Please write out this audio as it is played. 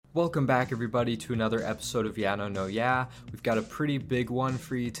Welcome back, everybody, to another episode of Yeah No No Yeah. We've got a pretty big one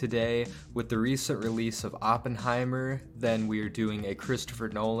for you today. With the recent release of Oppenheimer, then we are doing a Christopher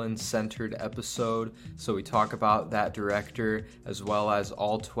Nolan-centered episode. So we talk about that director as well as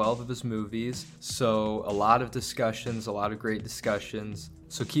all 12 of his movies. So a lot of discussions, a lot of great discussions.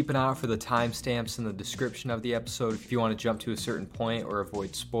 So keep an eye out for the timestamps in the description of the episode if you want to jump to a certain point or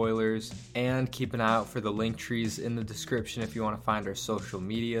avoid spoilers. And keep an eye out for the link trees in the description if you want to find our social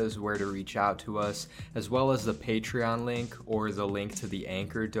medias, where to reach out to us, as well as the Patreon link or the link to the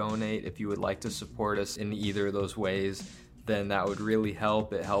Anchor donate if you would like to support us in either of those ways. Then that would really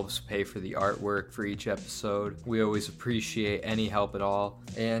help. It helps pay for the artwork for each episode. We always appreciate any help at all.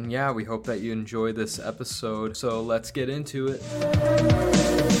 And yeah, we hope that you enjoy this episode. So let's get into it.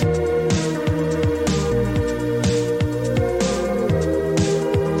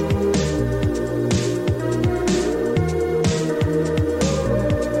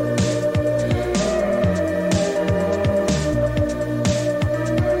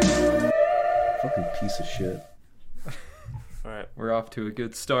 Fucking piece of shit. We're off to a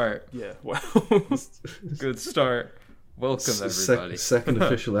good start. Yeah, wow. Good start. Welcome, everybody. Second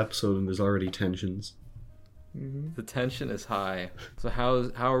official episode and there's already tensions. The tension is high. So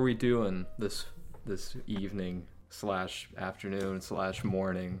how are we doing this evening / afternoon /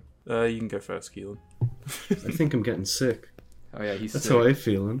 morning? You can go first, Keelan. I think I'm getting sick. Oh yeah, That's sick. how I'm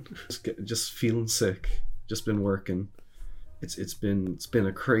feeling. Just feeling sick. Just been working. It's been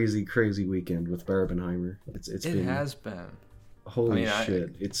a crazy weekend with Barbenheimer. It has been. Holy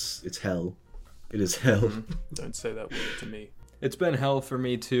shit! It's hell. It is hell. Mm-hmm. Don't say that word to me. It's been hell for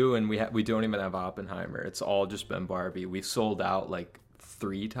me too, and we don't even have Oppenheimer. It's all just been Barbie. We sold out like 2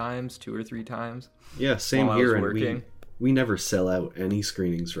 or 3 times. Yeah, same while here. I was And we never sell out any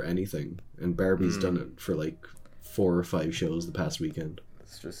screenings for anything, and Barbie's done it for like 4 or 5 shows the past weekend.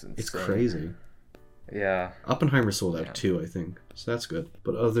 It's just insane. It's crazy. Yeah. Oppenheimer sold out too, I think. So that's good.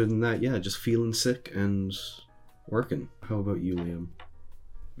 But other than that, yeah, just feeling sick and working. How about you, Liam?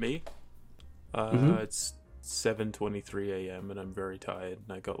 Me? It's 7:23 a.m. and I'm very tired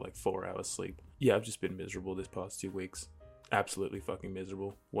and I got like 4 hours sleep. Yeah, I've just been miserable this past 2 weeks. Absolutely fucking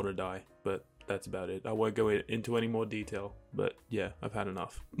miserable. Want to die, but that's about it. I won't go into any more detail, but yeah, I've had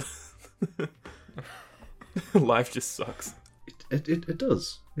enough. Life just sucks. It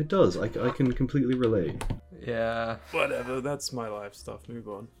does. It does. I can completely relate. Yeah. Whatever, that's my life stuff. Move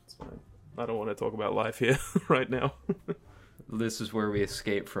on. It's fine. I don't want to talk about life here right now. This is where we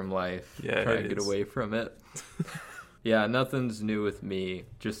escape from life. Yeah, Try to get away from it. Yeah, nothing's new with me.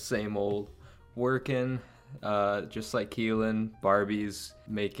 Just same old working. Just like Keelan, Barbie's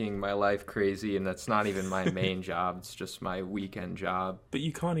making my life crazy, and that's not even my main job. It's just my weekend job. But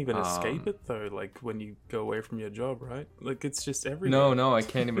you can't even escape it though, like when you go away from your job, right? Like it's just everywhere. No, I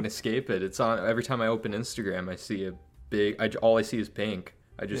can't even escape it. It's on every time I open Instagram. I see a big. All I see is pink.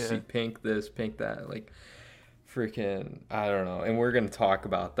 I just see pink this, pink that. Like freaking, I don't know. And we're gonna talk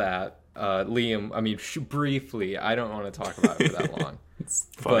about that, Liam. I mean, briefly. I don't want to talk about it for that long. It's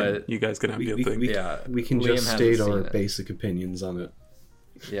fine. But you guys can have your thing. We can Liam just state our it. basic opinions on it.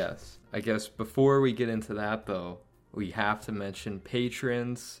 Yes. I guess before we get into that, though, we have to mention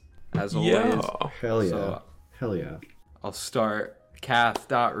patrons, as always. Yeah. Hell yeah. So, Hell yeah. I'll start.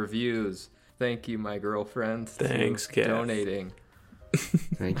 Kath.reviews. Thank you, my girlfriend. Thanks, for Kath. donating.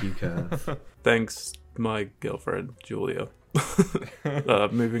 Thank you, Kath. Thanks, my girlfriend, Julia.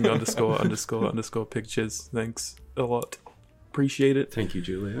 Moving __ pictures. Thanks a lot. Appreciate it. Thank you,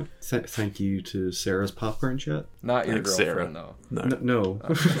 Julia. Thank you to Sarah's popcorn chat. Not your Thanks, girlfriend, Sarah. though. No.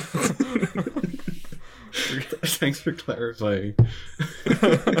 Thanks for clarifying.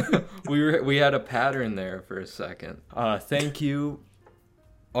 We had a pattern there for a second. Thank you,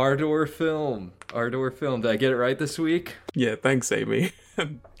 Ardor Film. Did I get it right this week? Yeah, thanks, Amy.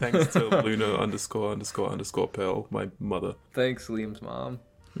 And thanks to Luna __ Pearl, my mother. Thanks, Liam's mom.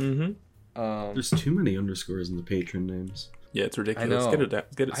 Mm-hmm. There's too many underscores in the patron names. Yeah, it's ridiculous. I know. Get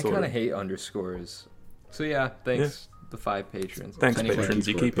it I sorted. kind of hate underscores. So yeah, thanks the 5 patrons. Thanks, Anyway. patrons.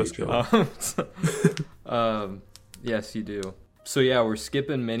 You keep us going. Yes, you do. So yeah, we're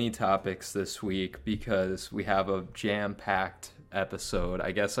skipping many topics this week because we have a jam-packed episode.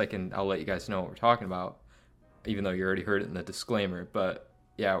 I guess I'll let you guys know what we're talking about, even though you already heard it in the disclaimer. But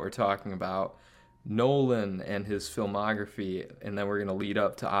yeah, we're talking about Nolan and his filmography, and then we're going to lead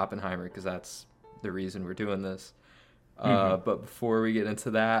up to Oppenheimer because that's the reason we're doing this. But before we get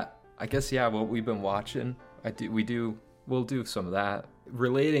into that, I guess, what we've been watching, we'll do some of that.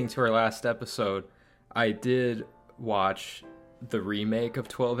 Relating to our last episode, I did watch the remake of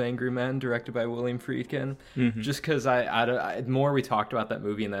 12 Angry Men directed by William Friedkin. Mm-hmm. Just because the more we talked about that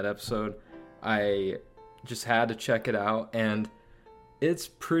movie in that episode, I just had to check it out, and it's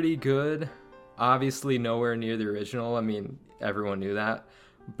pretty good. Obviously nowhere near the original. I mean, everyone knew that.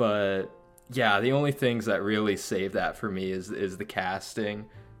 But yeah, the only things that really save that for me is the casting.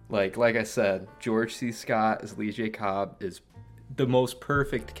 Like I said, George C. Scott as Lee J. Cobb is the most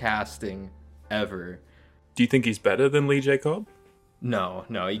perfect casting ever. Do you think he's better than Lee J. Cobb? No,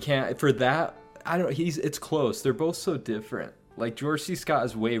 he can't. For that, it's close. They're both so different. Like, George C. Scott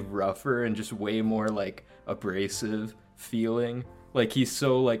is way rougher and just way more, like, abrasive feeling. Like, he's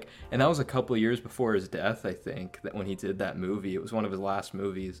so, like... And that was a couple of years before his death, I think, that when he did that movie. It was one of his last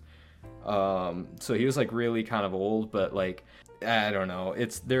movies. So he was, like, really kind of old, but, like... I don't know.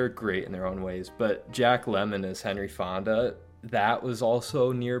 They're great in their own ways. But Jack Lemmon as Henry Fonda, that was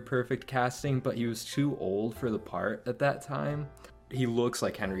also near perfect casting, but he was too old for the part at that time. He looks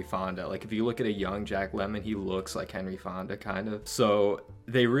like Henry Fonda. Like, if you look at a young Jack Lemmon, he looks like Henry Fonda, kind of. So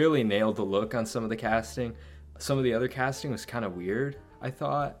they really nailed the look on some of the casting. Some of the other casting was kind of weird, I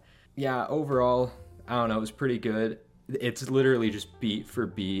thought. Yeah, overall, I don't know, it was pretty good. It's literally just beat for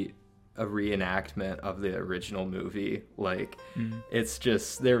beat a reenactment of the original movie. Like, it's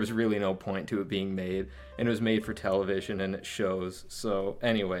just, there was really no point to it being made. And it was made for television, and it shows. So,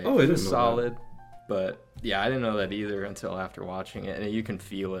 anyway, it was solid. But yeah, I didn't know that either until after watching it, and you can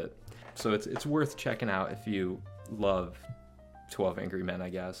feel it. So it's worth checking out if you love 12 Angry Men, I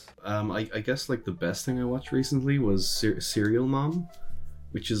guess. I guess like the best thing I watched recently was Serial Mom,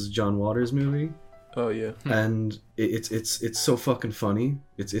 which is a John Waters movie. Oh yeah. And it's so fucking funny.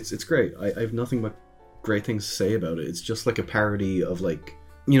 It's great. I have nothing but great things to say about it. It's just like a parody of, like,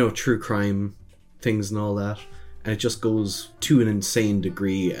 you know, true crime things and all that, and it just goes to an insane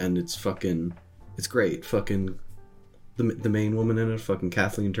degree, and it's great. Fucking the main woman in it, fucking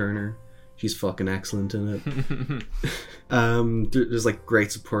Kathleen Turner, she's fucking excellent in it. There's like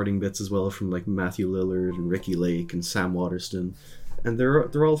great supporting bits as well from like Matthew Lillard and Ricky Lake and Sam Waterston, and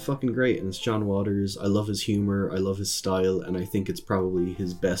they're all fucking great. And it's John Waters. I love his humor, I love his style, and I think it's probably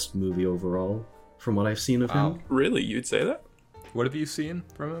his best movie overall from what I've seen of him. Really? You'd say that? What have you seen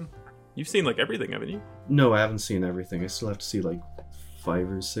from him? You've seen like everything, haven't you? No, I haven't seen everything. I still have to see like 5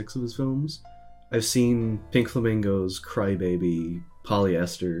 or 6 of his films. I've seen Pink Flamingos, Cry Baby,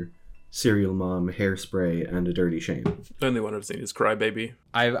 Polyester, Serial Mom, Hairspray, and A Dirty Shame. The only one I've seen is Cry Baby.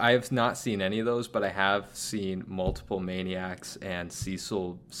 I've not seen any of those, but I have seen Multiple Maniacs and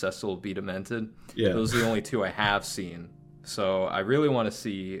Cecil Be Demented. Yeah. Those are the only 2 I have seen. So I really want to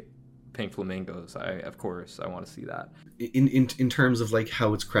see Pink Flamingos. Of course I want to see that. In terms of like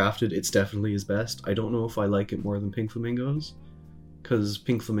how it's crafted, it's definitely his best. I don't know if I like it more than Pink Flamingos, because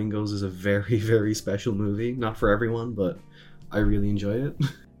Pink Flamingos is a very, very special movie. Not for everyone, but I really enjoy it.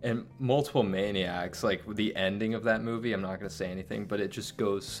 And Multiple Maniacs, like the ending of that movie, I'm not going to say anything, but it just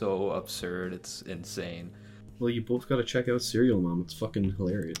goes so absurd. It's insane. Well, you both got to check out Serial Mom. It's fucking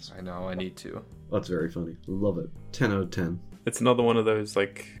hilarious. I know, I need to. Oh, it's very funny. Love it. 10 out of 10. It's another one of those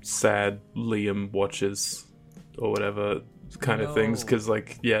like sad Liam watches or whatever kind of things, because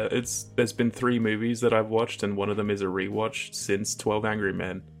like, yeah, there's been 3 movies that I've watched, and one of them is a rewatch since 12 Angry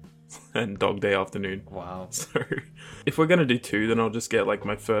Men and Dog Day Afternoon. Wow. So if we're gonna do 2, then I'll just get like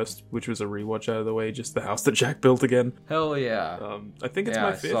my first, which was a rewatch, out of the way, just The House That Jack Built again. Hell yeah. I think it's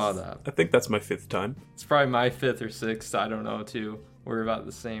my 5th. I saw that. I think that's my 5th time. It's probably my 5th or 6th, I don't know, too. We're about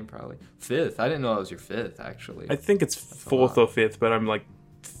the same, probably. 5th? I didn't know that was your 5th, actually. I think it's 4th or 5th, but I'm like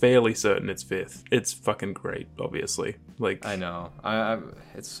fairly certain it's 5th. It's fucking great, obviously. Like, I know.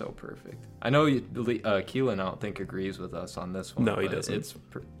 It's so perfect. I know Keelan, I don't think, agrees with us on this one. No, he doesn't. It's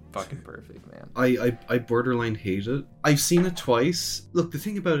fucking perfect, man. I borderline hate it. I've seen it twice. Look, the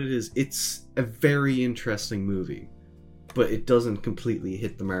thing about it is, it's a very interesting movie, but it doesn't completely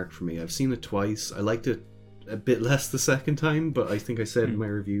hit the mark for me. I've seen it twice. I liked it a bit less the second time, but I think I said in my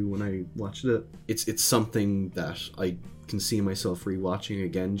review when I watched it, it's something that I can see myself rewatching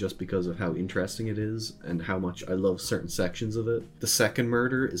again, just because of how interesting it is and how much I love certain sections of it. The second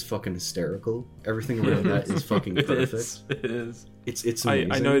murder is fucking hysterical. Everything around that is fucking perfect. It is. It's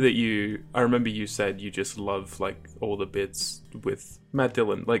amazing. I know that I remember you said you just love like all the bits with Matt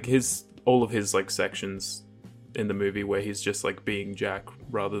Dillon, like all of his like sections in the movie where he's just like being Jack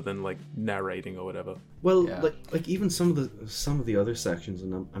rather than like narrating or whatever. Well, yeah. like even some of the other sections,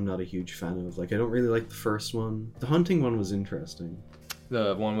 and I'm not a huge fan of. Like, I don't really like the first one. The hunting one was interesting.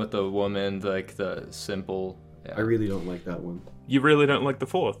 The one with the woman, like the simple. Yeah. I really don't like that one. You really don't like the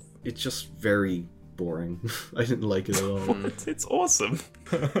 4th? It's just very boring. I didn't like it at all. What? It's awesome.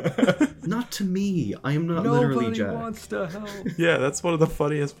 Not to me. I am not literally Nobody Jack. wants to help. Yeah, that's one of the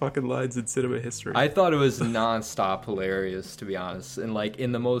funniest fucking lines in cinema history. I thought it was non-stop hilarious, to be honest, and like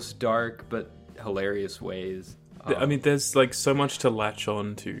in the most dark but hilarious ways. I mean, there's like so much to latch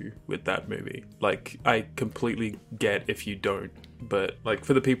on to with that movie. Like, I completely get if you don't, but like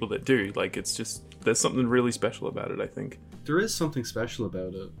for the people that do, like it's just there's something really special about it, I think. There is something special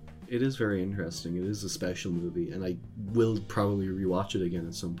about it. It is very interesting. It is a special movie, and I will probably rewatch it again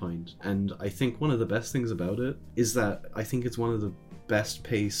at some point. And I think one of the best things about it is that I think it's one of the best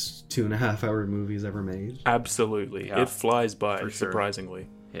paced 2.5-hour movies ever made. Absolutely. Yeah, it flies by, for sure. surprisingly.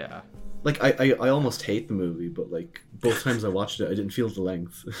 Yeah. Like, I almost hate the movie, but like both times I watched it, I didn't feel the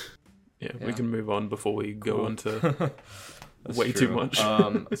length. Yeah, Yeah. we can move on before we go Cool. on to way true. too much.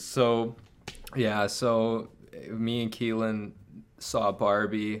 So me and Keelan saw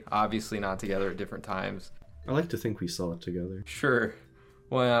Barbie, obviously not together at different times. I like to think we saw it together. Sure.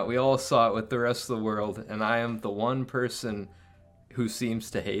 Why not? We all saw it with the rest of the world, and I am the one person who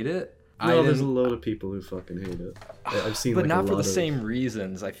seems to hate it. No, there's a load of people who fucking hate it. I've seen, but like, not a for lot the of... same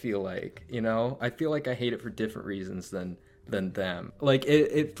reasons. I feel like, I feel like I hate it for different reasons than them. Like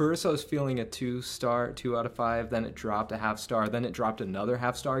at first I was feeling a 2 out of 5, then it dropped a half star, then it dropped another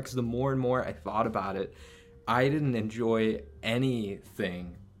half star, because the more and more I thought about it, I didn't enjoy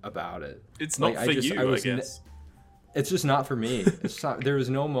anything about it. It's not Like, for you, I guess. It's just not for me. It's not, there was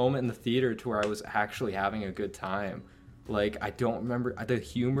no moment in the theater to where I was actually having a good time. Like, I don't remember, the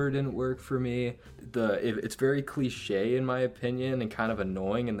humor didn't work for me. It's very cliche in my opinion, and kind of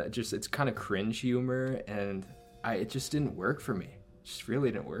annoying, and that just, it's kind of cringe humor, and it just didn't work for me. It just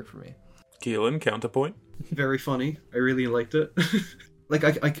really didn't work for me. Keelan, counterpoint. Very funny. I really liked it. Like,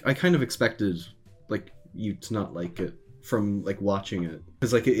 I kind of expected, like, you to not like it from, like, watching it.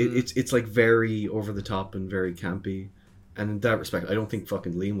 Because, like, it's like, very over the top and very campy. And in that respect, I don't think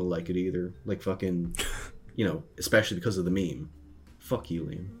fucking Liam will like it either. Like, fucking... especially because of the meme. Fuck you,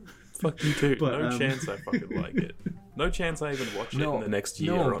 Liam. Fuck you too. But, no chance I fucking like it. No chance I even watch it in the next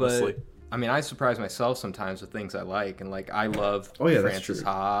year, honestly. But, I mean, I surprise myself sometimes with things I like, and like I love that's Frances true.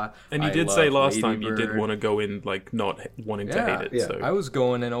 Ha. And you I did say love last Lady time you did Bird. want to go in like not wanting to hate it. Yeah. So I was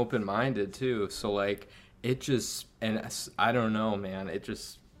going in open-minded too, so like it just, and I don't know, man, it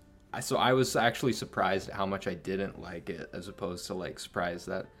just, so I was actually surprised at how much I didn't like it, as opposed to like surprised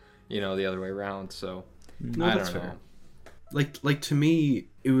that, the other way around. So No, I that's don't know. fair. Like to me,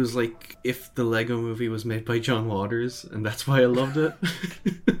 it was like if the Lego Movie was made by John Waters, and that's why I loved it.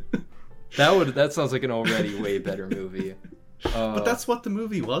 That sounds like an already way better movie. But that's what the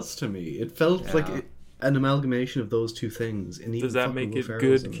movie was to me. It felt like an amalgamation of those two things. And even does that fucking make Will it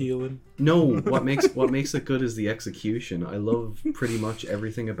Ferrell's good, in it. Keelan? No, what makes it good is the execution. I love pretty much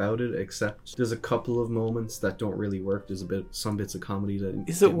everything about it, except there's a couple of moments that don't really work. There's some bits of comedy that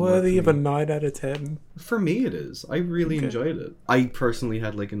Is it didn't work worthy for of a me. 9 out of 10? For me, it is. I really enjoyed it. I personally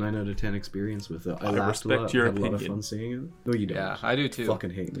had like a 9 out of 10 experience with it. I laughed a respect lot. your Had a lot of opinion. fun seeing it. No, you don't. Yeah, I do too.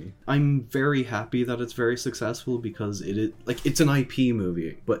 Fucking hate me. I'm very happy that it's very successful because it is like it's an IP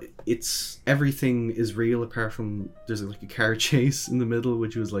movie, but it's everything is real apart from there's like a car chase in the middle,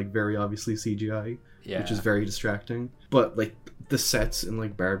 which was like very obviously CGI, which is very distracting. But like the sets in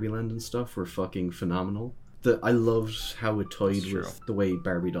like Barbie Land and stuff were fucking phenomenal. I loved how it toyed with the way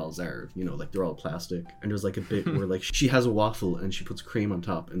Barbie dolls are. Like they're all plastic, and there's like a bit where like she has a waffle and she puts cream on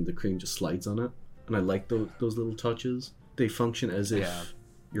top, and the cream just slides on it. And I like those little touches. They function as if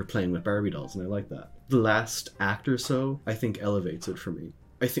you're playing with Barbie dolls, and I like that. The last act or so, I think, elevates it for me.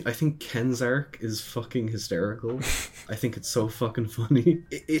 I think Ken's arc is fucking hysterical. I think it's so fucking funny.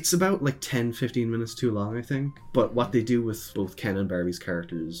 It's about like 10-15 minutes too long, I think. But what they do with both Ken and Barbie's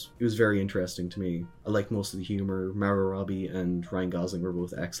characters, it was very interesting to me. I like most of the humor. Margot Robbie and Ryan Gosling were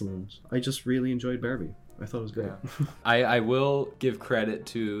both excellent. I just really enjoyed Barbie. I thought it was great. Yeah. I will give credit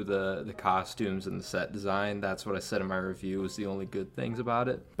to the costumes and the set design. That's what I said in my review was the only good things about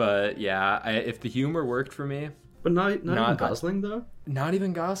it. But yeah, if the humor worked for me. But not even Gosling, though? Not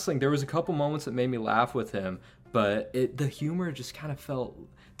even Gosling. There was a couple moments that made me laugh with him, but the humor just kind of felt,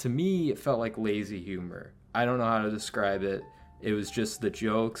 to me, it felt like lazy humor. I don't know how to describe it. It was just the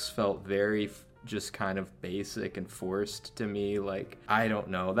jokes felt very just kind of basic and forced to me. Like, I don't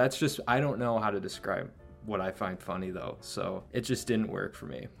know. I don't know how to describe what I find funny, though. So it just didn't work for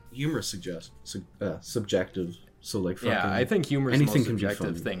me. Humor is subjective. So like I think humor is the most anything can be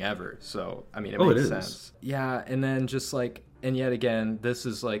subjective funny. thing ever. So I mean, it it makes is. sense. Yeah, and then just like, and yet again, this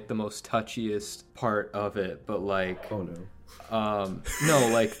is like the most touchiest part of it. But like, Oh no. no,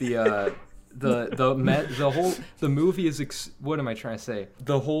 like the movie is what am I trying to say?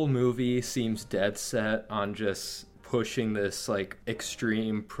 The whole movie seems dead set on just pushing this like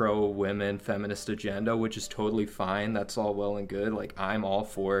extreme pro women feminist agenda, which is totally fine. That's all well and good. Like, I'm all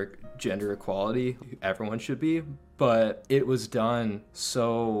for gender equality. Everyone should be. But it was done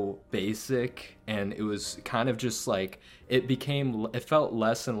so basic, and it was kind of just like it felt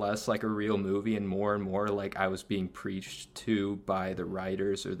less and less like a real movie and more like I was being preached to by the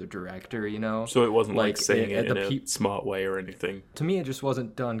writers or the director, you know? So it wasn't like saying it in a smart way or anything. To me, it just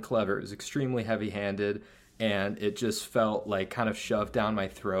wasn't done clever. It was extremely heavy-handed, and it just felt like kind of shoved down my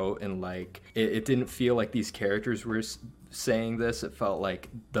throat, and like it didn't feel like these characters were saying this. It felt like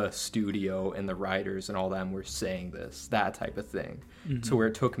the studio and the writers and all them were saying this, that type of thing, to where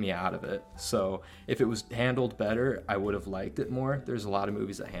it took me out of it. So if it was handled better, I would have liked it more. There's a lot of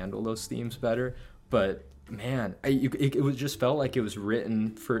movies that handle those themes better, but man, it was just felt like it was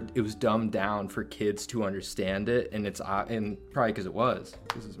dumbed down for kids to understand it, and and probably because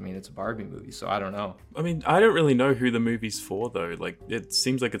I mean, it's a Barbie movie, so I don't know. I mean, I don't really know who the movie's for though. Like, it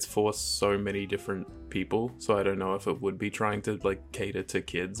seems like it's for so many different people, so I don't know if it would be trying to like cater to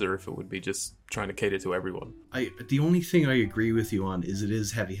kids or if it would be just trying to cater to everyone. The only thing I agree with you on is it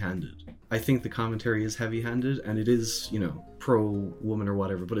is heavy-handed. I think the commentary is heavy-handed, and it is, you know, pro-woman or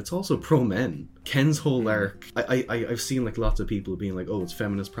whatever, but it's also pro-men. Ken's whole arc, I've seen like lots of people being like, oh, it's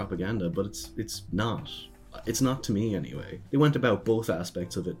feminist propaganda, but it's not. It's not to me anyway. They went about both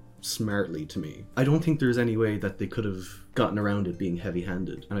aspects of it smartly to me. I don't think there's any way that they could have gotten around it being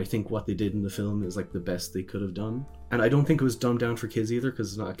heavy-handed, and I think what they did in the film is like the best they could have done. And I don't think it was dumbed down for kids either, because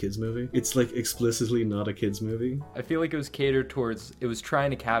it's not a kids movie. It's like explicitly not a kids movie. I feel like it was catered towards, it was trying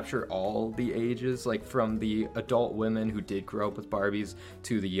to capture all the ages, like from the adult women who did grow up with Barbies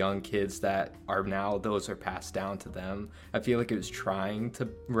to the young kids that are now, those are passed down to them. I feel like it was trying to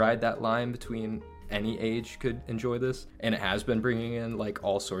ride that line between any age could enjoy this, and it has been bringing in like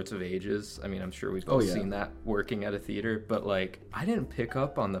all sorts of ages. I mean, I'm sure we've both seen that working at a theater, but like, I didn't pick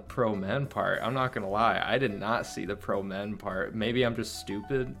up on the pro men part. I'm not gonna lie, I did not see the pro men part. Maybe I'm just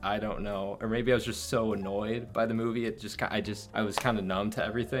stupid, I don't know, or maybe I was just so annoyed by the movie. I was kind of numb to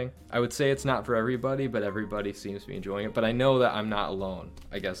everything. I would say it's not for everybody, but everybody seems to be enjoying it. But I know that I'm not alone,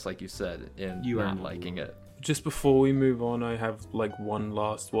 I guess, like you said, in not liking it. Just before we move on, I have like one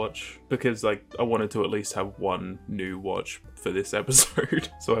last watch, because like I wanted to at least have one new watch for this episode.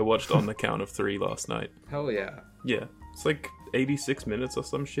 So I watched On the Count of Three last night. Hell yeah. Yeah, it's like 86 minutes or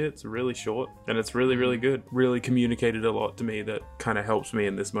some shit. It's really short, and it's really, really good. Really communicated a lot to me that kind of helps me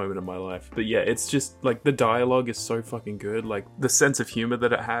in this moment of my life. But yeah, it's just like the dialogue is so fucking good. Like the sense of humor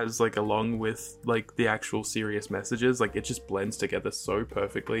that it has, like along with like the actual serious messages, like it just blends together so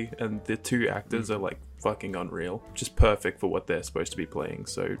perfectly. And the two actors are like fucking unreal, just perfect for what they're supposed to be playing.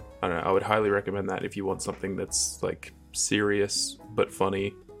 So I don't know, I would highly recommend that if you want something that's like serious but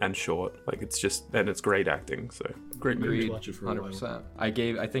funny and short. Like it's great acting. So great movie. Agreed, 100%.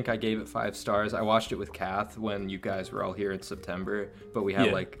 I think I gave it 5 stars. I watched it with Kath when you guys were all here in September, but we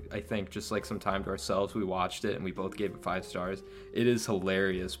had like, I think just like some time to ourselves. We watched it and we both gave it 5 stars. It is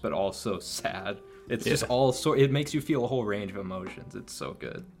hilarious, but also sad. It's just it makes you feel a whole range of emotions. It's so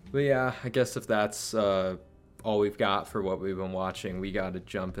good. But yeah, I guess if that's all we've got for what we've been watching, we got to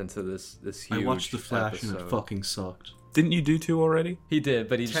jump into this huge I watched The Flash episode. and it fucking sucked. Didn't you do 2 already? He did,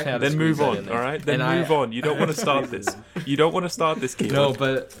 but he just had to then move on, all right? Then move on. You don't want to start this. You don't want to start this, Keelan. No,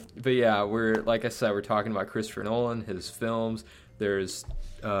 but yeah, we're, like I said, we're talking about Christopher Nolan, his films. There's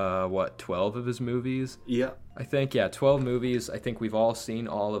 12 of his movies? Yeah. I think 12 movies. I think we've all seen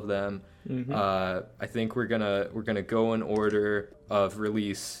all of them. Mm-hmm. I think we're gonna go in order of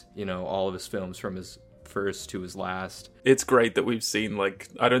release, you know, all of his films from his first to his last. It's great that we've seen, like,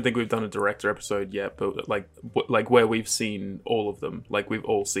 I don't think we've done a director episode yet, but like where we've seen all of them, like we've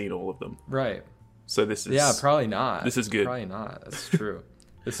all seen all of them. Right. So this is probably not. This is good. Probably not. That's true.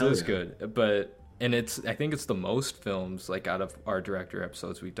 This is good, but I think it's the most films like out of our director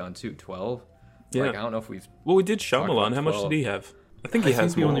episodes we've done too. 12. Yeah. Like, I don't know if we've. Well, we did Shyamalan. How much did he have? I think he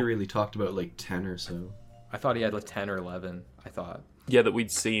has we more. only really talked about like 10 or so. I thought he had like 10 or 11. I thought. Yeah, that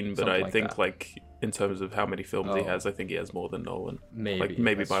we'd seen, but Something I like think that. like in terms of how many films he has, I think he has more than Nolan. Maybe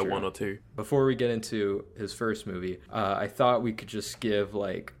that's by true. 1 or 2. Before we get into his first movie, I thought we could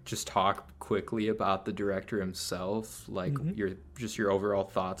just talk quickly about the director himself, like your overall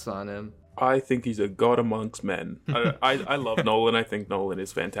thoughts on him. I think he's a god amongst men. I love Nolan. I think Nolan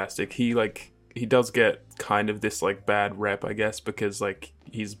is fantastic. He does get kind of this like bad rep, I guess, because like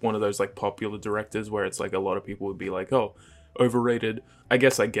he's one of those like popular directors where it's like a lot of people would be like, oh, overrated. I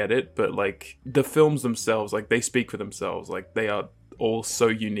guess I get it, but like the films themselves, like they speak for themselves. Like they are all so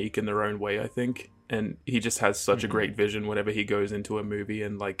unique in their own way, I think. And he just has such a great vision whenever he goes into a movie,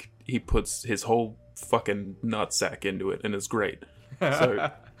 and like he puts his whole fucking nutsack into it, and it's great. So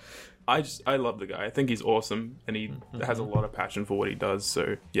I love the guy. I think he's awesome, and he has a lot of passion for what he does.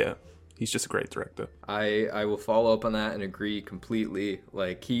 So yeah, he's just a great director. I will follow up on that and agree completely.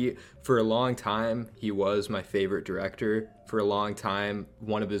 Like, for a long time, he was my favorite director. For a long time,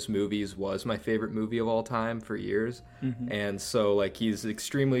 one of his movies was my favorite movie of all time for years. And so, like, he's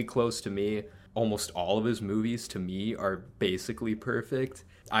extremely close to me. Almost all of his movies, to me, are basically perfect.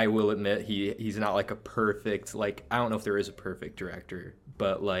 I will admit he's not like a perfect, like, I don't know if there is a perfect director,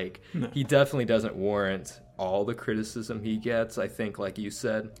 but like he definitely doesn't warrant all the criticism he gets. I think, like you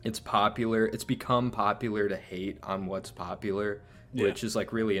said, it's become popular to hate on what's popular, which is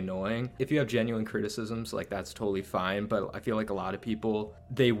like really annoying. If you have genuine criticisms, like, that's totally fine, but I feel like a lot of people,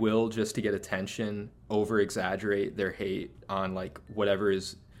 they will, just to get attention, over exaggerate their hate on like whatever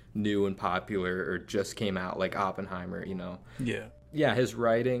is new and popular or just came out, like Oppenheimer, you know. Yeah, his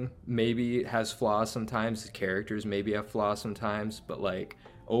writing maybe has flaws sometimes, his characters maybe have flaws sometimes, but like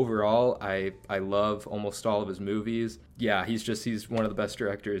overall I love almost all of his movies. Yeah, he's one of the best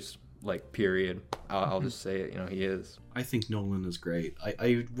directors, like, period. I'll just say it, you know, he is. I think Nolan is great.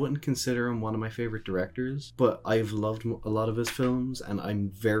 I wouldn't consider him one of my favorite directors, but I've loved a lot of his films, and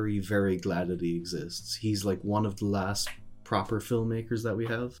I'm very, very glad that he exists. He's like one of the last proper filmmakers that we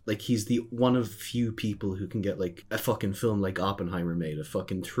have. Like, he's the one of few people who can get like a fucking film like Oppenheimer made, a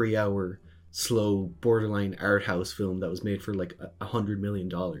fucking 3-hour slow borderline art house film that was made for like $100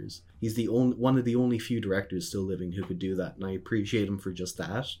 million. He's one of the only few directors still living who could do that, and I appreciate him for just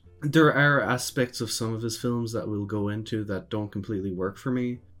that. There are aspects of some of his films that we'll go into that don't completely work for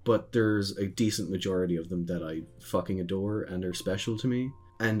me, but there's a decent majority of them that I fucking adore and are special to me.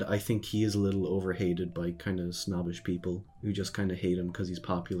 And I think he is a little overhated by kind of snobbish people who just kind of hate him because he's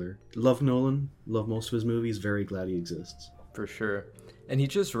popular. Love Nolan, love most of his movies, very glad he exists. For sure. And he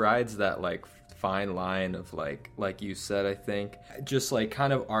just rides that like fine line of like you said, I think, just like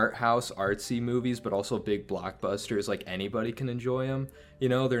kind of art house artsy movies, but also big blockbusters. Like, anybody can enjoy them, you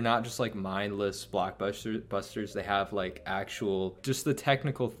know. They're not just like mindless blockbusters. They have like actual, just the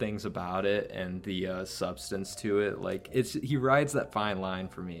technical things about it and the substance to it. Like, he rides that fine line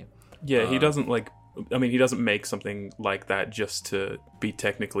for me. Yeah, he doesn't he doesn't make something like that just to be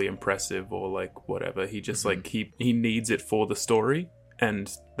technically impressive or like whatever. He just like he needs it for the story,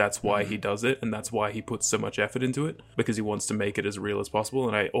 and that's why he does it, and that's why he puts so much effort into it, because he wants to make it as real as possible,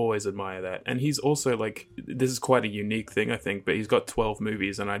 and I always admire that. And he's also like, this is quite a unique thing, I think, but he's got 12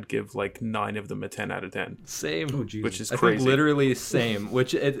 movies, and I'd give like 9 of them a 10 out of 10. Same. Oh, Jesus. Which is I crazy. think literally same,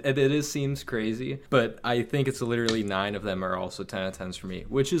 which it seems crazy, but I think it's literally 9 of them are also 10 out of 10s for me,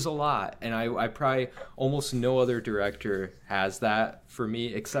 which is a lot. And I probably, almost no other director has that for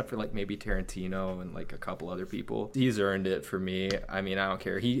me, except for like maybe Tarantino and like a couple other people. He's earned it for me. I mean, I don't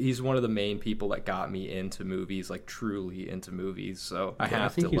care. He's one of the main people that got me into movies, like truly into movies. So I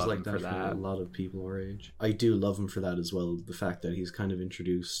have to love him for that. A lot of people our age. I do love him for that as well. The fact that he's kind of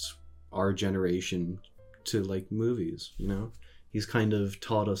introduced our generation to like movies, you know? He's kind of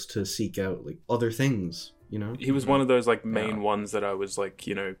taught us to seek out like other things, you know? He was one of those like main ones that I was like,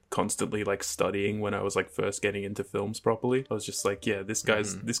 you know, constantly like studying when I was like first getting into films properly. I was just like, yeah, this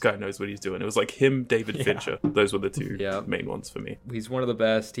guy knows what he's doing. It was like him, David Fincher. Those were the two main ones for me. He's one of the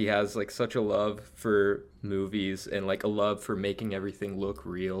best. He has like such a love for movies and like a love for making everything look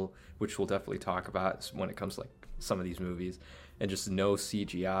real, which we'll definitely talk about when it comes to like some of these movies. And just no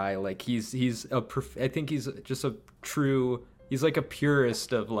CGI. Like I think he's just a true, he's like a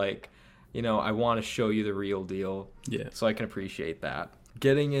purist of like, you know, I want to show you the real deal. Yeah. So I can appreciate that.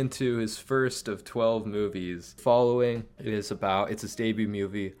 Getting into his first of 12 movies, following it's his debut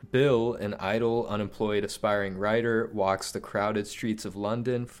movie. Bill, an idle, unemployed, aspiring writer, walks the crowded streets of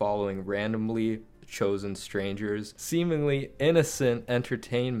London following randomly chosen strangers, seemingly innocent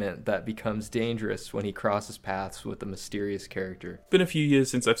entertainment that becomes dangerous when he crosses paths with a mysterious character. Been a few years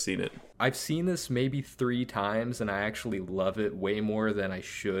since I've seen it. I've seen this maybe 3 times, and I actually love it way more than I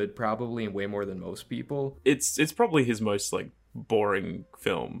should, probably, and way more than most people. It's probably his most like boring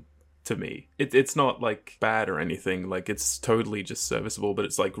film to me. It's not like bad or anything. Like, it's totally just serviceable, but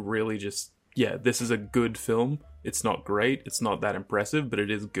it's like really just, yeah, this is a good film. It's not great, it's not that impressive, but it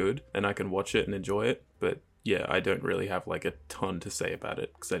is good, and I can watch it and enjoy it. But yeah, I don't really have like a ton to say about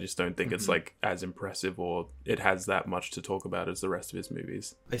it, because I just don't think it's like as impressive or it has that much to talk about as the rest of his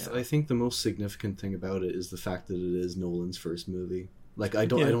movies. I think the most significant thing about it is the fact that it is Nolan's first movie. Like, I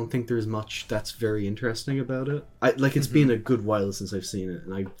don't think there's much that's very interesting about it. It's been a good while since I've seen it,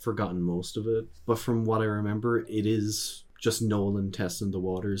 and I've forgotten most of it. But from what I remember, it is just Nolan testing the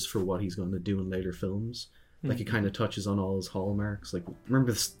waters for what he's going to do in later films. Like, it kind of touches on all his hallmarks. Like,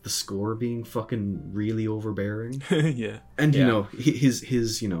 remember the score being fucking really overbearing? Yeah. And, you know,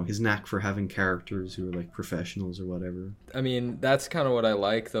 his knack for having characters who are, like, professionals or whatever. I mean, that's kind of what I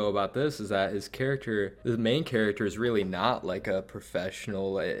like, though, about this, is that the main character is really not, like, a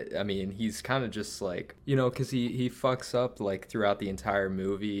professional. I mean, he's kind of just, like, you know, because he fucks up, like, throughout the entire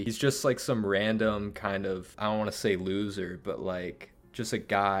movie. He's just, like, some random kind of, I don't want to say loser, but, like, just a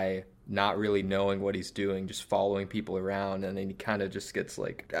guy not really knowing what he's doing, just following people around, and then he kind of just gets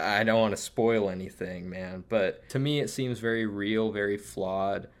like, I don't want to spoil anything, man, but to me it seems very real, very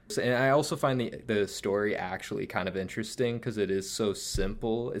flawed. And I also find the story actually kind of interesting because it is so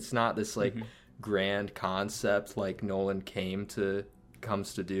simple. It's not this like grand concept like Nolan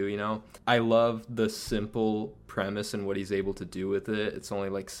comes to do, you know. I love the simple premise and what he's able to do with it. It's only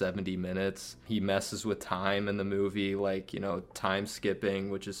like 70 minutes. He messes with time in the movie, like, you know, time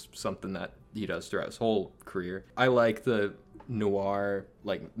skipping, which is something that he does throughout his whole career. I like the noir,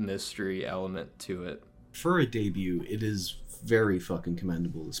 like, mystery element to it. For a debut, it is very fucking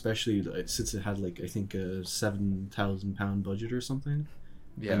commendable, especially since it had, like, I think a £7,000 budget or something.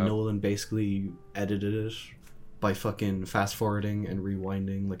 Yeah. And Nolan basically edited it by fucking fast forwarding and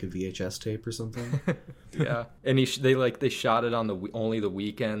rewinding like a VHS tape or something. Yeah, and they shot it on only the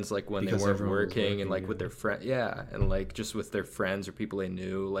weekends, like when because they weren't working and like with their friend, and like just with their friends or people they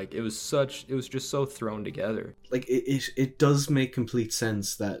knew. Like it was just so thrown together. Like it does make complete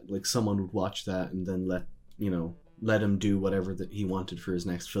sense that like someone would watch that and then let him do whatever that he wanted for his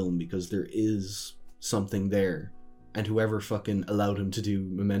next film, because there is something there, and whoever fucking allowed him to do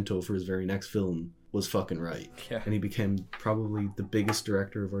Memento for his very next film was fucking right. Yeah. And he became probably the biggest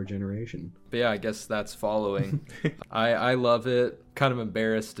director of our generation. But yeah, I guess that's following. I love it. Kind of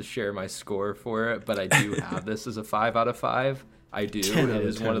embarrassed to share my score for it, but I do have this as a 5 out of 5. I do. It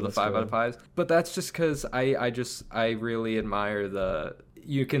is one of the 5 out of 5s. But that's just because I really admire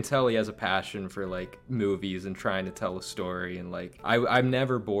you can tell he has a passion for like movies and trying to tell a story, and like I'm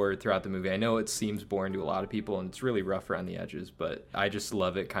never bored throughout the movie. I know it seems boring to a lot of people and it's really rough around the edges, but I just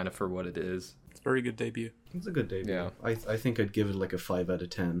love it kind of for what it is. Very good debut. It's a good debut. Yeah. I think I'd give it like a 5 out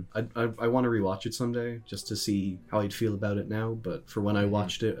of 10. I want to rewatch it someday just to see how I'd feel about it now, but for when I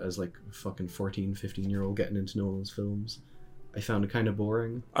watched it as like a fucking 14, 15-year-old getting into Nolan's films, I found it kind of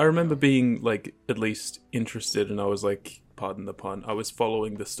boring. I remember being like at least interested, and I was like, pardon the pun, I was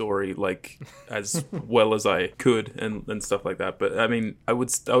following the story like as well as I could and stuff like that. But I mean, I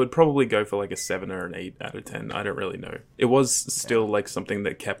would probably go for like a 7 or an 8 out of 10. I don't really know. It was still like something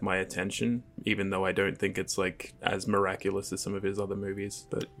that kept my attention, even though I don't think it's like as miraculous as some of his other movies.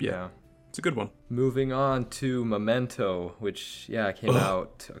 But yeah. It's a good one. Moving on to Memento, which came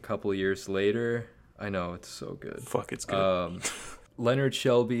out a couple years later. I know, it's so good. Fuck, it's good. Leonard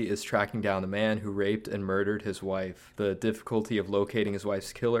Shelby is tracking down the man who raped and murdered his wife. The difficulty of locating his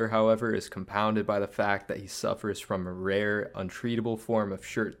wife's killer, however, is compounded by the fact that he suffers from a rare, untreatable form of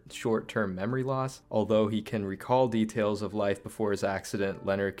short-term memory loss. Although he can recall details of life before his accident,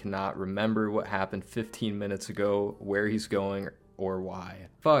 Leonard cannot remember what happened 15 minutes ago, where he's going, or why.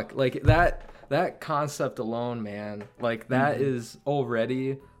 Fuck, like that concept alone, man, like that is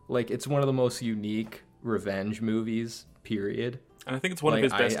already, like, it's one of the most unique revenge movies, period. And I think it's one of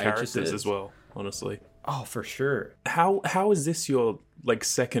his best characters as well, honestly. Oh, for sure. How is this your like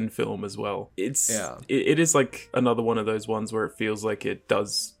second film as well? It is like another one of those ones where it feels like it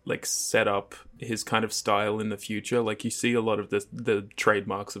does like set up his kind of style in the future. Like you see a lot of the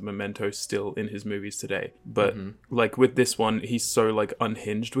trademarks of Memento still in his movies today, but like with this one, he's so like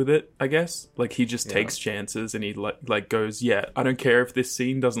unhinged with it, I guess. Like he just takes chances, and he like goes, I don't care if this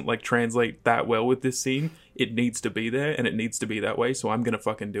scene doesn't like translate that well with this scene. It needs to be there, and it needs to be that way, so I'm gonna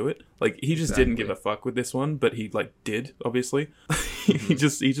fucking do it. Like he just didn't give a fuck with this one, but he like did, obviously. he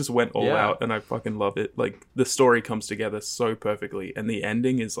just went all out, and I fucking love it. Like the story comes together so perfectly, and the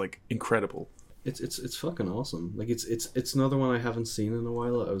ending is like incredible. It's fucking awesome. Like it's another one I haven't seen in a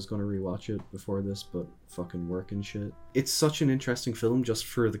while. I was going to rewatch it before this, but fucking work and shit. It's such an interesting film just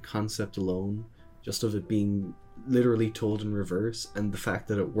for the concept alone, just of it being literally told in reverse, and the fact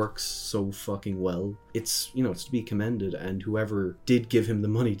that it works so fucking well. It's it's to be commended, and whoever did give him the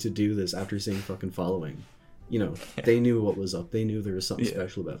money to do this after seeing fucking Following, they knew what was up. They knew there was something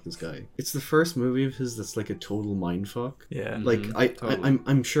special about this guy. It's the first movie of his that's like a total mindfuck. Yeah. Like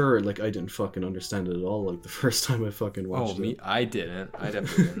I'm sure like I didn't fucking understand it at all like the first time I fucking watched it. I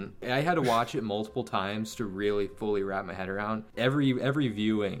definitely didn't. I had to watch it multiple times to really fully wrap my head around. Every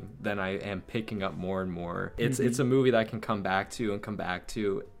viewing, then I am picking up more and more. It's a movie that I can come back to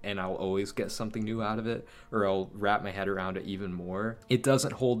and I'll always get something new out of it, or I'll wrap my head around it even more. It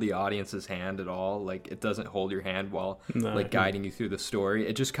doesn't hold the audience's hand at all. Like, it doesn't hold your hand while like guiding you through the story.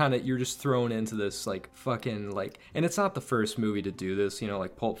 It just kind of, you're just thrown into this like fucking like, and it's not the first movie to do this, you know,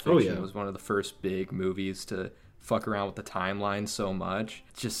 like Pulp Fiction was one of the first big movies to fuck around with the timeline so much.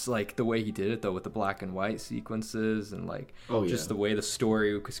 Just like the way he did it though, with the black and white sequences, and like just the way the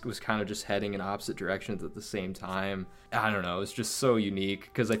story was kind of just heading in opposite directions at the same time. I don't know, it's just so unique,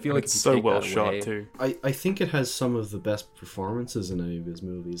 because I feel like it's so well shot too. I think it has some of the best performances in any of his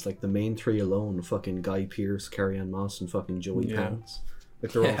movies. Like the main three alone, fucking Guy Pearce, Carrie-Anne Moss, and fucking Joey Pants.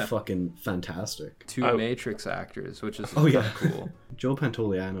 Like, they're all fucking fantastic. Two Matrix actors, which is cool. Joe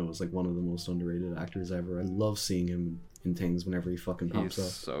Pantoliano is like one of the most underrated actors ever. I love seeing him in things whenever he fucking pops up.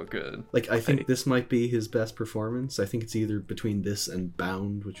 He's so good. Like, I think this might be his best performance. I think it's either between this and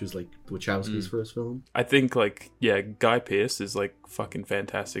Bound, which was like Wachowski's first film. I think like, Guy Pearce is like fucking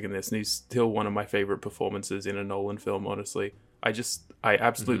fantastic in this, and he's still one of my favorite performances in a Nolan film, honestly. I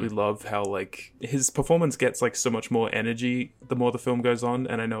absolutely love how like his performance gets like so much more energy the more the film goes on,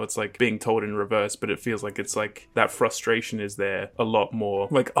 and I know it's like being told in reverse, but it feels like it's like that frustration is there a lot more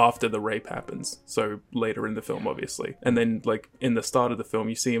like after the rape happens, so later in the film obviously, and then like in the start of the film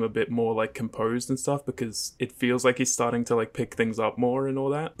you see him a bit more like composed and stuff, because it feels like he's starting to like pick things up more and all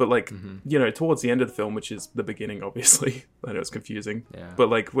that, but like you know, towards the end of the film, which is the beginning obviously, I know it's confusing, but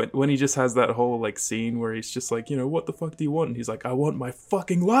like when he just has that whole like scene where he's just like, you know, what the fuck do you want, and he's like, I want my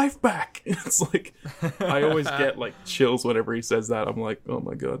fucking life back. It's like, I always get like chills whenever he says that. I'm like, oh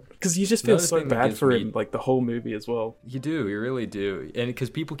my god, because you just feel so bad for him like the whole movie as well. You really do, and because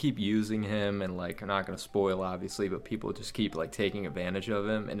people keep using him, and like, I'm not going to spoil obviously, but people just keep like taking advantage of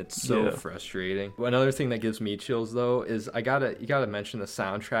him, and it's so frustrating. Another thing that gives me chills though is you gotta mention the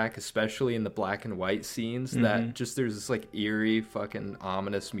soundtrack, especially in the black and white scenes, that just there's this like eerie fucking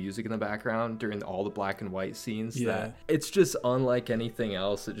ominous music in the background during all the black and white scenes that it's just unlike anything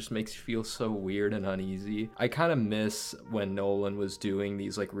else. It just makes you feel so weird and uneasy. I kind of miss when Nolan was doing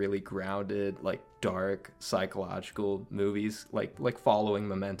these like really grounded, like dark psychological movies, like following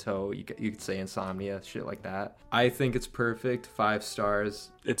Memento, you could say Insomnia, shit like that. I think it's perfect. 5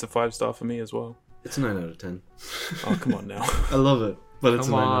 stars. It's a 5-star for me as well. It's a 9 out of 10. Oh, come on now. I love it, but it's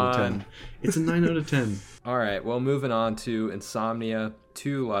a 9 out of 10. It's a 9 out of 10. All right, well, moving on to Insomnia.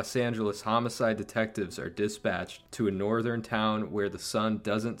 2 Los Angeles homicide detectives are dispatched to a northern town where the sun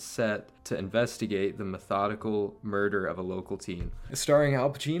doesn't set to investigate the methodical murder of a local teen. Starring Al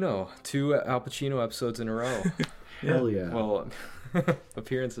Pacino. 2 Al Pacino episodes in a row. Hell yeah. Well,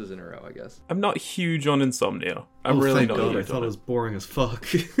 appearances in a row, I guess. I'm not huge on Insomnia. I'm really not. God, I thought it was boring as fuck.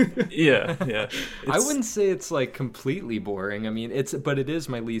 Yeah. I wouldn't say it's like completely boring. I mean, but it is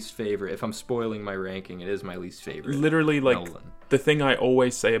my least favorite. If I'm spoiling my ranking, it is my least favorite. Literally, like, Nolan. The thing I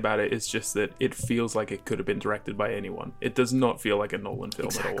always say about it is just that it feels like it could have been directed by anyone. It does not feel like a Nolan film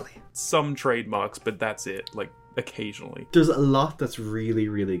at all. Some trademarks, but that's it. Like, occasionally. There's a lot that's really,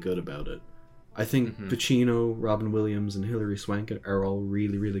 really good about it. I think Pacino, Robin Williams, and Hilary Swank are all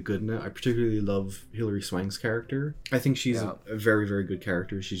really, really good in it. I particularly love Hilary Swank's character. I think she's a very, very good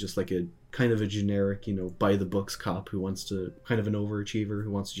character. She's just like a kind of a generic, you know, by-the-books cop who wants to, kind of an overachiever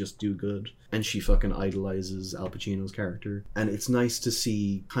who wants to just do good. And she fucking idolizes Al Pacino's character. And it's nice to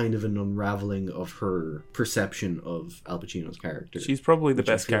see kind of an unraveling of her perception of Al Pacino's character. She's probably the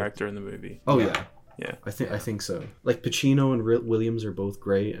best character in the movie. Oh, yeah. Yeah, I think so. Like, Pacino and Williams are both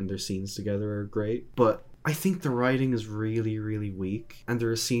great, and their scenes together are great. But I think the writing is really, really weak, and there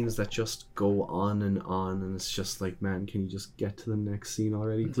are scenes that just go on, and it's just like, man, can you just get to the next scene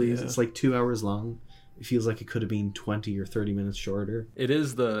already, please? Yeah. It's like 2 hours long. It feels like it could have been 20 or 30 minutes shorter. It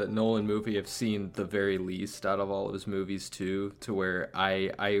is the Nolan movie I've seen the very least out of all of his movies, too, to where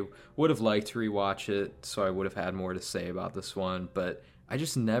I would have liked to rewatch it, so I would have had more to say about this one, but I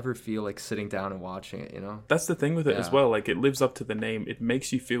just never feel like sitting down and watching it, you know? That's the thing with it as well. Like, it lives up to the name. It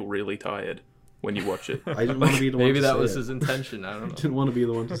makes you feel really tired when you watch it. I didn't want to be the one maybe to say that was it. his intention. I don't know. I didn't want to be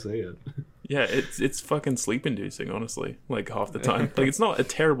the one to say it. Yeah, it's fucking sleep-inducing, honestly, like, half the time. Like, it's not a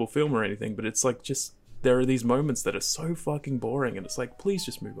terrible film or anything, but it's like just... There are these moments that are so fucking boring, and it's like, please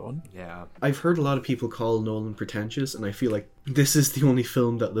just move on. Yeah. I've heard a lot of people call Nolan pretentious, and I feel like this is the only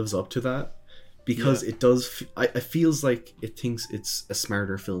film that lives up to that. Because it does, it feels like it thinks it's a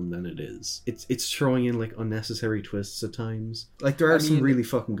smarter film than it is. It's throwing in like unnecessary twists at times. Like there are some really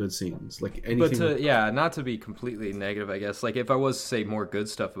fucking good scenes. Like anything. But not to be completely negative, I guess. Like if I was to say more good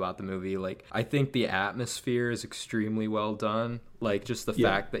stuff about the movie, like I think the atmosphere is extremely well done. Like, just the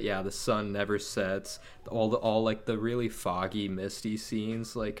fact that, the sun never sets, all like the really foggy, misty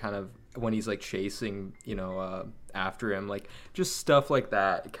scenes, like kind of when he's like chasing, after him, like just stuff like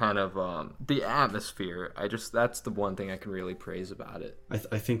that, kind of the atmosphere. That's the one thing I can really praise about it.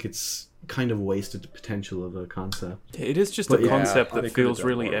 I think it's kind of wasted the potential of a concept. It is just a concept that feels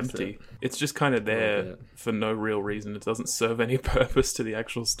really empty. It's just kind of there for no real reason. It doesn't serve any purpose to the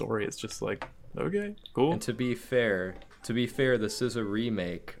actual story. It's just like, okay, cool. And to be fair, this is a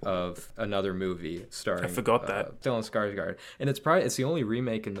remake of another movie starring, I forgot that, Stellan Skarsgård, and it's the only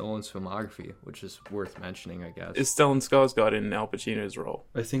remake in Nolan's filmography, which is worth mentioning, I guess. Is Stellan Skarsgård in Al Pacino's role?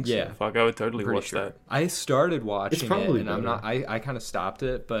 I think so. Yeah. Fuck, I would totally watch that. I started watching it, and better. I kind of stopped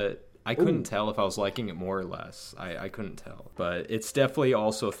it, but I couldn't tell if I was liking it more or less. I couldn't tell. But it's definitely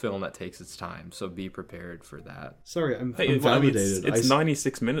also a film that takes its time, so be prepared for that. Sorry, I'm validated. It's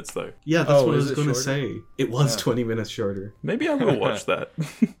 96 minutes, though. Yeah, that's what I was going to say. It was 20 minutes shorter. Maybe I will watch that.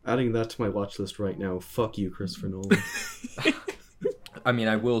 Adding that to my watch list right now. Fuck you, Christopher Nolan. I mean,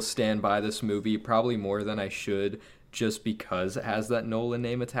 I will stand by this movie probably more than I should, just because it has that Nolan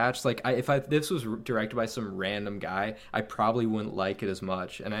name attached. Like, if this was directed by some random guy, I probably wouldn't like it as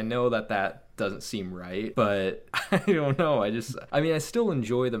much. And I know that doesn't seem right, but I don't know. I still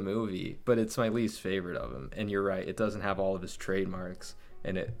enjoy the movie, but it's my least favorite of him. And you're right, it doesn't have all of his trademarks,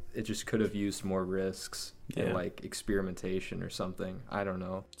 and it just could have used more risks and like experimentation or something. I don't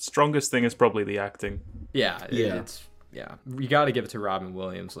know. Strongest thing is probably the acting. It's you got to give it to Robin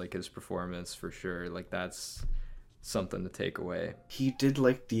Williams, like his performance for sure. Like, that's something to take away. He did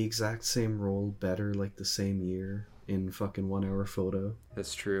like the exact same role better like the same year in fucking 1 Hour Photo.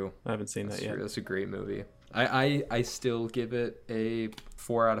 That's true. I haven't seen that yet. That's a great movie. I still give it a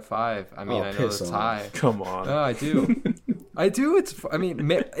 4 out of 5. I mean, I know it's high. Come on. Oh, I do.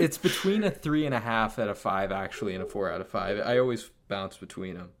 It's between a 3.5 out of 5 actually and a 4 out of 5. I always bounce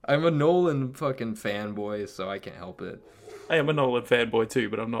between them. I'm a Nolan fucking fanboy, so I can't help it. I am a Nolan fanboy too,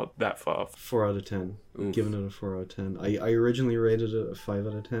 but I'm not that far. 4 out of 10. Oof. Giving it a 4 out of 10. I originally rated it a 5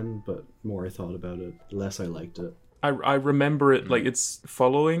 out of 10, but the more I thought about it, the less I liked it. I remember it, like, it's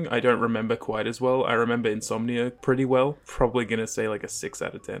following. I don't remember quite as well. I remember Insomnia pretty well. Probably going to say like a 6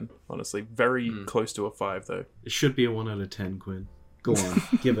 out of 10, honestly. Very close to a 5, though. It should be a 1 out of 10, Quinn. Go on,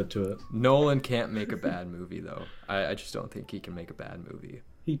 give it to it. Nolan can't make a bad movie, though. I just don't think he can make a bad movie.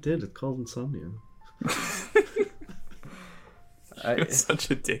 He did. It's called Insomnia. You're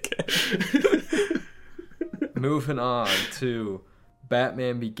such a dickhead. Moving on to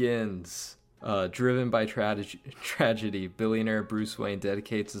Batman Begins. Driven by tragedy, billionaire Bruce Wayne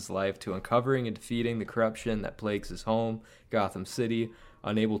dedicates his life to uncovering and defeating the corruption that plagues his home, Gotham City.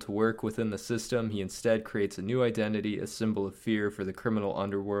 Unable to work within the system, he instead creates a new identity, a symbol of fear for the criminal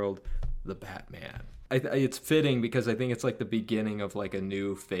underworld, the Batman. It's fitting because I think it's like the beginning of like a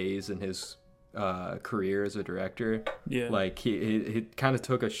new phase in his career as a director. Yeah. Like he kind of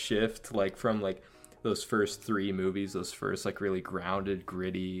took a shift like from like those first 3 movies, those first like really grounded,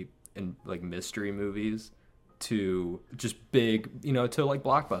 gritty, and like mystery movies, to just big, to like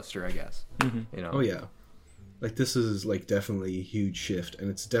blockbuster, I guess. Mm-hmm. Oh yeah, like this is like definitely a huge shift, and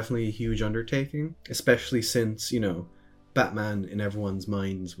it's definitely a huge undertaking, especially since Batman in everyone's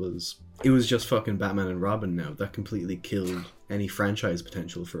minds was just fucking Batman and Robin now. That completely killed any franchise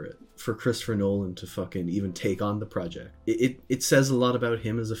potential for it. For Christopher Nolan to fucking even take on the project, it says a lot about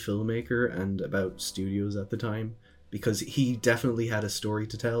him as a filmmaker and about studios at the time, because he definitely had a story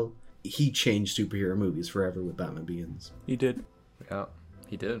to tell. He changed superhero movies forever with Batman Begins. He did. Yeah,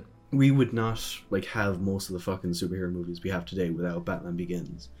 he did. We would not have most of the fucking superhero movies we have today without Batman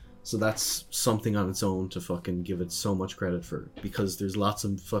Begins. So that's something on its own to fucking give it so much credit for, because there's lots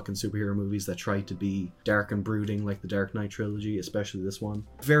of fucking superhero movies that try to be dark and brooding, like the Dark Knight trilogy, especially this one.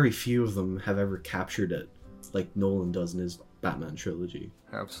 Very few of them have ever captured it like Nolan does in his Batman trilogy.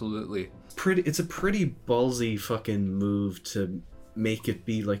 Absolutely. It's a pretty ballsy fucking move to make it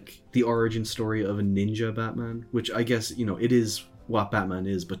be like the origin story of a ninja Batman, which I guess, it is what Batman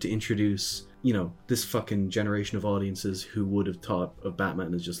is, but to introduce, this fucking generation of audiences who would have thought of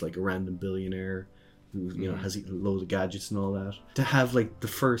Batman as just like a random billionaire who, has loads of gadgets and all that, to have like the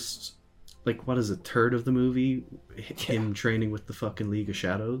first, like, what is a third of the movie, him training with the fucking League of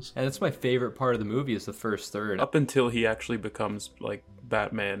Shadows. And it's my favorite part of the movie is the first third. Up until he actually becomes like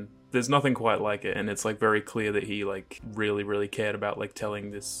Batman, there's nothing quite like it, and it's like very clear that he like really, really cared about like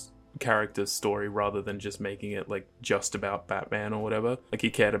telling this character's story rather than just making it like just about Batman or whatever. Like, he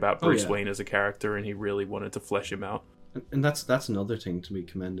cared about Bruce Wayne as a character, and he really wanted to flesh him out. And that's another thing to be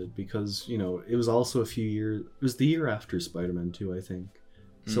commended, because it was also it was the year after Spider-Man 2, I think.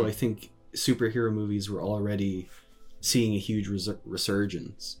 So I think superhero movies were already seeing a huge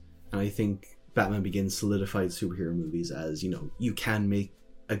resurgence. And I think Batman Begins solidified superhero movies as, you can make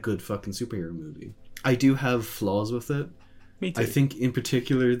a good fucking superhero movie. I do have flaws with it. Me too. I think in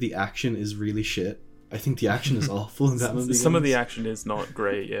particular the action is really shit. I think the action is awful in Batman Begins. Some of the action is not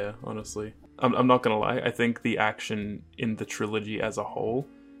great, yeah, honestly. I'm not gonna lie, I think the action in the trilogy as a whole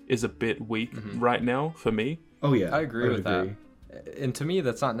is a bit weak right now for me. Oh yeah, I agree with that. And to me,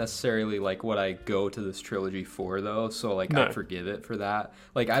 that's not necessarily like what I go to this trilogy for, though. So like, I forgive it for that.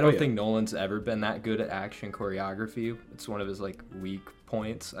 Like, I don't think Nolan's ever been that good at action choreography. It's one of his like weak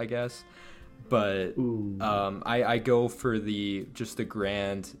points, I guess. But I go for the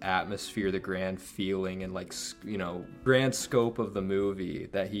grand atmosphere, the grand feeling, and like, grand scope of the movie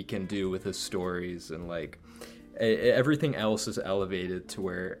that he can do with his stories, and like everything else is elevated to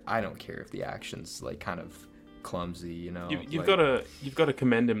where I don't care if the action's like kind of clumsy, You've got to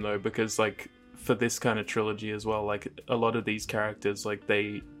commend him though, because like for this kind of trilogy as well, like a lot of these characters, like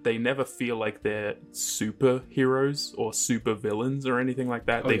they never feel like they're superheroes or super villains or anything like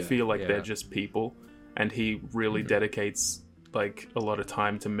that. They feel like they're just people, and he really dedicates like a lot of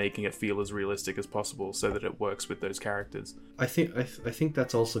time to making it feel as realistic as possible so that it works with those characters. I think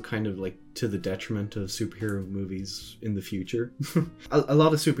that's also kind of like to the detriment of superhero movies in the future. a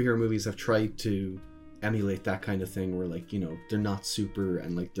lot of superhero movies have tried to emulate that kind of thing where like, they're not super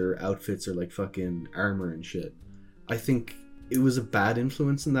and like their outfits are like fucking armor and shit. I think it was a bad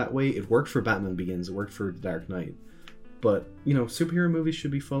influence in that way. It worked for Batman Begins, it worked for Dark Knight, but superhero movies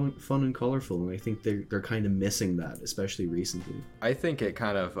should be fun and colorful, and I think they're kind of missing that, especially recently. I think it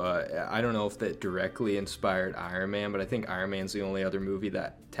kind of I don't know if that directly inspired Iron Man, but I think Iron Man's the only other movie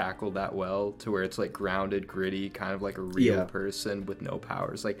that tackled that well, to where it's like grounded, gritty, kind of like a real person with no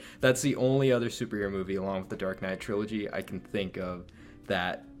powers. Like, that's the only other superhero movie along with the Dark Knight trilogy I can think of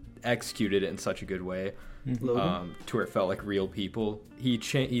that executed it in such a good way, to where it felt like real people.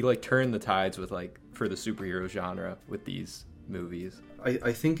 He like turned the tides with like for the superhero genre with these movies.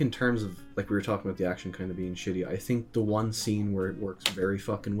 I think in terms of, like, we were talking about the action kind of being shitty, I think the one scene where it works very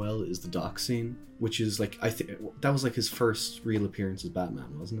fucking well is the dock scene, which is like, I think that was like his first real appearance as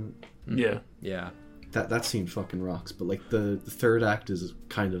Batman, wasn't it? Yeah. That scene fucking rocks, but like the third act is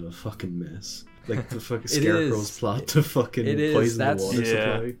kind of a fucking mess. Like the fucking Scarecrow's plot to fucking poison the water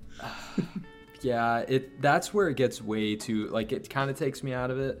supply. Yeah, that's where it gets way too, like, it kind of takes me out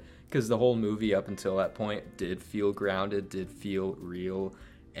of it, because the whole movie up until that point did feel grounded, did feel real,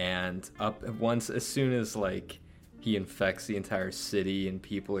 and as soon as like he infects the entire city and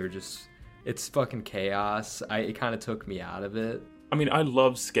people are just, it's fucking chaos, it kind of took me out of it. I mean, I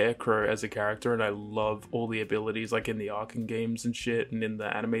love Scarecrow as a character, and I love all the abilities, like in the Arkham games and shit, and in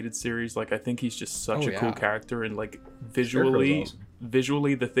the animated series. Like, I think he's just such a cool character, and like visually,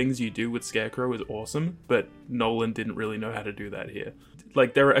 the things you do with Scarecrow is awesome. But Nolan didn't really know how to do that here.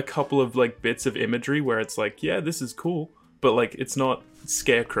 Like, there are a couple of like bits of imagery where it's like, yeah, this is cool, but like it's not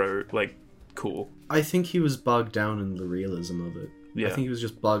Scarecrow like cool. I think he was bogged down in the realism of it. Yeah. I think he was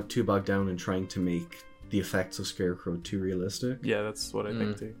just bogged down in trying to make the effects of Scarecrow too realistic. Yeah, that's what I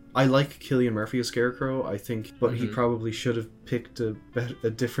think too. I like Cillian Murphy as Scarecrow, I think, but he probably should have picked a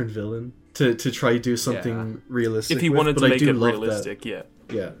different villain to try to do something realistic. If he wanted to make it realistic,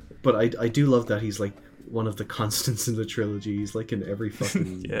 Yeah, but I do love that he's like one of the constants in the trilogy. He's like in every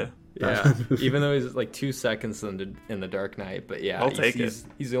fucking movie. Even though he's like 2 seconds in the Dark Knight, but yeah, I'll take it.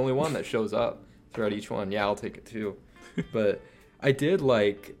 He's the only one that shows up throughout each one. Yeah, I'll take it too. But I do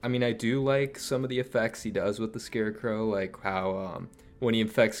like some of the effects he does with the Scarecrow, like how when he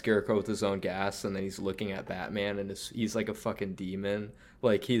infects Scarecrow with his own gas, and then he's looking at Batman, and he's like a fucking demon.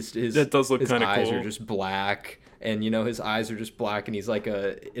 Like his that does look kind of cool. His eyes are just black, and his eyes are just black, and he's like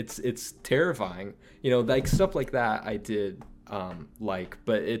it's terrifying. Like stuff like that I did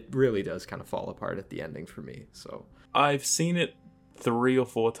but it really does kind of fall apart at the ending for me. So I've seen it 3 or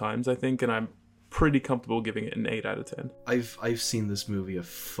 4 times, I think, and I'm pretty comfortable giving it an 8 out of 10. I've seen this movie a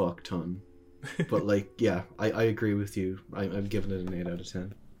fuck ton, but like, yeah, I agree with you. I'm giving it an 8 out of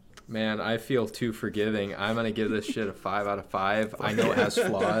 10. Man, I feel too forgiving. I'm gonna give this shit a 5 out of 5. I know it has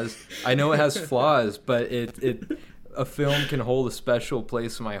flaws. But a film can hold a special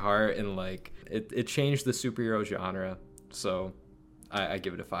place in my heart, and like it changed the superhero genre. So I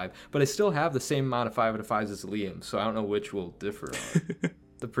give it a 5. But I still have the same amount of 5 out of 5s as Liam, so I don't know which will differ on.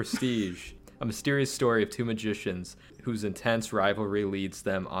 The Prestige. A mysterious story of 2 magicians whose intense rivalry leads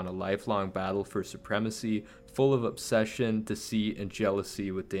them on a lifelong battle for supremacy, full of obsession, deceit, and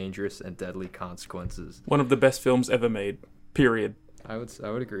jealousy with dangerous and deadly consequences. One of the best films ever made. Period. I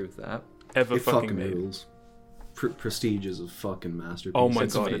would agree with that. Ever fucking made. Rules. Prestige is a fucking masterpiece. Oh my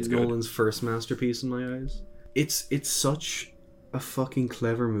god, it's good. Nolan's first masterpiece in my eyes. It's such a fucking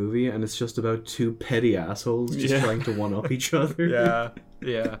clever movie, and it's just about two petty assholes just trying to one up each other.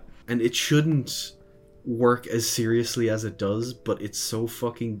 Yeah. And it shouldn't work as seriously as it does, but it's so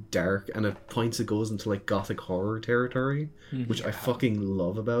fucking dark, and at points it goes into like gothic horror territory, which I fucking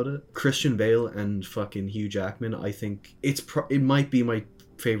love about it. Christian Bale and fucking Hugh Jackman, I think it might be my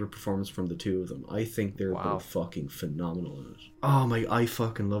favorite performance from the two of them. I think they're both fucking phenomenal in it. Oh my, I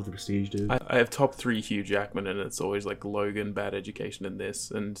fucking love The Prestige, dude. I have top 3 Hugh Jackman, and it's always like Logan, Bad Education, and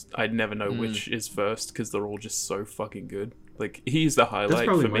this, and I'd never know which is first because they're all just so fucking good. Like, he's the highlight for me.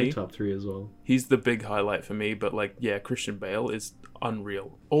 That's probably my top 3 as well. He's the big highlight for me, but like, yeah, Christian Bale is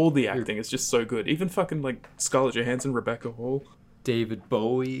unreal. All the acting is just so good. Even fucking like Scarlett Johansson, Rebecca Hall, David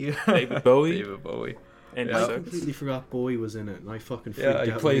Bowie. And I completely forgot Bowie was in it, and I fucking freaked out.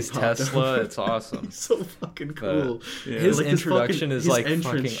 He plays Tesla. It's awesome. He's so fucking cool. His introduction is like his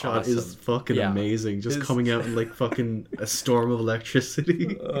fucking entrance shot awesome. is fucking amazing. Just coming out in like fucking a storm of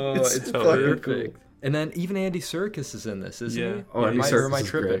electricity. Oh, it's perfect. Cool. And then even Andy Serkis is in this, isn't he? Oh, Andy Serkis is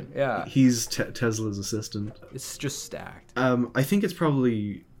tripping? Great. Yeah, he's Tesla's assistant. It's just stacked. I think it's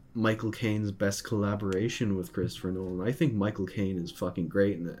probably Michael Caine's best collaboration with Christopher Nolan. I think Michael Caine is fucking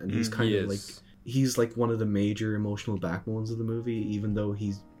great in it, and he's kind of like. He's like one of the major emotional backbones of the movie, even though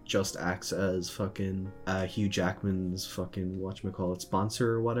he just acts as fucking Hugh Jackman's fucking whatchamacallit sponsor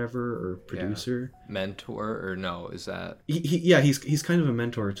or whatever, or producer. Mentor, or no, is that... He's kind of a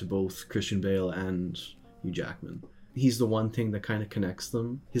mentor to both Christian Bale and Hugh Jackman. He's the one thing that kind of connects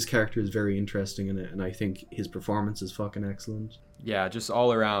them. His character is very interesting in it, and I think his performance is fucking excellent. Yeah, just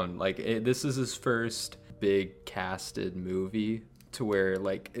all around. Like, this is his first big casted movie, to where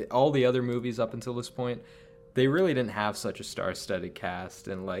like all the other movies up until this point, they really didn't have such a star-studded cast,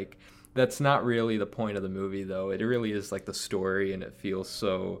 and like that's not really the point of the movie though. It really is like the story, and it feels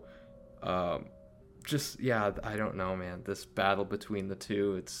so I don't know, man, this battle between the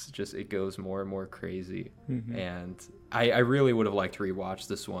two, it goes more and more crazy. And I really would have liked to rewatch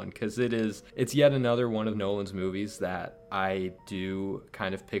this one, because it's yet another one of Nolan's movies that I do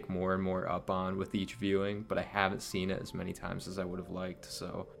kind of pick more and more up on with each viewing, but I haven't seen it as many times as I would have liked.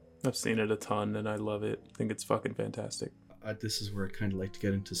 So I've seen it a ton and I love it. I think it's fucking fantastic. This is where I kind of like to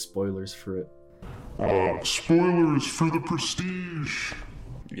get into spoilers for it. Spoilers for The Prestige.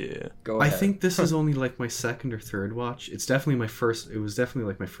 Yeah. Go ahead. I think this is only like my second or third watch. It was definitely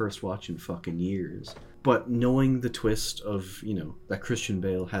like my first watch in fucking years. But knowing the twist of, that Christian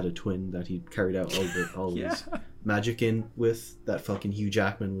Bale had a twin that he carried out all his magic in with, that fucking Hugh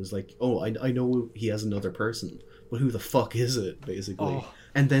Jackman was like, oh, I know he has another person, but who the fuck is it, basically? Oh.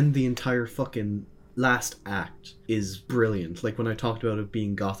 And then the entire fucking last act is brilliant. Like when I talked about it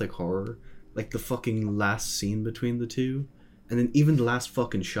being gothic horror, like the fucking last scene between the two. And then even the last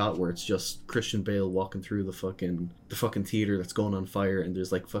fucking shot where it's just Christian Bale walking through the fucking theater that's going on fire, and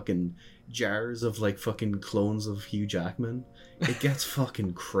there's like fucking jars of like fucking clones of Hugh Jackman. It gets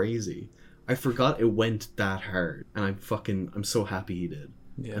fucking crazy. I forgot it went that hard, and I'm so happy he did.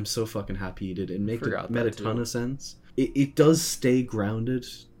 Yeah. I'm so fucking happy he did. It made a ton of sense. It does stay grounded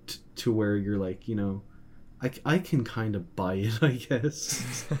to where you're like, I can kind of buy it, I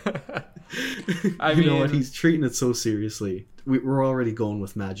guess. I mean, know what? He's treating it so seriously. We're already going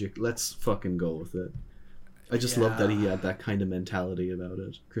with magic. Let's fucking go with it. I just love that he had that kind of mentality about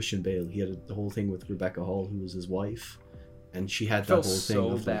it. Christian Bale, he had the whole thing with Rebecca Hall, who was his wife, and she had that whole thing. I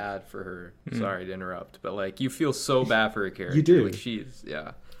feel so bad for her. Sorry to interrupt, but like you feel so bad for her character. You do.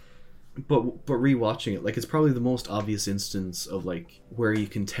 Like But rewatching it, like it's probably the most obvious instance of like where you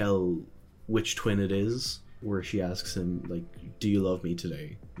can tell which twin it is. Where she asks him, like, do you love me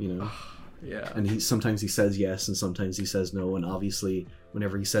today? Yeah. And sometimes he says yes, and sometimes he says no, and obviously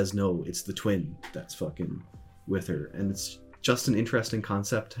whenever he says no, it's the twin that's fucking with her. And it's just an interesting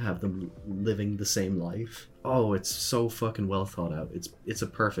concept to have them living the same life. Oh, it's so fucking well thought out. It's a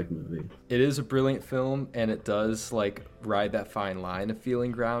perfect movie. It is a brilliant film, and it does like ride that fine line of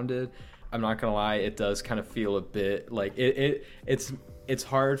feeling grounded. I'm not gonna lie, it does kind of feel a bit like it's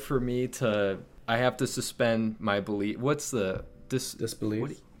hard for me to... I have to suspend my belief. What's the...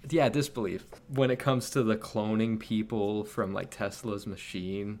 Disbelief? Disbelief. When it comes to the cloning people from, like, Tesla's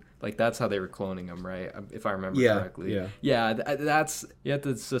machine. Like, that's how they were cloning them, right? If I remember correctly. Yeah, that's... You have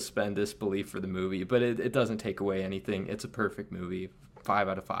to suspend disbelief for the movie, but it doesn't take away anything. It's a perfect movie. 5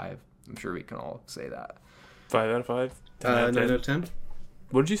 out of 5. I'm sure we can all say that. 5 out of 5? 9 out of 10.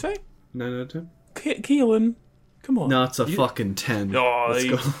 What did you say? 9 out of 10. Keelan... Come on. No, it's a fucking 10. Oh, let's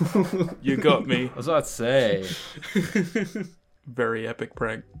go. You got me. I was about to say. Very epic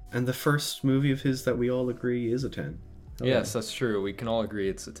prank. And the first movie of his that we all agree is a 10. Yes, that's true. We can all agree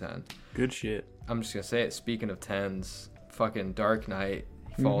it's a 10. Good shit. I'm just gonna say it. Speaking of tens, fucking Dark Knight.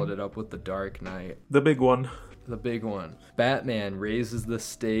 He followed it up with The Dark Knight. The big one. The big one. Batman raises the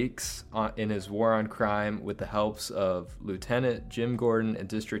stakes in his war on crime with the helps of Lieutenant Jim Gordon and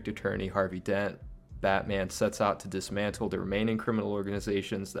District Attorney Harvey Dent. Batman sets out to dismantle the remaining criminal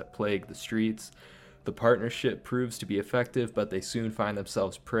organizations that plague the streets. The partnership proves to be effective, but they soon find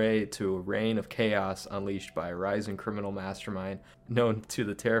themselves prey to a reign of chaos unleashed by a rising criminal mastermind known to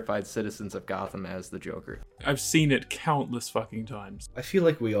the terrified citizens of Gotham as the Joker. I've seen it countless fucking times. I feel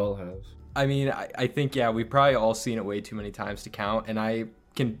like we all have. I mean, I think, yeah, we've probably all seen it way too many times to count, and I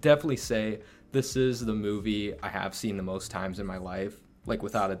can definitely say this is the movie I have seen the most times in my life, like,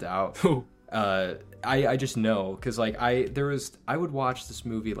 without a doubt. I just know, because, like, I would watch this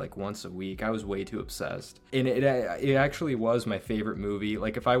movie, like, once a week. I was way too obsessed. And it actually was my favorite movie.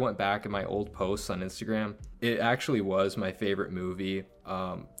 Like, if I went back in my old posts on Instagram, it actually was my favorite movie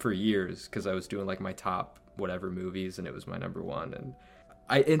for years, because I was doing, like, my top whatever movies, and it was my number one, and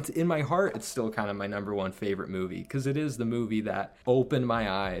in my heart, it's still kind of my number one favorite movie because it is the movie that opened my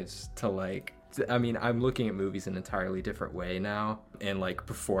eyes to, like, I mean, I'm looking at movies in an entirely different way now, and, like,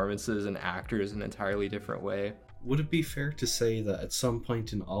 performances and actors in an entirely different way. Would it be fair to say that at some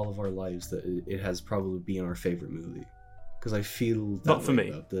point in all of our lives that it has probably been our favorite movie? Because I feel that not for way me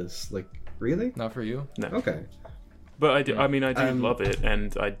about this. Like, really? Not for you? No. Okay. But I do love it,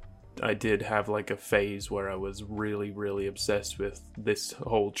 and I did have, like, a phase where I was really, really obsessed with this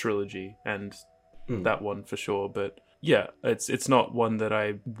whole trilogy, and that one for sure. But yeah, it's not one that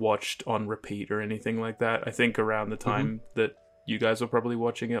I watched on repeat or anything like that. I think around the time that you guys were probably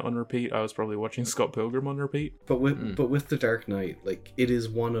watching it on repeat, I was probably watching Scott Pilgrim on repeat. But with The Dark Knight, like, it is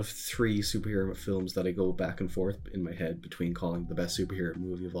one of 3 superhero films that I go back and forth in my head between calling the best superhero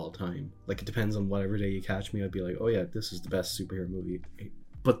movie of all time. Like, it depends on whatever day you catch me, I'd be like, oh yeah, this is the best superhero movie.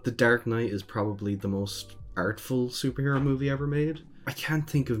 But The Dark Knight is probably the most artful superhero movie ever made. I can't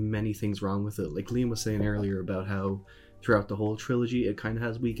think of many things wrong with it. Like Liam was saying earlier about how throughout the whole trilogy it kind of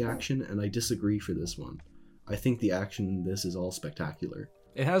has weak action, and I disagree for this one. I think the action in this is all spectacular.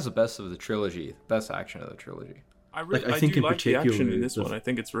 It has the best of the trilogy, best action of the trilogy. I think do in like the action in this particular, one. I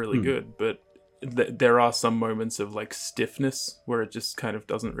think it's really good, but there are some moments of, like, stiffness where it just kind of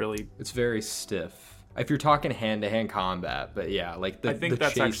doesn't really... It's very stiff. If you're talking hand-to-hand combat, but yeah, like I think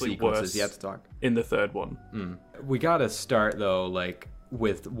that's chase actually sequences, worse you have to talk. In the third one. We gotta start, though, like,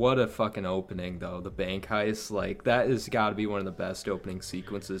 with what a fucking opening, though. The bank heist, like, that has gotta be one of the best opening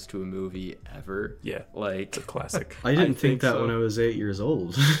sequences to a movie ever. Yeah, like, it's a classic. I didn't think that so. when I was 8 years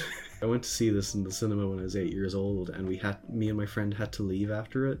old. I went to see this in the cinema when I was 8 years old, and me and my friend had to leave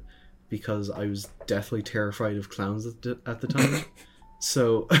after it because I was deathly terrified of clowns at the time.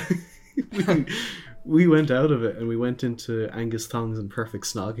 So we went out of it and we went into Angus Thongs and Perfect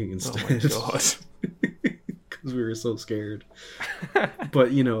Snogging instead. Oh my god. Because we were so scared.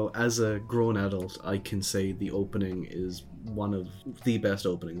 But, you know, as a grown adult, I can say the opening is one of the best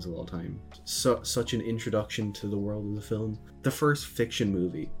openings of all time. Such an introduction to the world of the film. The first fiction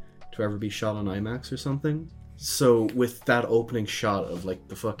movie to ever be shot on IMAX or something. So with that opening shot of, like,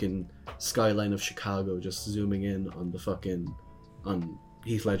 the fucking skyline of Chicago just zooming in on on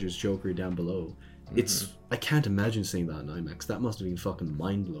Heath Ledger's Joker down below, I can't imagine seeing that in IMAX. That must have been fucking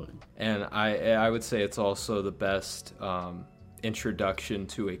mind-blowing. And I would say it's also the best introduction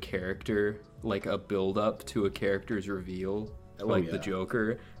to a character, like a build-up to a character's reveal, like the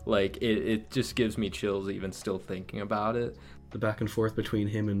Joker. Like, it just gives me chills even still thinking about it. The back and forth between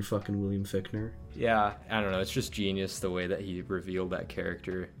him and fucking William Fichtner. Yeah, I don't know. It's just genius the way that he revealed that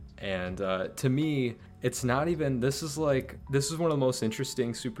character. And to me, it's not even... This is one of the most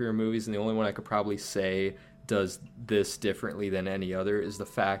interesting superhero movies, and the only one I could probably say does this differently than any other is the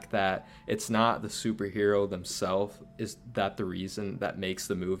fact that it's not the superhero themselves is that the reason that makes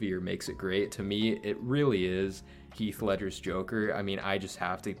the movie or makes it great. To me, it really is Heath Ledger's Joker. I mean, I just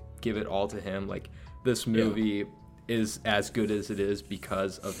have to give it all to him. Like, this movie is as good as it is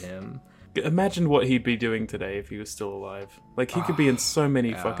because of him. Imagine what he'd be doing today if he was still alive. Like, he could be in so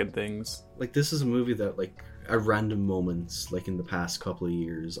many fucking things. Like, this is a movie that, like, at random moments, like in the past couple of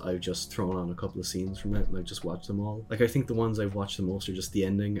years, I've just thrown on a couple of scenes from it and I've just watched them all. Like, I think the ones I've watched the most are just the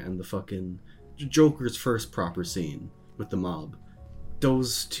ending and the fucking Joker's first proper scene with the mob.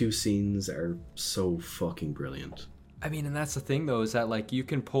 Those 2 scenes are so fucking brilliant. I mean, and that's the thing, though, is that, like, you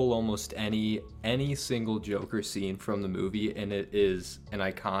can pull almost any single Joker scene from the movie, and it is an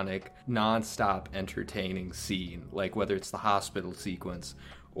iconic, non-stop entertaining scene. Like, whether it's the hospital sequence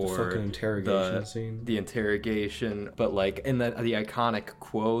or the fucking interrogation scene. The interrogation, but, like, and the iconic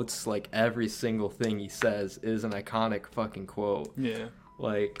quotes, like, every single thing he says is an iconic fucking quote. Yeah.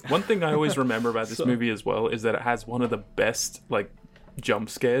 Like, one thing I always remember about this movie as well is that it has one of the best like jump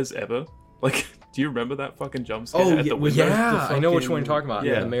scares ever. Like, do you remember that fucking jump scare at the window? Yeah, I know which one you're talking about.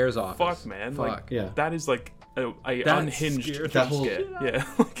 Yeah, the mayor's office. Fuck, man. Fuck. Like, Yeah. that is like a That unhinged scared jump the whole- scare. Yeah.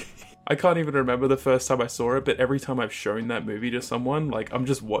 Like, I can't even remember the first time I saw it, but every time I've shown that movie to someone, like, I'm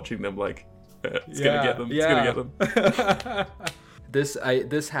just watching them like, it's gonna get them. It's gonna get them.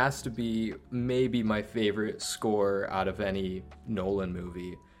 This has to be maybe my favorite score out of any Nolan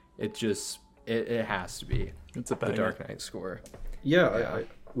movie. It has to be. It's a the banger. Dark Knight score. Yeah,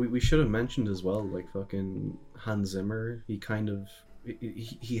 we should have mentioned as well, like fucking Hans Zimmer.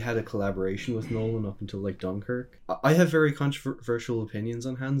 He had a collaboration with Nolan up until like Dunkirk. I have very controversial opinions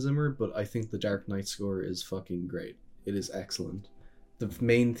on Hans Zimmer, but I think the Dark Knight score is fucking great. It is excellent. The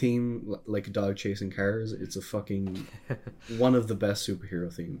main theme, like a dog chasing cars, it's a fucking one of the best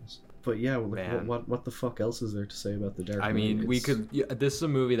superhero themes. But yeah, like, what the fuck else is there to say about the Dark Knight? I mean, this is a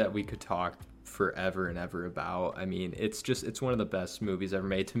movie that we could talk forever and ever about. I mean, it's one of the best movies ever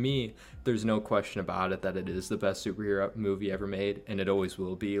made. To me, there's no question about it that it is the best superhero movie ever made, and it always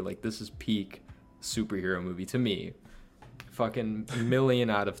will be. Like, this is peak superhero movie to me. Fucking million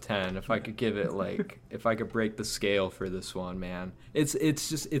out of 10. If I could give it, like, if I could break the scale for this one, man,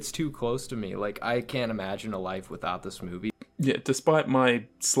 it's too close to me. Like, I can't imagine a life without this movie. Yeah, despite my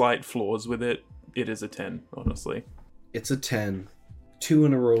slight flaws with it, it is a 10, honestly. It's a 10. 2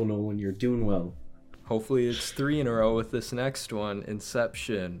 in a row, Nolan. You're doing well. Hopefully it's 3 in a row with this next one,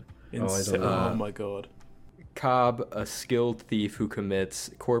 Inception. Oh my god. Cobb, a skilled thief who commits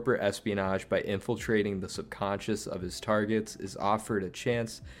corporate espionage by infiltrating the subconscious of his targets, is offered a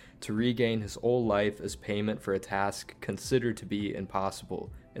chance to regain his old life as payment for a task considered to be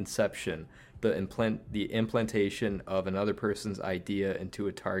impossible. Inception, the implantation of another person's idea into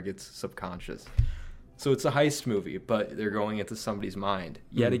a target's subconscious. So it's a heist movie, but they're going into somebody's mind.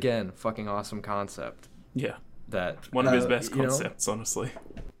 Yet again, fucking awesome concept. Yeah. That one of his best concepts, honestly.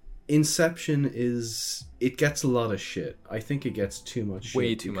 Inception it gets a lot of shit. I think it gets too much shit.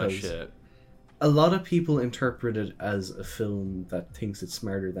 Way too much shit. A lot of people interpret it as a film that thinks it's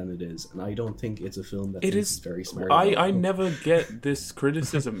smarter than it is, and I don't think it's a film that thinks it's very smart. I never get this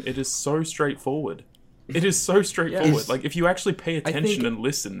criticism. It is so straightforward. It is so straightforward. Like, if you actually pay attention and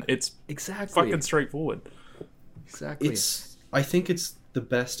listen, it's fucking straightforward. Exactly. I think it's the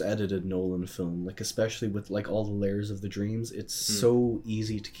best edited Nolan film, like, especially with like all the layers of the dreams. It's so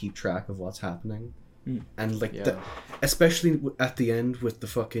easy to keep track of what's happening. And like especially at the end with the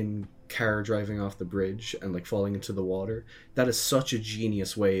fucking car driving off the bridge and like falling into the water, that is such a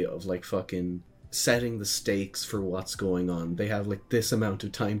genius way of like fucking setting the stakes for what's going on. They have like this amount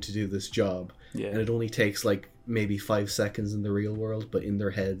of time to do this job, and it only takes like maybe 5 seconds in the real world, but in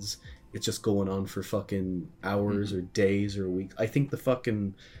their heads it's just going on for fucking hours or days or weeks. I think the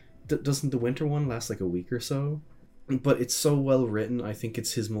fucking doesn't the winter one last like a week or so? But it's so well written. I think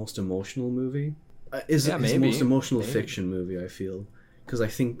it's his most emotional movie. His most emotional fiction movie, I feel, because I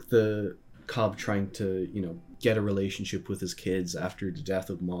think the Cobb trying to, get a relationship with his kids after the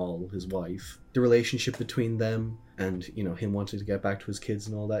death of Maul, his wife, the relationship between them, and him wanting to get back to his kids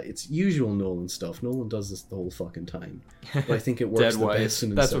and all that. It's usual Nolan stuff. Nolan does this the whole fucking time, but I think it works the best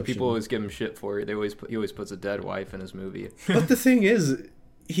in Inception. That's what people always give him shit for. He always puts a dead wife in his movie. But the thing is,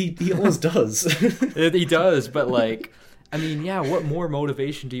 he always does. He does, but like, I mean, yeah, what more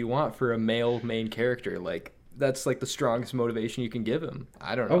motivation do you want for a male main character? Like, that's like the strongest motivation you can give him.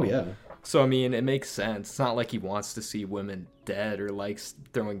 I don't know. Oh, yeah. So, I mean, it makes sense. It's not like he wants to see women dead or likes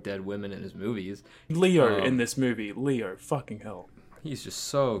throwing dead women in his movies. Leo in this movie. Leo, fucking hell. He's just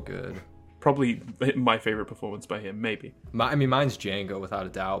so good. Probably my favorite performance by him, maybe. Mine's Django, without a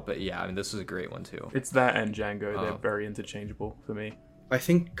doubt. But yeah, I mean, this is a great one, too. It's that and Django. They're very interchangeable for me. I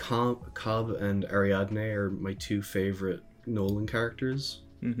think Cobb and Ariadne are my two favorite Nolan characters.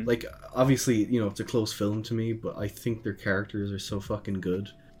 Mm-hmm. Like, obviously, it's a close film to me, but I think their characters are so fucking good.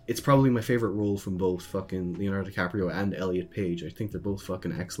 It's probably my favorite role from both fucking Leonardo DiCaprio and Elliot Page. I think they're both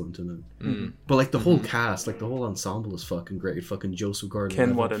fucking excellent in it. Mm. But like the whole cast, like the whole ensemble is fucking great. Fucking Joseph Gordon-Levitt,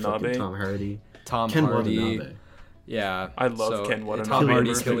 Ken Watanabe, Tom Hardy, Ken Hardy. Yeah, I love Ken Watanabe. Tom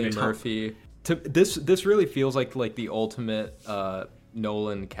Hardy, Cillian Murphy. This really feels like the ultimate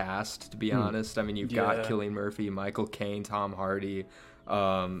Nolan cast, to be honest. I mean, you've got Cillian Murphy, Michael Caine, Tom Hardy.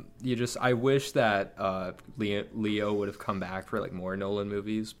 I wish that Leo would have come back for like more Nolan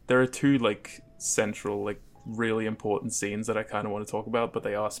movies. There are two like central, like really important scenes that I kind of want to talk about, but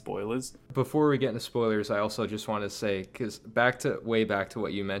they are spoilers. Before we get into spoilers, I also just want to say, because way back to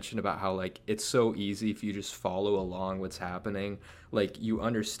what you mentioned about how like it's so easy if you just follow along what's happening, like you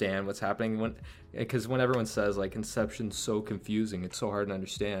understand what's happening. because when everyone says like Inception's so confusing, it's so hard to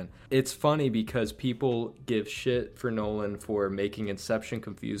understand. It's funny because people give shit for Nolan for making Inception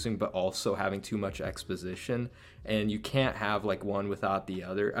confusing, but also having too much exposition. And you can't have like one without the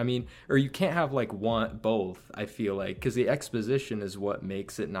other. I mean, or you can't have like both, I feel like, because the exposition is what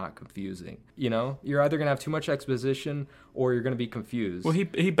makes it not confusing. You know, you're either going to have too much exposition or you're going to be confused. Well,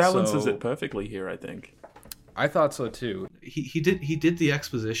 he balances it perfectly here, I think. I thought so too. He did the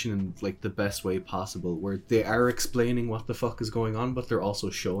exposition in like the best way possible, where they are explaining what the fuck is going on, but they're also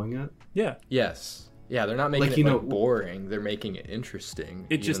showing it. Yeah. Yes. Yeah, they're not making it boring. They're making it interesting.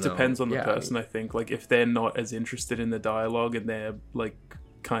 It just depends on the person, I think. Like, if they're not as interested in the dialogue and they're, like,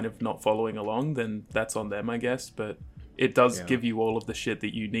 kind of not following along, then that's on them, I guess. But it does give you all of the shit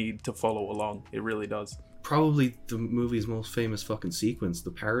that you need to follow along. It really does. Probably the movie's most famous fucking sequence,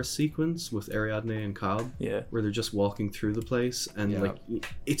 the Paris sequence with Ariadne and Cobb. Yeah. Where they're just walking through the place and, like,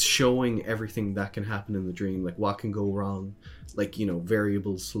 it's showing everything that can happen in the dream. Like, what can go wrong. Like, you know,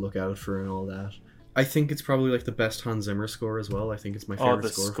 variables to look out for and all that. I think it's probably like the best Hans Zimmer score as well. I think it's my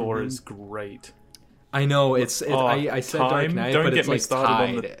favorite score. Oh, the score is great. I know I said Dark Knight, Don't but get it's me like started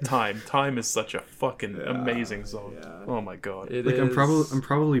on the Time. Time is such a fucking amazing song. Yeah. Oh my god. I'm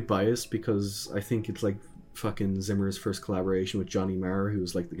probably biased because I think it's like fucking Zimmer's first collaboration with Johnny Marr,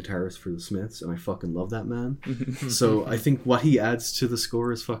 who's like the guitarist for the Smiths, and I fucking love that man. So I think what he adds to the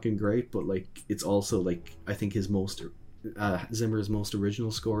score is fucking great, but like it's also like I think his Zimmer's most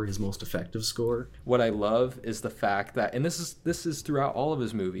original score, his most effective score. What I love is the fact that, and this is throughout all of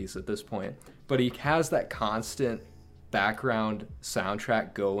his movies at this point, but he has that constant background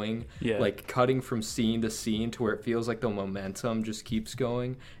soundtrack going, like cutting from scene to scene to where it feels like the momentum just keeps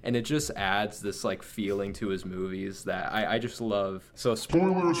going, and it just adds this like feeling to his movies that I just love. So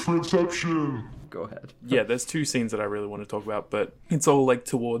spoilers for Inception. Go ahead. Yeah, there's two scenes that I really want to talk about, but it's all like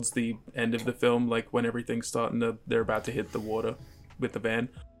towards the end of the film, like when everything's they're about to hit the water with the van.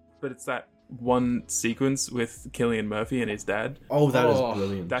 But it's that one sequence with Cillian Murphy and his dad. Oh, that is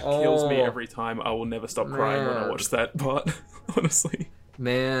brilliant. That kills me every time. I will never stop crying when I watch that part, honestly.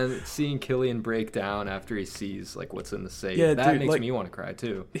 Man, seeing Cillian break down after he sees like what's in the safe, makes me want to cry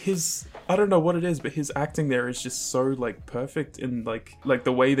too. I don't know what it is, but his acting there is just so like perfect in like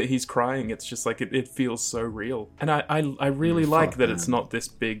the way that he's crying. It's just like it feels so real, and I really like that it's not this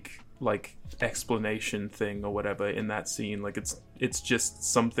big like explanation thing or whatever in that scene. Like it's just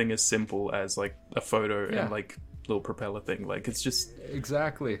something as simple as like a photo and like little propeller thing. Like it's just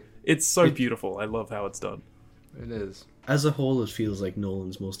exactly. It's so beautiful. I love how it's done. It is. As a whole, it feels like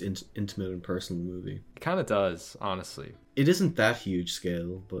Nolan's most intimate and personal movie. It kind of does, honestly. It isn't that huge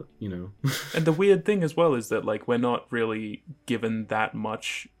scale, but, you know. And the weird thing as well is that, like, we're not really given that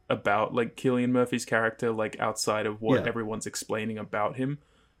much about, like, Cillian Murphy's character, like, outside of what everyone's explaining about him.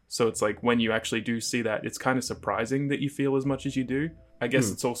 So it's like, when you actually do see that, it's kind of surprising that you feel as much as you do. I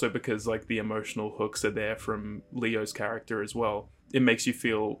guess it's also because, like, the emotional hooks are there from Leo's character as well. It makes you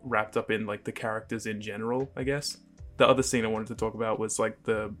feel wrapped up in, like, the characters in general, I guess. The other scene I wanted to talk about was like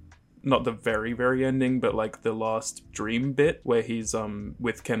not the very, very ending, but like the last dream bit where he's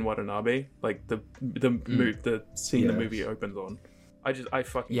with Ken Watanabe, like the scene the movie opens on. I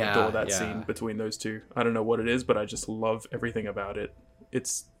fucking adore that scene between those two. I don't know what it is, but I just love everything about it.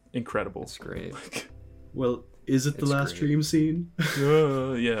 It's incredible. It's great. Well, is it the last dream scene?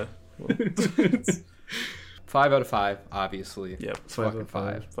 Yeah. Well, 5 out of 5, obviously. Yep. 5 out of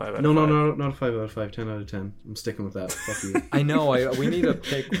 5. 5 out of 5. No, not a 5 out of 5. 10 out of 10. I'm sticking with that. Fuck you. I know. We need to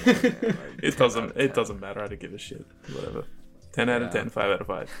pick one. It doesn't matter. I don't give a shit. Whatever. 10 out of 10. 5 out of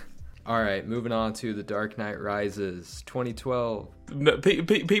 5. All right, moving on to The Dark Knight Rises, 2012. No,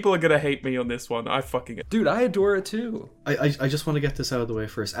 people are gonna hate me on this one. Dude, I adore it too. I just want to get this out of the way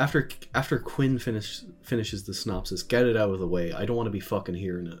first. After Quinn finishes the synopsis, get it out of the way. I don't want to be fucking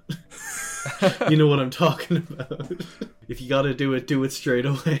hearing it. You know what I'm talking about. If you gotta do it straight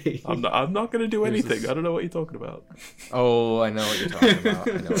away. I'm not gonna do anything. I don't know what you're talking about. Oh, I know what you're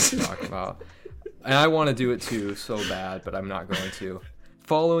talking about. And I want to do it too so bad, but I'm not going to.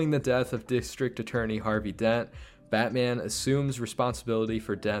 Following the death of District Attorney Harvey Dent, Batman assumes responsibility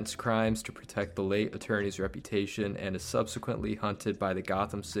for Dent's crimes to protect the late attorney's reputation and is subsequently hunted by the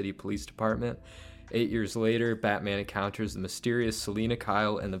Gotham City Police Department. 8 years later, Batman encounters the mysterious Selina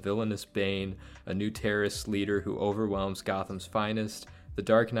Kyle and the villainous Bane, a new terrorist leader who overwhelms Gotham's finest. The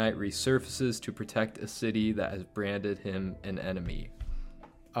Dark Knight resurfaces to protect a city that has branded him an enemy.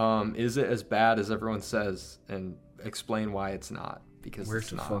 Is it as bad as everyone says? And explain why it's not. Because where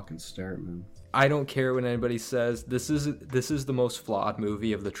to fucking start, man? I don't care what anybody says. This is the most flawed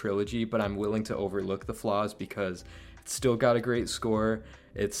movie of the trilogy, but I'm willing to overlook the flaws because It's still got a great score.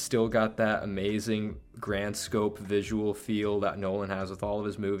 It's still got that amazing grand scope visual feel that Nolan has with all of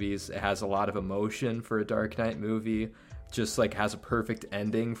his movies. It has a lot of emotion for a Dark Knight movie. Just like has a perfect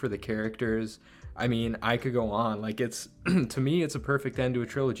ending for the characters. I mean, I could go on. Like, it's to me, it's a perfect end to a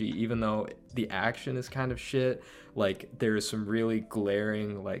trilogy, even though the action is kind of shit. Like, there's some really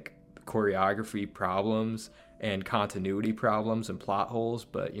glaring like choreography problems and continuity problems and plot holes,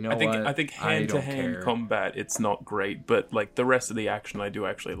 but you know what? I think hand-to-hand combat, it's not great, but like the rest of the action I do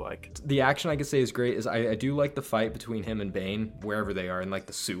actually like. The action I could say is great. I do like the fight between him and Bane, wherever they are in like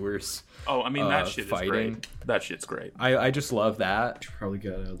the sewers. Oh, I mean, that shit fighting. Is great. That shit's great. I just love that. Probably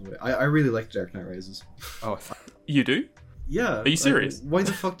get out of the way. I really like Dark Knight Rises. Oh, you do? Yeah. Are you serious? Why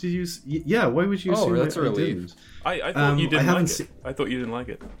the fuck did you... Yeah, why would you assume that's I relief. didn't? I thought you didn't like it. I thought you didn't like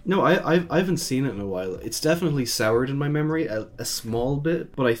it. No, I haven't seen it in a while. It's definitely soured in my memory a small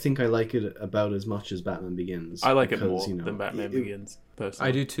bit, but I think I like it about as much as Batman Begins. I like it more than Batman Begins, personally.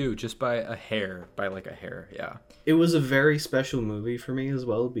 I do too, just by a hair, yeah. It was a very special movie for me as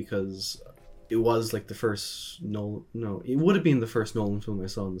well, because it was like the first it would have been the first Nolan film I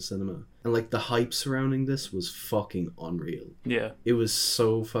saw in the cinema. And like the hype surrounding this was fucking unreal. Yeah. It was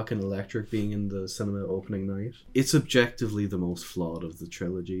so fucking electric being in the cinema opening night. It's objectively the most flawed of the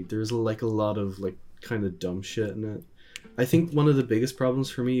trilogy. There's like a lot of like kind of dumb shit in it. I think one of the biggest problems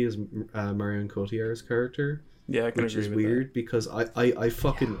for me is Marion Cotillard's character. Yeah, I can which agree is with weird that. Because I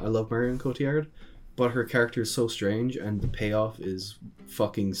love Marion Cotillard, but her character is so strange and the payoff is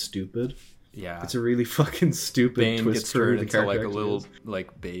fucking stupid. Yeah, it's a really fucking stupid Bane twist gets for turned the into like a character little is.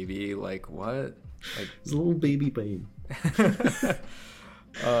 like baby, like what? Like It's a little baby Bane.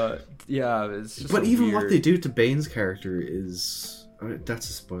 Yeah, it's just But even weird. what they do to Bane's character is that's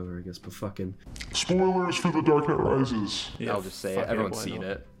a spoiler, I guess. But fucking Spoilers for The Dark Knight Rises. Yeah, I'll just say fuck it. Everyone's why seen not?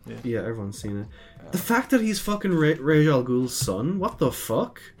 it. yeah, everyone's seen it. The fact that he's fucking Ra's al Ghul's son. What the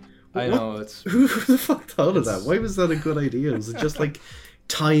fuck? I What? know it's. Who the fuck thought of that? Why was that a good idea? Was it just like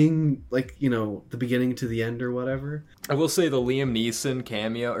tying like the beginning to the end or whatever? I will say the Liam Neeson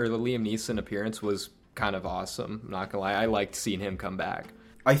cameo or the Liam Neeson appearance was kind of awesome. I'm not gonna lie, I liked seeing him come back.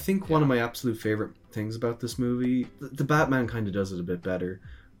 I think one of my absolute favorite things about this movie, the Batman kind of does it a bit better,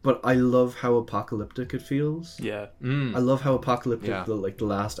 but I love how apocalyptic it feels. Yeah. I love how apocalyptic the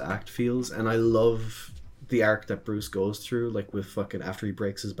last act feels, and I love the arc that Bruce goes through, like with fucking after he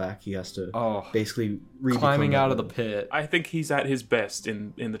breaks his back, he has to basically climbing out of the pit. I think he's at his best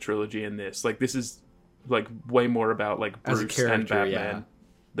in the trilogy in this. Like, this is like way more about like Bruce and Batman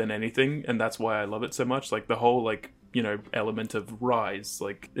than anything, and that's why I love it so much. Like the whole like element of rise,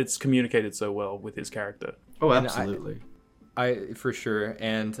 like it's communicated so well with his character. Oh, absolutely. I for sure,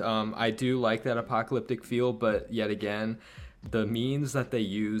 and I do like that apocalyptic feel, but yet again, the means that they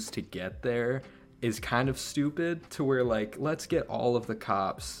use to get there is kind of stupid, to where like, let's get all of the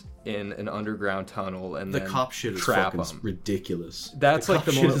cops in an underground tunnel and then cop shit is trap fucking them. Ridiculous. That's like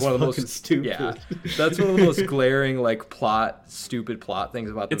one of the most stupid. Yeah, that's one of the most glaring like stupid plot things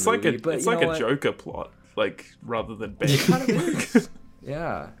about the movie. It's like a Joker plot, like rather than Bane. It kind of is.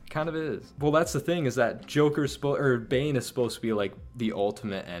 Yeah, kind of is. Well, that's the thing, is that Bane is supposed to be like the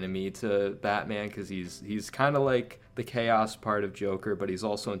ultimate enemy to Batman, because he's kind of like the chaos part of Joker, but he's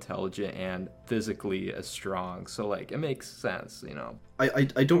also intelligent and physically as strong. So like, it makes sense, I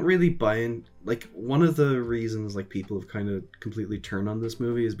don't really buy in. Like, one of the reasons like people have kind of completely turned on this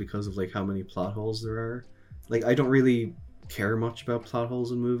movie is because of like how many plot holes there are. Like, I don't really care much about plot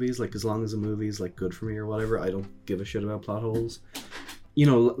holes in movies. Like, as long as a movie's like good for me or whatever, I don't give a shit about plot holes.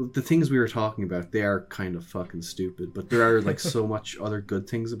 The things we were talking about, they are kind of fucking stupid, but there are like so much other good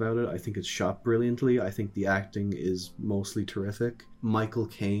things about it. I think it's shot brilliantly. I think the acting is mostly terrific. Michael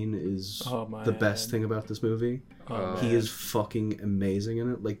Caine is the best thing about this movie. He is fucking amazing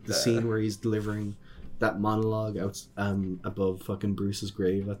in it. Like the scene where he's delivering that monologue out above fucking Bruce's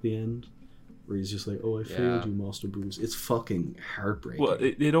grave at the end, where he's just like, "Oh, I failed you, Master Bruce." It's fucking heartbreaking. Well,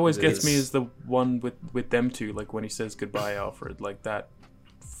 it always gets me is the one with them two, like when he says goodbye, Alfred. Like that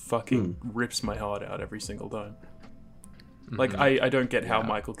fucking rips my heart out every single time. Like I don't get how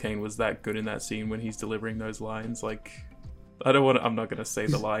Michael Caine was that good in that scene when he's delivering those lines. Like, I'm not gonna say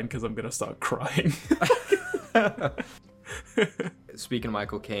the line because I'm gonna start crying. Speaking of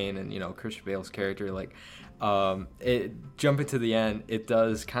Michael Caine and Christian Bale's character, like jumping to the end, it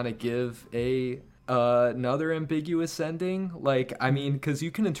does kind of give another ambiguous ending. Like, I mean, because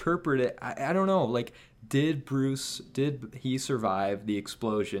you can interpret it. I don't know. Like, did he survive the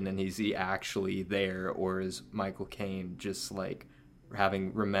explosion, and is he actually there, or is Michael Caine just like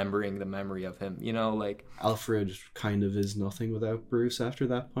remembering the memory of him? Like, Alfred kind of is nothing without Bruce after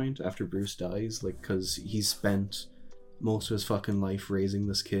that point. After Bruce dies, like, because he's spent most of his fucking life raising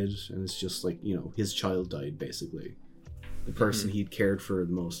this kid, and it's just like, you know, his child died basically. The person he'd cared for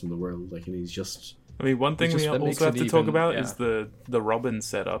the most in the world, like, and he's just. I mean, one thing we that makes also have it to talk even- about yeah. is the Robin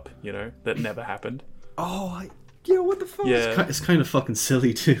setup, you know, that never happened. Oh, yeah, what the fuck? Yeah. It's kind of fucking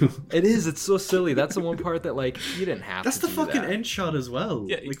silly too. It is. It's so silly. That's the one part that, like, you didn't have That's to the do fucking that. end shot as well.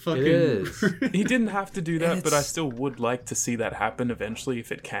 Yeah, like fucking. it is. He didn't have to do that, but I It's- still would like to see that happen eventually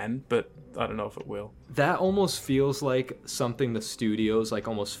if it can, but I don't know if it will. That almost feels like something the studios, like,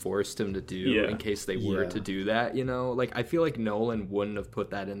 almost forced him to do Yeah. in case they were Yeah. to do that, you know? Like, I feel like Nolan wouldn't have put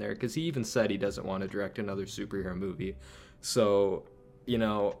that in there, because he even said he doesn't want to direct another superhero movie. So, you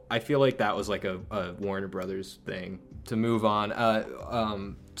know, I feel like that was like a Warner Brothers thing. To move on,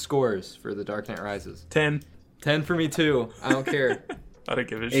 scores for The Dark Knight Rises. 10. 10 for me too. I don't care. I don't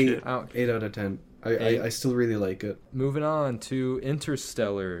give a 8, shit. I don't 8 out of 10. Eight. I still really like it. Moving on to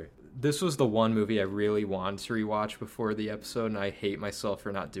Interstellar. This was the one movie I really wanted to rewatch before the episode, and I hate myself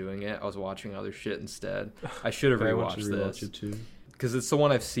for not doing it. I was watching other shit instead. I should have I want to rewatched rewatch this. it too. Because it's the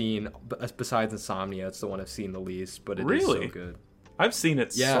one I've seen, besides Insomnia, it's the one I've seen the least, but it is Really? so good. I've seen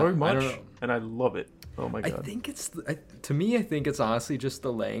it Yeah, so I much, don't know. and I love it. Oh my I god. think it's to me. I think it's honestly just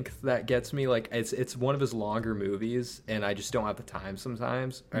the length that gets me. Like it's one of his longer movies, and I just don't have the time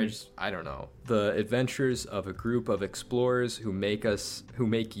sometimes. I don't know. The adventures of a group of explorers who make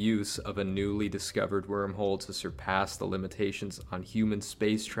use of a newly discovered wormhole to surpass the limitations on human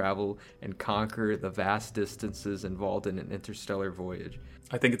space travel and conquer the vast distances involved in an interstellar voyage.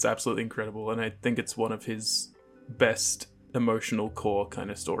 I think it's absolutely incredible, and I think it's one of his best emotional core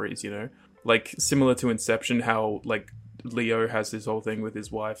kind of stories, you know? Like, similar to Inception, how, like, Leo has this whole thing with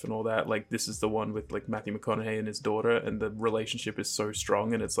his wife and all that. Like, this is the one with, like, Matthew McConaughey and his daughter, and the relationship is so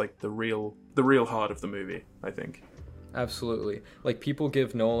strong, and it's, like, the real heart of the movie, I think. Absolutely. Like, people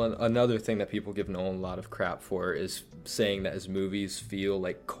give Nolan, another thing that people give Nolan a lot of crap for is saying that his movies feel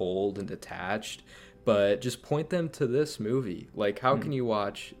like cold and detached, but just point them to this movie. Like, how can you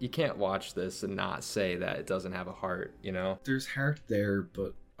can't watch this and not say that it doesn't have a heart, you know? There's heart there,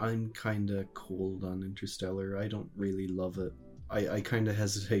 but I'm kind of cold on Interstellar. I don't really love it. I kind of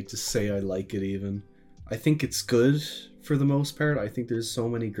hesitate to say I like it even. I think it's good for the most part. I think there's so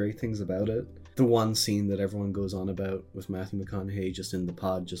many great things about it. The one scene that everyone goes on about with Matthew McConaughey just in the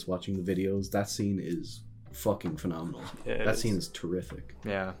pod, just watching the videos, that scene is fucking phenomenal. Yeah, that scene is terrific.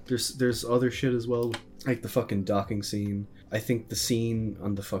 Yeah. There's other shit as well, like the fucking docking scene. I think the scene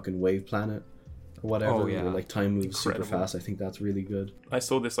on the fucking wave planet or whatever, Oh, yeah. where like time moves Incredible. super fast. I think that's really good. I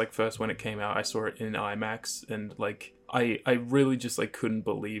saw this, like, first when it came out. I saw it in IMAX, and, like, I really just, like, couldn't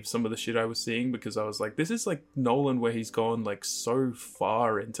believe some of the shit I was seeing, because I was like, this is, like, Nolan, where he's gone, like, so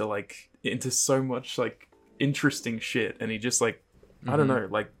far into so much, like, interesting shit, and he just, like, I don't know,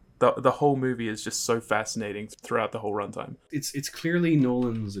 like, the whole movie is just so fascinating throughout the whole runtime. It's clearly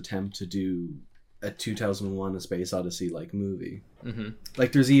Nolan's attempt to do a 2001: A Space Odyssey like movie. Mm-hmm.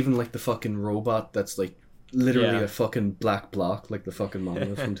 Like, there's even like the fucking robot that's like literally Yeah. a fucking black block, like the fucking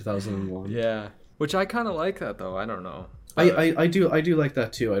monolith from 2001. Yeah. Which I kind of like that, though. I don't know. I do like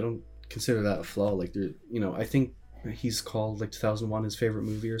that too. I don't consider that a flaw. Like, there, you know, I think he's called like 2001 his favorite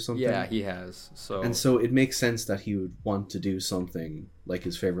movie or something. Yeah, he has. And so it makes sense that he would want to do something like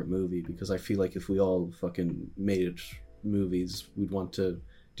his favorite movie, because I feel like if we all fucking made movies, we'd want to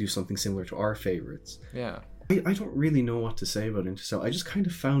do something similar to our favorites. Yeah. I don't really know what to say about Interstellar. I just kind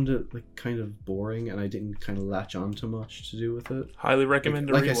of found it like kind of boring, and I didn't kind of latch on to much to do with it. Highly recommend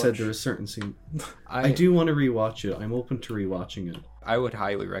a Like rewatch. I said, there are certain scenes. I do want to rewatch it. I'm open to rewatching it. I would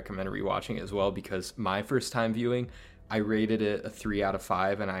highly recommend rewatching it as well, because my first time viewing, I rated it a 3 out of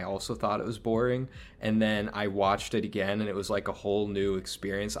 5, and I also thought it was boring. And then I watched it again, and it was like a whole new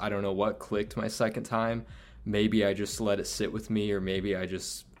experience. I don't know what clicked my second time. Maybe I just let it sit with me, or maybe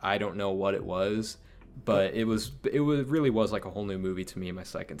I don't know what it was. But it really was like a whole new movie to me my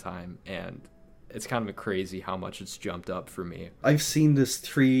second time, and it's kind of crazy how much it's jumped up for me. I've seen this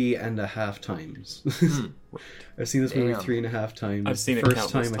 3.5 times. I've seen this movie Damn. 3.5 times. I've seen it First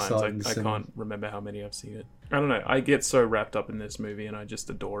countless time I times. saw it in the I cinema. can't remember how many I've seen it. I don't know. I get so wrapped up in this movie, and I just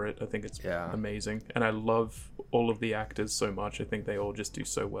adore it. I think it's amazing, and I love all of the actors so much. I think they all just do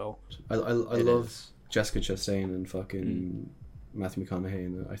so well. I It love is. Jessica Chastain and fucking Matthew McConaughey,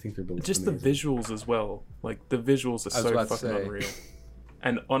 and I think they're both Just amazing. the visuals as well. Like, the visuals are I was so about to fucking say. unreal.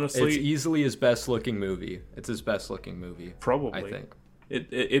 And honestly, It's easily his best looking movie. It's his best looking movie, probably I think.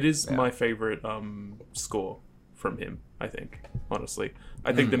 it is Yeah. my favorite score from him. I think, honestly,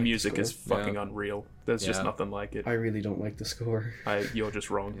 I think the music is score? fucking Yeah. unreal. There's just Yeah. nothing like it. I really don't like the score. You're just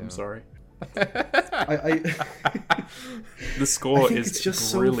wrong. Yeah. I'm sorry. The score I think is it's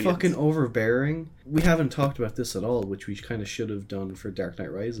just brilliant. so fucking overbearing. We haven't talked about this at all, which we kind of should have done for Dark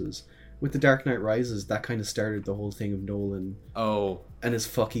Knight Rises. With The Dark Knight Rises, that kind of started the whole thing of Nolan and his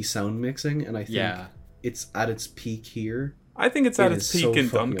fucky sound mixing, and I think it's at its peak here. I think it's at its peak so in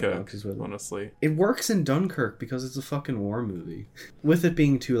fucking Dunkirk, obnoxious with it. honestly. It works in Dunkirk because it's a fucking war movie. With it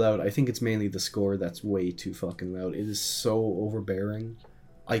being too loud, I think it's mainly the score that's way too fucking loud. It is so overbearing.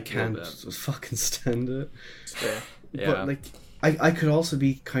 I can't fucking stand it. Yeah. But, like, I could also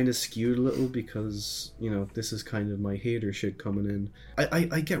be kind of skewed a little because, you know, this is kind of my hater shit coming in.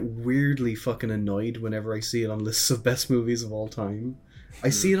 I get weirdly fucking annoyed whenever I see it on lists of best movies of all time. I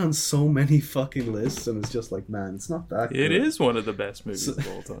see it on so many fucking lists, and it's just like, man, it's not that good. It is one of the best movies of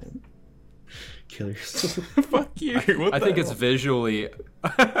all time. Kill yourself. Fuck you. I think it's visually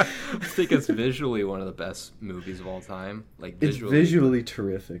one of the best movies of all time. Like visually. It's visually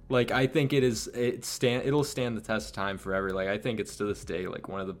terrific. Like I think it'll stand the test of time forever. Like I think it's to this day like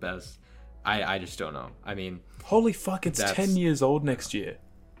one of the best. I just don't know. I mean, holy fuck, it's 10 years old next year.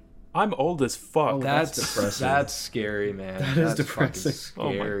 I'm old as fuck. Oh, that's depressing. That's scary, man. That is depressing.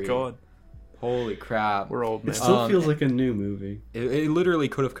 Oh my god. Holy crap. We're old, man. It still feels like a new movie. It literally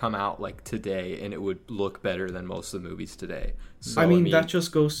could have come out like today and it would look better than most of the movies today. So, I mean, that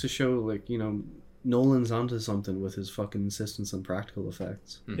just goes to show, like, you know, Nolan's onto something with his fucking insistence on practical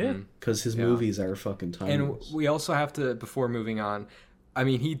effects. Yeah. Because his movies are fucking timeless. And we also have to, before moving on, I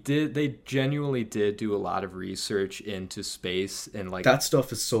mean, they genuinely did do a lot of research into space and like that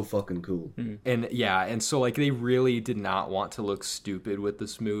stuff is so fucking cool. And so like they really did not want to look stupid with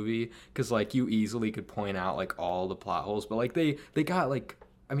this movie because like you easily could point out like all the plot holes, but like they got like,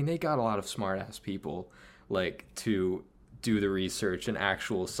 I mean, they got a lot of smart ass people like to do the research and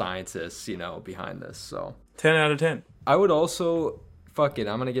actual scientists, you know, behind this. So 10 out of 10. I would also. Fuck it,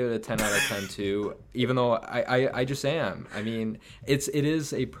 I'm gonna give it a 10 out of 10 too. Even though I just am. I mean, it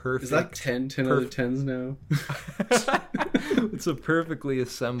is a perfect. Is that 10 out of 10s now? It's a perfectly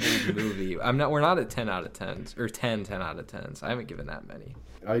assembled movie. We're not at 10 out of 10s or 10 out of 10s. I haven't given that many.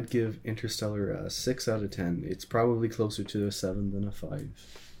 I'd give Interstellar a 6 out of 10. It's probably closer to a 7 than a 5.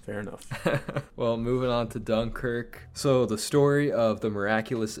 Fair enough. Well, moving on to Dunkirk. So, the story of the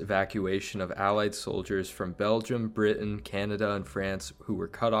miraculous evacuation of Allied soldiers from Belgium, Britain, Canada, and France who were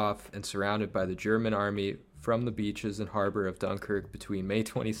cut off and surrounded by the German army from the beaches and harbor of Dunkirk between May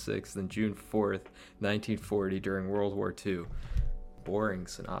 26th and June 4th, 1940 during World War II. Boring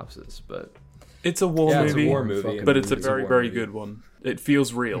synopsis, but... It's a war movie. It's a war movie. But it's a very, very good one. It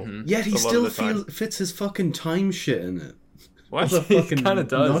feels real. Yet he still fits his fucking time shit in it. What? He kind of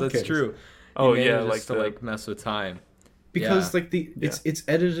does. That's true. Oh he yeah, like to like mess with time because like it's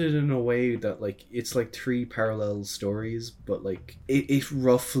edited in a way that like it's like 3 parallel stories, but like it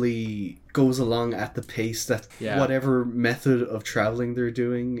roughly goes along at the pace that whatever method of traveling they're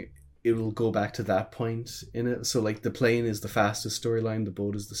doing, it will go back to that point in it. So like the plane is the fastest storyline, the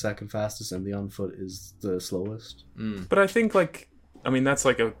boat is the second fastest, and the on foot is the slowest. But I think like. I mean, that's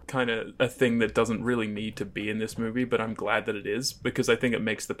like a kind of a thing that doesn't really need to be in this movie, but I'm glad that it is because I think it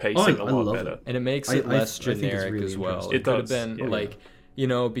makes the pacing a lot better. And it makes it less generic really as well. It could have does, been like, you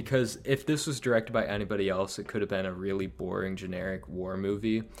know, because if this was directed by anybody else, it could have been a really boring, generic war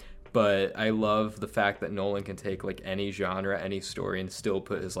movie. But I love the fact that Nolan can take like any genre, any story, and still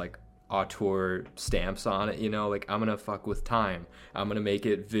put his like auteur stamps on it, you know, like I'm gonna fuck with time, I'm gonna make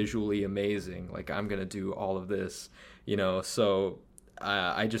it visually amazing, like I'm gonna do all of this, you know. So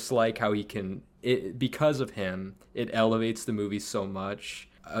I just like how he can, because of him, it elevates the movie so much,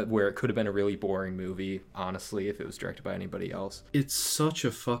 where it could have been a really boring movie, honestly, if it was directed by anybody else. It's such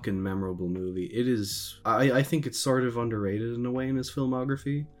a fucking memorable movie. It is. I think it's sort of underrated in a way in his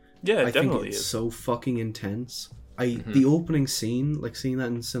filmography. Yeah, I definitely think it's is. so fucking intense. The opening scene, like seeing that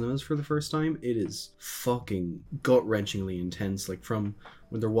in cinemas for the first time, it is fucking gut-wrenchingly intense. Like from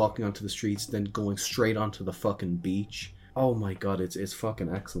when they're walking onto the streets, then going straight onto the fucking beach. Oh my god, it's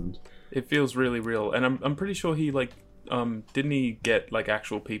fucking excellent. It feels really real, and I'm pretty sure he like didn't he get like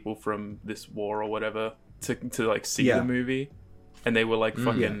actual people from this war or whatever to like see the movie, and they were like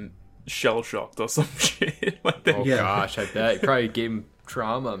fucking shell shocked or some shit. Like gosh, I bet it probably gave him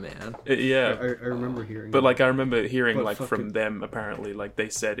trauma, man. Yeah, I remember hearing. But like I remember hearing But like from them apparently like they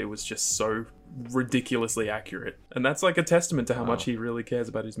said it was just so ridiculously accurate, and that's like a testament to how much he really cares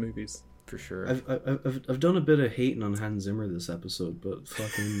about his movies. For sure. I've done a bit of hating on Hans Zimmer this episode, but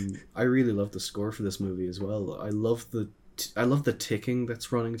fucking I really love the score for this movie as well. I love the ticking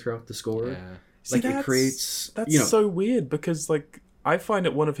that's running throughout the score. Yeah. Like it creates. That's so weird because like I find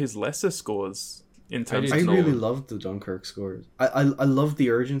it one of his lesser scores. in terms I of I really Nolan. loved the Dunkirk scores. I love the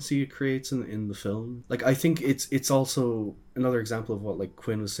urgency it creates in the film. Like, I think it's also another example of what like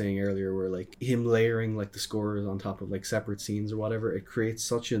Quinn was saying earlier, where like him layering like the scores on top of like separate scenes or whatever, it creates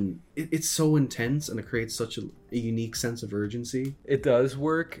such it's so intense, and it creates such a unique sense of urgency. It does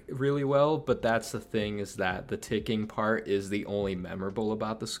work really well, but that's the thing, is that the ticking part is the only memorable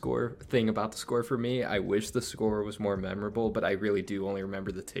about the score for me. I wish the score was more memorable, but I really do only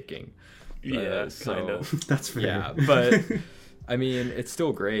remember the ticking. Yeah, kind of. That's fair. Yeah, but I mean, it's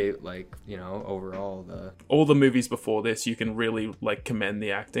still great. Like, you know, overall, All the movies before this, you can really like commend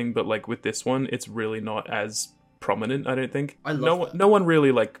the acting, but like with this one, it's really not as prominent. I don't think. I love that. No one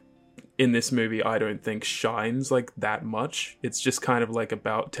really like in this movie. I don't think shines like that much. It's just kind of like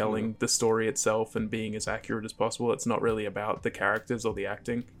about telling the story itself and being as accurate as possible. It's not really about the characters or the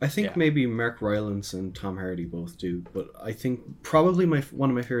acting. I think Yeah. maybe Mark Rylance and Tom Hardy both do, but I think probably one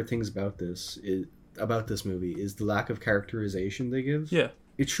of my favorite things about this movie is the lack of characterization they give. Yeah.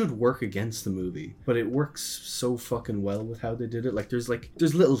 It should work against the movie, but it works so fucking well with how they did it. Like there's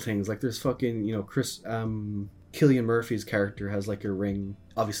little things, like there's fucking, you know, Cillian Murphy's character has like a ring.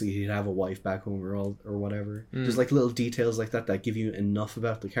 Obviously he'd have a wife back home or whatever. There's like little details like that give you enough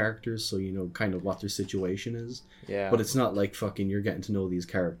about the characters, so you know kind of what their situation is. yeah. But it's not like fucking you're getting to know these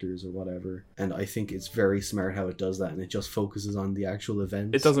characters or whatever. And I think it's very smart how it does that, and it just focuses on the actual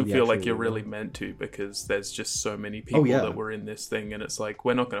events. It doesn't the feel like actual you're really event. meant to, because there's just so many people yeah. that were in this thing, and it's like,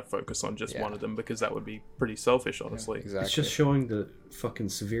 we're not going to focus on just Yeah. one of them, because that would be pretty selfish, honestly. exactly. It's just showing the fucking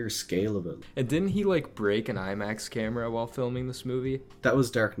severe scale of it. And didn't he like break an IMAX camera while filming this movie? That was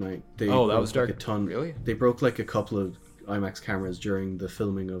Dark Knight. They Oh, that broke, was Dark- like, a ton. really? They broke like a couple of IMAX cameras during the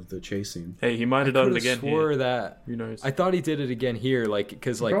filming of the chase scene. Hey, he might have done it Could've again swore here. that. Who knows? I thought he did it again here, like,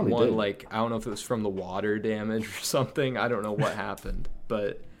 because like probably one, did. like, I don't know if it was from the water damage or something. I don't know what happened,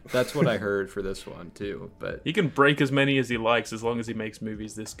 but that's what I heard for this one too. But He can break as many as he likes as long as he makes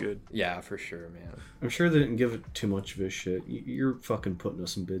movies this good. yeah, for sure, man. I'm sure they didn't give it too much of a shit. You're fucking putting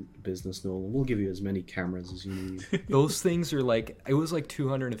us in business, Nolan. We'll give you as many cameras as you need. Those things are like, it was like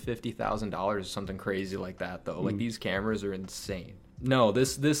 $250,000 or something crazy like that, though. Like, these cameras are insane. No,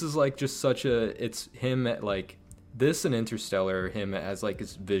 this is like just such a, it's him at like, this and Interstellar, him as like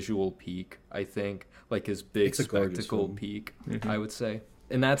his visual peak, I think, like his big It's a gorgeous spectacle film. peak, I would say.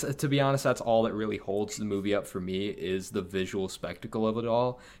 And that's, to be honest, that's all that really holds the movie up for me, is the visual spectacle of it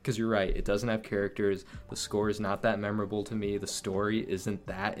all. Because you're right, it doesn't have characters. The score is not that memorable to me. The story isn't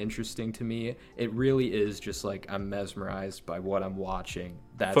that interesting to me. It really is just like, I'm mesmerized by what I'm watching.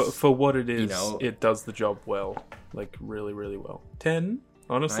 That's For what it is, you know, it does the job well. Like, really, really well. 10?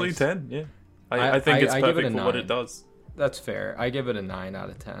 Honestly, Nice. 10, yeah. I think it's I give it perfect a for what 9. it does. That's fair. I give it a 9 out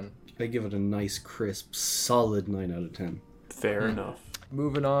of 10. I give it a nice, crisp, solid 9 out of 10. Fair enough.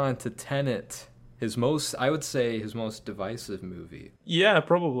 Moving on to Tenet, I would say his most divisive movie. Yeah,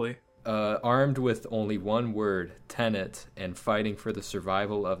 probably. Armed with only one word, Tenet, and fighting for the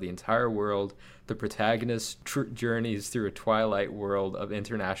survival of the entire world, the protagonist journeys through a twilight world of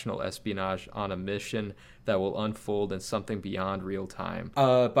international espionage on a mission that will unfold in something beyond real time.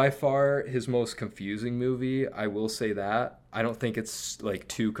 By far his most confusing movie, I will say that. I don't think it's like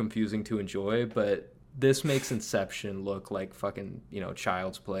too confusing to enjoy, but this makes Inception look like fucking, you know,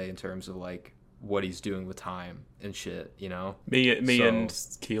 child's play in terms of like what he's doing with time and shit, you know? Me So- and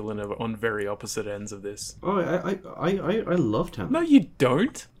Keelan are on very opposite ends of this. Oh, I love Tenet. No, you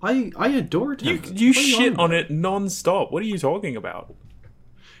don't. I adore Tenet. You What are shit on about? it non-stop. What are you talking about?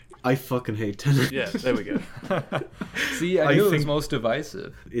 I fucking hate Tenet. Yeah, there we go. See, I I knew it was think- most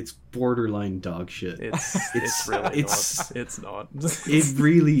divisive. It's borderline dog shit. It's really it's- not. It's not. It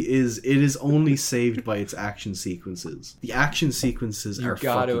really is. It is only saved by its action sequences. The action sequences You are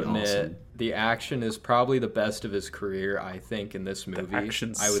gotta fucking admit, awesome. the action is probably the best of his career, I think, in this movie.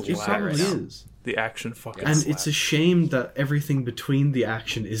 action I would It just say right probably now. is. The action fucking And slaps. it's a shame that everything between the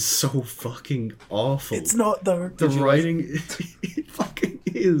action is so fucking awful. It's not though. The you writing, it fucking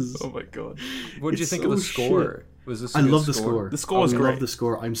is. Oh my god. What did you It's think of the so score? shit. Was this? I love the score. The score is I great. love the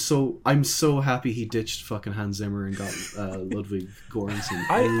score. I'm so happy he ditched fucking Hans Zimmer and got Ludwig Göransson.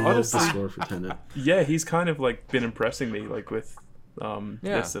 I love honestly- the score for Tenet. Yeah, he's kind of like been impressing me, like with Yeah.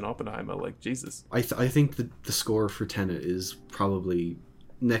 this and Oppenheimer. Like Jesus. I think the score for Tenet is probably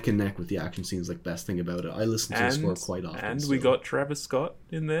neck and neck with the action scenes. Like best thing about it. I listen to the score quite often. And so. we got Travis Scott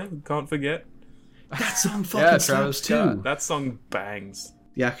in there. We can't forget. that song fucking Yeah, slaps Travis too. Scott. That song bangs.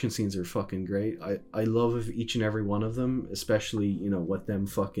 The action scenes are fucking great. I love each and every one of them, especially, you know, with them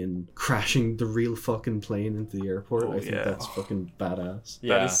fucking crashing the real fucking plane into the airport. I think that's fucking badass.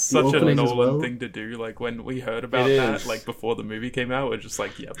 Yeah. That is such a Nolan thing to do. Like, when we heard about that, like, before the movie came out, we're just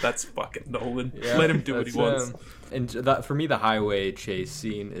like, yeah, that's fucking Nolan. Yeah, let him do what he wants. And that, for me, the highway chase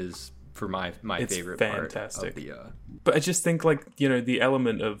scene is for my favorite fantastic. part of the But I just think, like, you know, the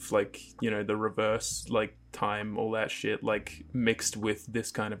element of, like, you know, the reverse, like, time, all that shit, like, mixed with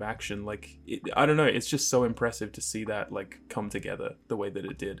this kind of action, like, I don't know, it's just so impressive to see that, like, come together the way that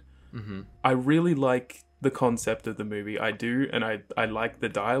it did. Mm-hmm. I really like the concept of the movie. I do, and I like the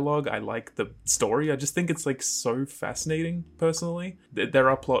dialogue, I like the story. I just think it's, like, so fascinating, personally. There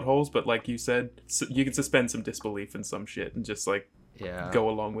are plot holes, but like you said, you can suspend some disbelief in some shit and just, like, go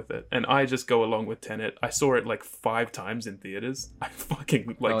along with it. And I just go along with Tenet. I saw it like 5 times in theaters. I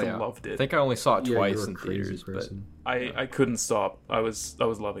fucking loved it. I think I only saw it twice in theaters, but I couldn't stop. I was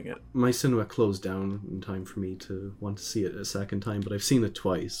loving it. My cinema closed down in time for me to want to see it a second time, but I've seen it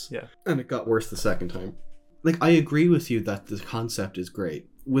twice. Yeah. And it got worse the second time. Like, I agree with you that the concept is great.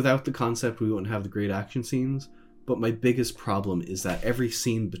 Without the concept, we wouldn't have the great action scenes. But my biggest problem is that every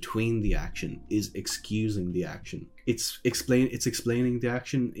scene between the action is excusing the action. It's explaining the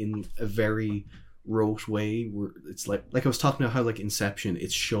action in a very rote way, where it's like I was talking about how, like, Inception,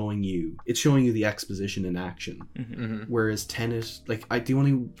 it's showing you the exposition in action. Mm-hmm. Whereas Tenet, like, the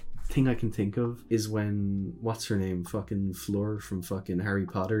only thing I can think of is when, what's her name, fucking Fleur from fucking Harry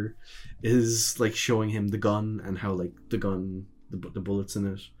Potter is, like, showing him the gun and how, like, the gun, the bullets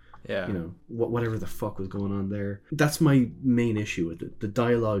in it. Yeah. You know, whatever the fuck was going on there. That's my main issue with it. The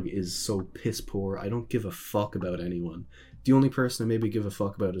dialogue is so piss poor. I don't give a fuck about anyone. The only person I maybe give a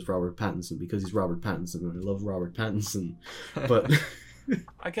fuck about is Robert Pattinson, because he's Robert Pattinson and I love Robert Pattinson. But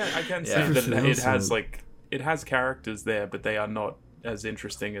I can say that it has characters there, but they are not as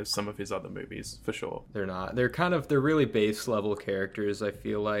interesting as some of his other movies, for sure. They're not. They're really base level characters. I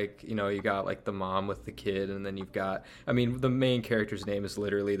feel like, you know, you got like the mom with the kid, and then you've got, I mean, the main character's name is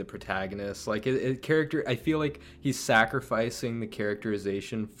literally the protagonist. Like, character, I feel like he's sacrificing the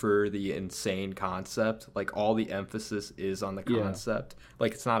characterization for the insane concept. Like, all the emphasis is on the concept. Yeah.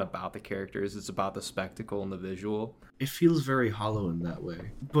 Like, it's not about the characters, it's about the spectacle and the visual. It feels very hollow in that way.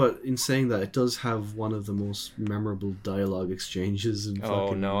 But in saying that, it does have one of the most memorable dialogue exchanges in fucking...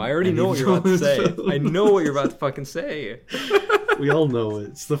 Oh no, I already know what you're about to say. I know what you're about to fucking say. We all know it.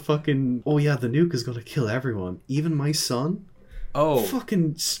 It's the fucking... Oh yeah, the nuke is gonna kill everyone. Even my son? Oh.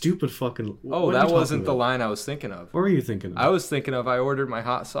 Fucking stupid fucking... Oh, that wasn't the line I was thinking of. What were you thinking of? I was thinking of, I ordered my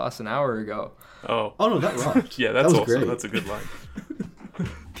hot sauce an hour ago. Oh. Oh no, that rocked. Yeah, that's awesome. Great. That's a good line.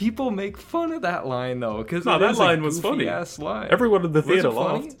 People make fun of that line though, because that line was funny. Ass line. Everyone in the theater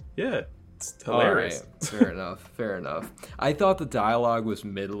laughed. Yeah, it's hilarious. Right. Fair enough. I thought the dialogue was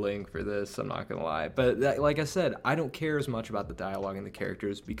middling for this. I'm not gonna lie, but like I said, I don't care as much about the dialogue and the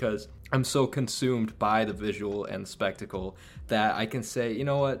characters because I'm so consumed by the visual and spectacle that I can say, you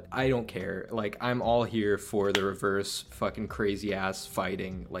know what, I don't care. Like, I'm all here for the reverse fucking crazy ass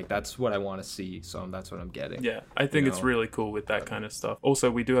fighting. Like, that's what I want to see, so that's what I'm getting. Yeah, I think it's really cool with that kind of stuff. Also,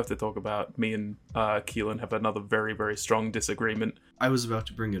 we do have to talk about, me and Keelan have another very, very strong disagreement. I was about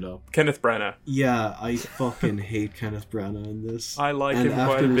to bring it up. Kenneth Branagh. Yeah, I fucking hate Kenneth Branagh in this. I like him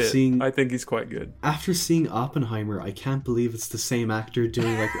quite a bit. I think he's quite good. After seeing Oppenheimer, I can't believe it's the same actor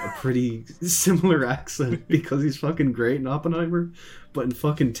doing like a pretty similar accent, because he's fucking great in Oppenheimer, but in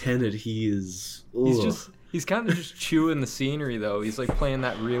fucking Tenet he is... He's kind of just chewing the scenery though. He's like playing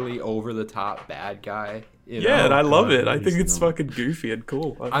that really over the top bad guy. Yeah, and I love it. I think it's fucking goofy and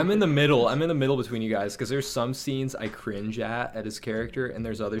cool. I'm in the middle. I'm in the middle between you guys because there's some scenes I cringe at his character, and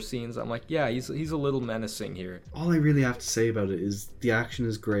there's other scenes I'm like, yeah, he's a little menacing here. All I really have to say about it is the action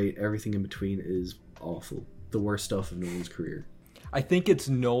is great. Everything in between is awful. The worst stuff of Nolan's career. I think it's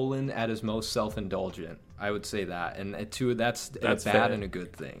Nolan at his most self-indulgent. I would say that, and that's a bad fair. and a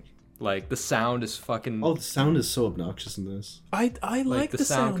good thing. Like, the sound is fucking... Oh, the sound is so obnoxious in this. I like the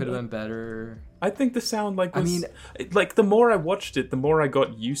sound. Could have been better. I think the sound, like, was... like, the more I watched it, the more I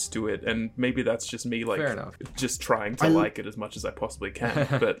got used to it, and maybe that's just me, like, fair enough. Just trying to like it as much as I possibly can.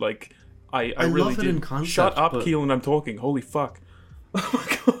 But, like, I really love it in concept, Shut up, Keelan, I'm talking. Holy fuck. Oh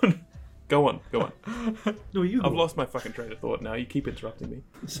my god. Go on. No, you go. I've lost my fucking train of thought now. You keep interrupting me.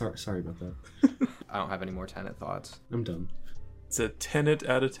 Sorry about that. I don't have any more Tenet thoughts. I'm done. It's a Tenet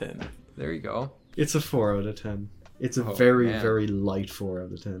out of 10. There you go. It's a 4 out of 10. It's a very light 4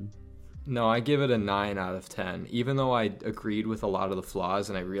 out of 10. No, I give it a 9 out of 10. Even though I agreed with a lot of the flaws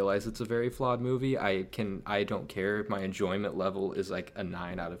and I realize it's a very flawed movie, I don't care. My enjoyment level is like a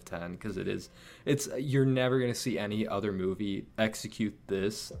 9 out of 10 because you're never going to see any other movie execute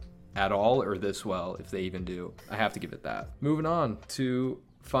this at all or this well, if they even do. I have to give it that. Moving on to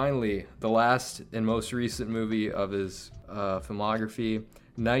finally the last and most recent movie of his filmography.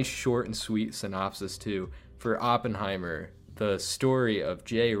 Nice short and sweet synopsis too. For Oppenheimer, the story of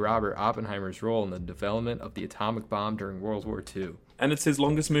J. Robert Oppenheimer's role in the development of the atomic bomb during World War II. And it's his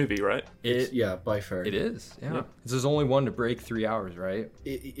longest movie, right? Yeah, by far. It is, yeah. It's his only one to break 3 hours, right?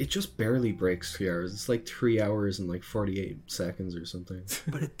 It just barely breaks 3 hours. It's like 3 hours and like 48 seconds or something.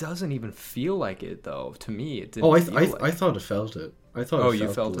 But it doesn't even feel like it, though. To me, it didn't. Oh, I feel thought it felt it. I thought. Oh, it felt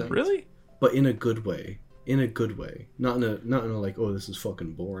you felt it? Really? But in a good way. In a good way. Not in a like, oh, this is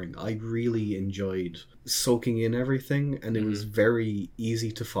fucking boring. I really enjoyed soaking in everything, and it was very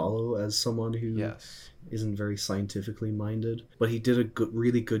easy to follow as someone who isn't very scientifically minded. But he did a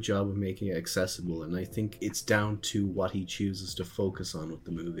really good job of making it accessible, and I think it's down to what he chooses to focus on with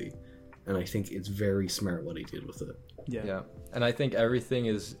the movie. And I think it's very smart what he did with it. Yeah. And I think everything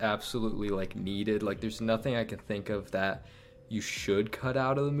is absolutely like needed. Like there's nothing I can think of that you should cut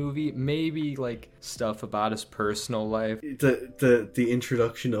out of the movie. Maybe like stuff about his personal life. The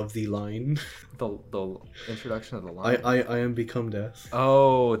introduction of the line. The introduction of the line. I am become death.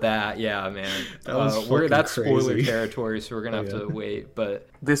 Oh, that, yeah, man. That's spoiler crazy territory, so we're gonna have to wait. But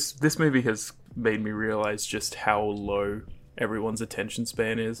this movie has made me realize just how low everyone's attention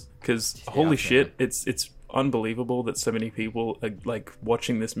span is. Because holy shit, it's unbelievable that so many people are like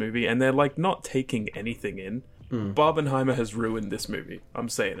watching this movie and they're like not taking anything in. Barbenheimer has ruined this movie. I'm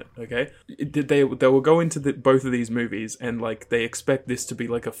saying it, okay? They will go into both of these movies and like they expect this to be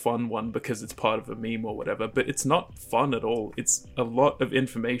like a fun one because it's part of a meme or whatever, but it's not fun at all. It's a lot of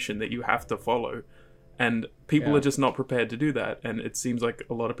information that you have to follow, and people are just not prepared to do that. And it seems like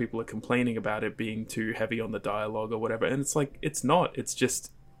a lot of people are complaining about it being too heavy on the dialogue or whatever, and it's like, it's not. It's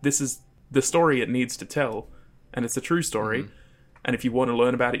just, this is the story it needs to tell, and it's a true story. And if you want to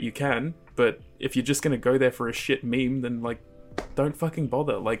learn about it, you can. But if you're just going to go there for a shit meme, then, like, don't fucking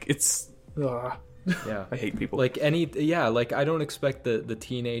bother. Like, it's... Yeah. I hate people. Like, I don't expect the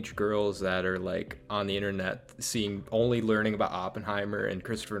teenage girls that are, like, on the internet only learning about Oppenheimer and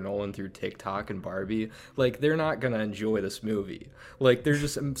Christopher Nolan through TikTok and Barbie. Like, they're not going to enjoy this movie. Like, they're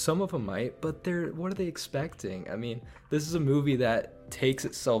just... Some of them might, but what are they expecting? I mean, this is a movie that takes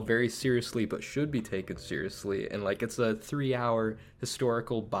itself very seriously but should be taken seriously, and like it's a 3-hour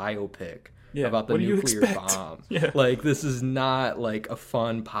historical biopic about the nuclear bomb. Like this is not like a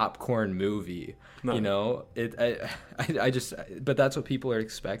fun popcorn movie. You know, but that's what people are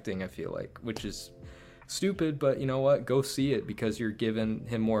expecting, I feel like, which is stupid. But you know what, go see it because you're giving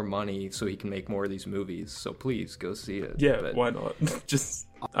him more money so he can make more of these movies, so please go see it. Why not? Just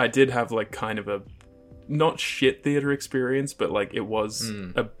I did have like kind of a not shit theater experience, but like it was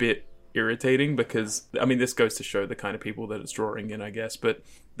a bit irritating because, I mean, this goes to show the kind of people that it's drawing in, I guess, but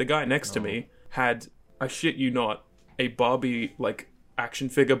the guy next to me had, I shit you not, a Barbie like action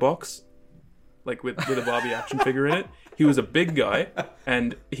figure box, like with a Barbie action figure in it. He was a big guy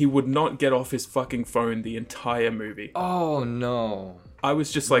and he would not get off his fucking phone the entire movie. Oh no. I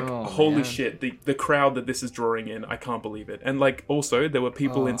was just like, holy shit, the crowd that this is drawing in, I can't believe it. And like, also, there were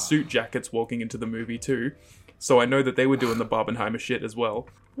people in suit jackets walking into the movie too, so I know that they were doing the Barbenheimer shit as well.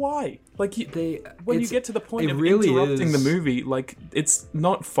 Why? Like, when you get to the point of really interrupting the movie, like, it's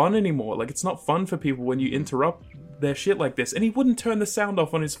not fun anymore. Like, it's not fun for people when you interrupt their shit like this. And he wouldn't turn the sound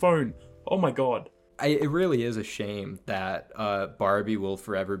off on his phone. Oh my god. It really is a shame that Barbie will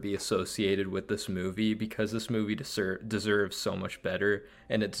forever be associated with this movie because this movie deserves so much better,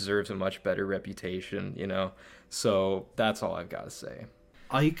 and it deserves a much better reputation, you know? So that's all I've got to say.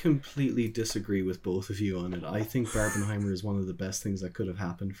 I completely disagree with both of you on it. I think Barbenheimer is one of the best things that could have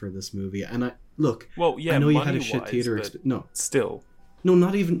happened for this movie. And I know you had a shit theater still. No,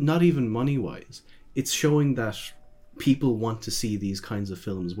 not even money-wise. It's showing that people want to see these kinds of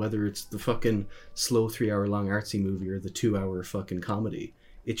films, whether it's the fucking slow 3-hour long artsy movie or the 2-hour fucking comedy.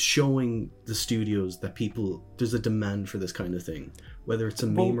 It's showing the studios that there's a demand for this kind of thing, whether it's a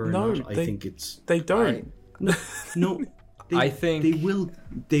meme or not. I think they don't. I think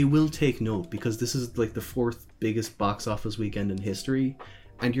they will take note because this is like the 4th biggest box office weekend in history,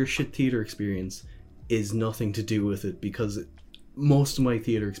 and your shit theater experience is nothing to do with it because most of my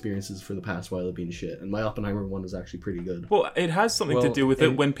theater experiences for the past while have been shit, and my Oppenheimer one was actually pretty good. Well, it has something to do with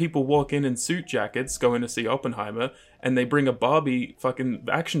it when people walk in suit jackets going to see Oppenheimer and they bring a Barbie fucking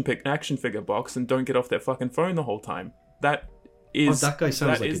action figure box and don't get off their fucking phone the whole time. That is that guy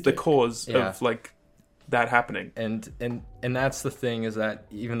sounds like a the dick. cause Yeah. of like that happening. And that's the thing, is that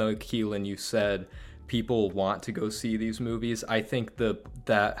even though, Keelan, you said people want to go see these movies, I think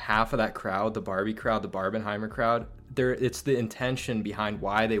that half of that crowd, the Barbie crowd, the Barbenheimer crowd, it's the intention behind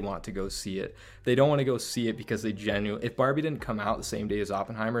why they want to go see it. They don't want to go see it because they genuinely... If Barbie didn't come out the same day as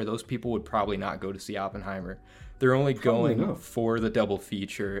Oppenheimer, those people would probably not go to see Oppenheimer. They're only Probably going not. for the double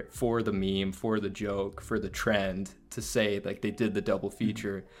feature, for the meme, for the joke, for the trend, to say like they did the double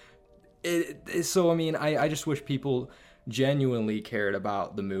feature. So I mean, I just wish people genuinely cared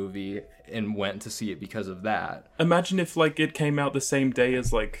about the movie and went to see it because of that. Imagine if like it came out the same day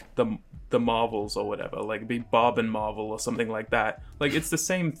as like the Marvels or whatever, like it'd be Bob and Marvel or something like that. Like it's the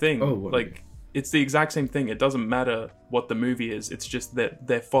same thing. Oh, what? Like it's the exact same thing. It doesn't matter what the movie is. It's just that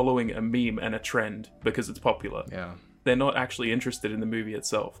they're following a meme and a trend because it's popular. Yeah. They're not actually interested in the movie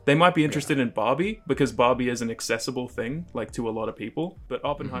itself. They might be interested in Barbie because Barbie is an accessible thing, like to a lot of people, but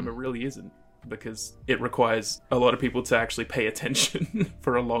Oppenheimer really isn't, because it requires a lot of people to actually pay attention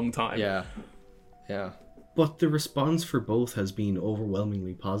for a long time. Yeah. Yeah. But the response for both has been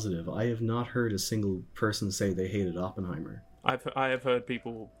overwhelmingly positive. I have not heard a single person say they hated Oppenheimer. I have heard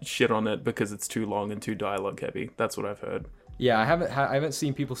people shit on it because it's too long and too dialogue heavy. That's what I've heard. Yeah, I haven't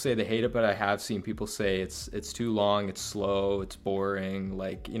seen people say they hate it, but I have seen people say it's too long, it's slow, it's boring.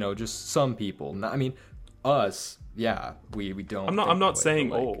 Like, you know, just some people. I mean, us, yeah, we don't. I'm not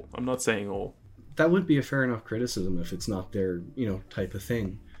saying all. I'm not saying all. That would be a fair enough criticism if it's not their, type of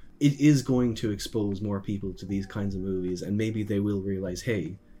thing. It is going to expose more people to these kinds of movies, and maybe they will realize,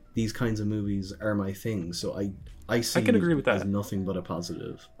 hey, these kinds of movies are my thing. So I see I can agree it with that. as nothing but a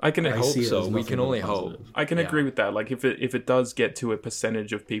positive. I can I hope see it so. as We nothing can but a only hope. positive. I can Yeah. agree with that. Like if it does get to a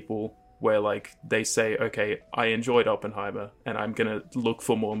percentage of people where like they say, okay, I enjoyed Oppenheimer and I'm gonna look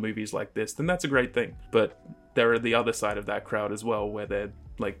for more movies like this, then that's a great thing. But there are the other side of that crowd as well, where they're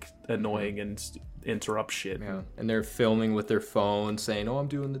like annoying and interrupt shit. Yeah, and they're filming with their phone, saying, "Oh, I'm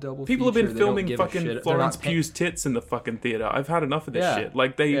doing the double." People have feature." been They don't filming give a fucking shit. They're Florence not pay- Pugh's tits in the fucking theater. I've had enough of this Yeah. shit.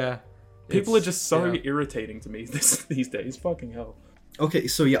 Like Yeah. people are It's- just so yeah. irritating to me these days. Fucking hell. Okay,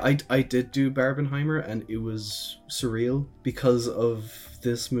 so yeah, I did do Barbenheimer, and it was surreal because of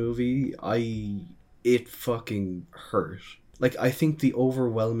this movie. It fucking hurt. Like, I think the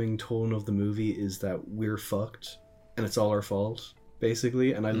overwhelming tone of the movie is that we're fucked, and it's all our fault,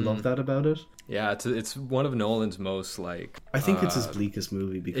 basically, and I love that about it. Yeah, it's one of Nolan's most like. I think it's his bleakest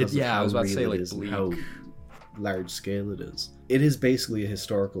movie because yeah, I of was how about to say, real like, it is and bleak. how large scale it is. It is basically a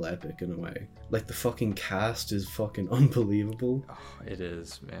historical epic in a way. Like, the fucking cast is fucking unbelievable. Oh, it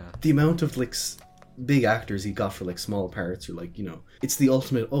is, man. The amount of like big actors he got for like small parts, or like, it's the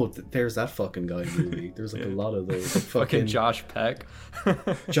ultimate, there's that fucking guy movie. There's like a lot of those. Like, Fucking Josh Peck.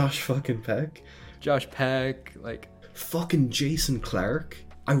 Josh fucking Peck. Josh Peck, like. Fucking Jason Clarke.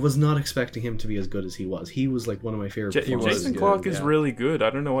 I was not expecting him to be as good as he was. He was like one of my favorite performances. Jason good, Clarke is yeah. really good. I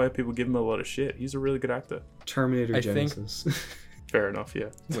don't know why people give him a lot of shit. He's a really good actor. Terminator I think- Genesis. Fair enough, yeah.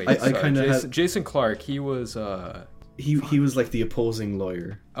 Wait, I sorry. kinda Jason Clarke, he was. he was like the opposing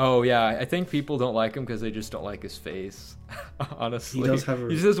lawyer. Oh yeah, I think people don't like him because they just don't like his face. Honestly, He does have a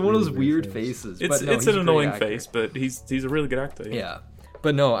he's just one of those really weird weird face. faces. It's but no, it's he's an a great annoying actor. face, but he's a really good actor. Yeah,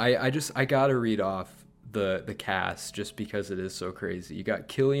 but no, I gotta read off the cast just because it is so crazy. You got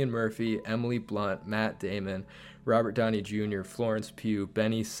Cillian Murphy, Emily Blunt, Matt Damon, Robert Downey Jr., Florence Pugh,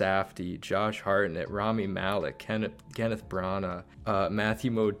 Benny Safdie, Josh Hartnett, Rami Malek, Kenneth Branagh,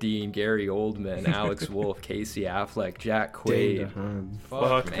 Matthew Modine, Gary Oldman, Alex Wolff, Casey Affleck, Jack Dane Quaid. DeHaan.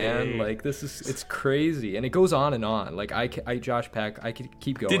 Fuck, Fuck man, me. like it's crazy, and it goes on and on. Like I Josh Peck, I could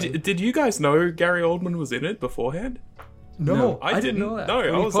keep going. Did you guys know Gary Oldman was in it beforehand? No, I didn't know that. No,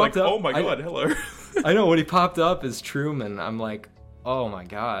 When I he was like, popped up- oh my god, hello. I know when he popped up as Truman, I'm like, oh my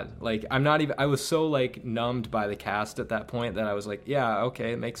god. Like I was so like numbed by the cast at that point that I was like, yeah,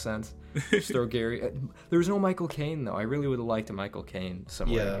 okay, it makes sense. Just throw Gary. There was no Michael Caine though. I really would have liked a Michael Caine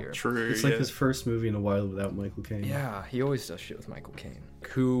somewhere Yeah, here. True. It's like yeah. his first movie in a while without Michael Caine. Yeah, he always does shit with Michael Caine.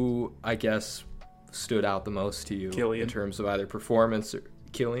 Who I guess stood out the most to you Cillian. in terms of either performance or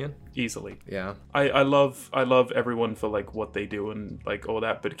Cillian? Easily. Yeah. I love everyone for like what they do and like all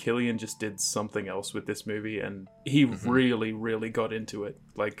that, but Cillian just did something else with this movie, and he really got into it.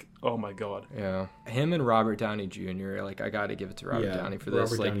 Like, oh my god. Yeah. Him and Robert Downey Jr., like I gotta give it to Robert Downey for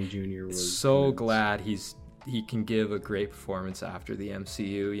this. Robert Like Downey Jr. was so immense. glad he can give a great performance after the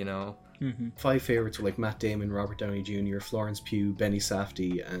MCU, you know. 5 favorites were like Matt Damon, Robert Downey Jr., Florence Pugh, Benny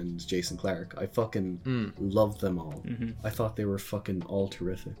Safdie, and Jason Clarke. I fucking loved them all. I thought they were fucking all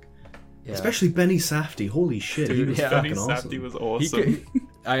terrific. Yeah. Especially Benny Safdie. Holy shit, he Dude, was yeah. Benny fucking awesome. Safdie was He awesome.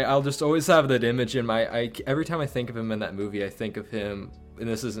 I'll just always have that image in every time I think of him in that movie, I think of him, and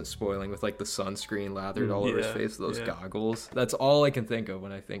this isn't spoiling, with like the sunscreen lathered all over his face, those goggles. That's all I can think of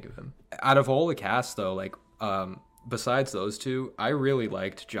when I think of him. Out of all the cast though, like besides those two, I really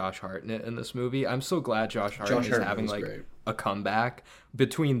liked Josh Hartnett in this movie. I'm so glad Josh Hartnett is having like great. A comeback.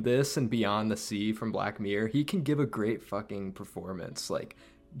 Between this and Beyond the Sea from Black Mirror, he can give a great fucking performance. Like,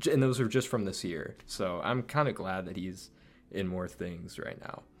 and those are just from this year. So I'm kind of glad that he's in more things right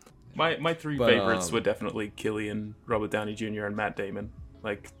now. My three favorites were definitely Cillian, Robert Downey Jr., and Matt Damon.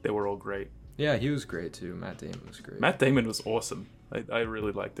 Like, they were all great. Yeah, he was great too. Matt Damon was great. Matt Damon was awesome. I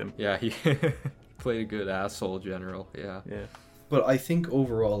really liked him. Yeah, he played a good asshole general. Yeah. But I think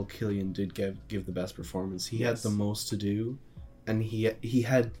overall Cillian did give the best performance. He had the most to do, and he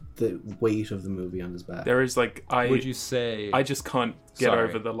had the weight of the movie on his back. There is like would you say I just can't get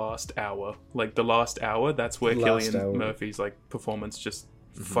over the last hour. Like the last hour, that's where Cillian Murphy's like performance just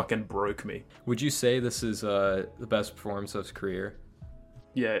fucking broke me. Would you say this is the best performance of his career?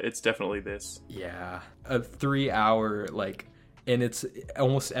 Yeah, it's definitely this. Yeah, a 3-hour like. And it's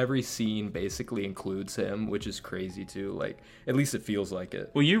almost every scene basically includes him, which is crazy too. Like, at least it feels like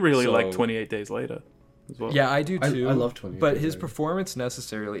it. Well, you really like 28 Days Later as well. Yeah, I do too. I love 28 But Days his Later. performance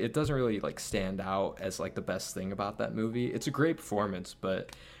necessarily, it doesn't really like stand out as like the best thing about that movie. It's a great performance,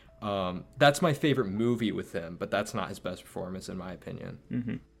 but that's my favorite movie with him. But that's not his best performance in my opinion.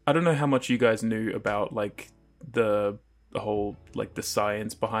 Mm-hmm. I don't know how much you guys knew about like the whole like the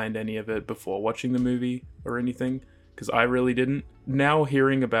science behind any of it before watching the movie or anything. Because I really didn't. Now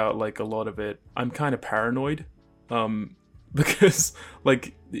hearing about like a lot of it, I'm kind of paranoid. Because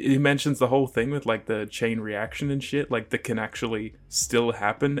like he mentions the whole thing with like the chain reaction and shit, like that can actually still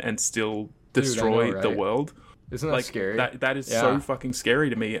happen and still destroy the world. Isn't that like, scary? That is so fucking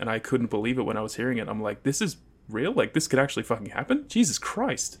scary to me, and I couldn't believe it when I was hearing it. I'm like, this is real? Like this could actually fucking happen? Jesus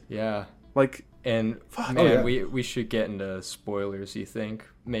Christ. Yeah. Like, and man, we should get into spoilers. You think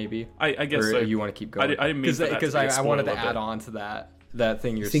maybe? I guess or so. You want to keep going? I didn't mean because I wanted to add on to that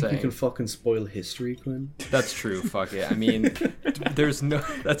thing you're saying. You think you can fucking spoil history, Quinn? That's true. Fuck it. I mean, there's no.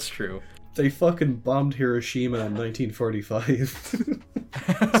 That's true. They fucking bombed Hiroshima in 1945.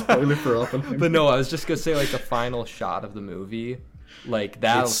 Spoiler for Oppenheimer. But no, I was just gonna say like the final shot of the movie, like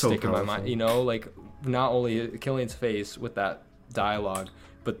that'll stick in my mind. You know, like not only Cillian's face with that dialogue,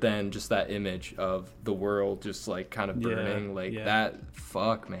 but then just that image of the world just like kind of burning, that.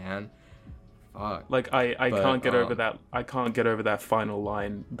 Fuck, man. Fuck. Like I can't get over that. I can't get over that final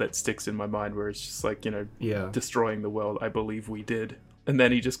line that sticks in my mind, where it's just like, you know, destroying the world. I believe we did, and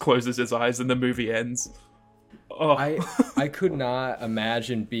then he just closes his eyes and the movie ends. Oh. I could not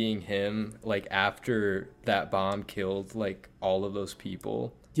imagine being him like after that bomb killed like all of those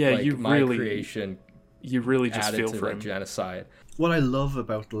people. Yeah, like, you really just feel to, for like, him. Genocide. What I love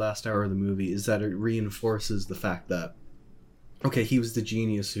about the last hour of the movie is that it reinforces the fact that, okay, he was the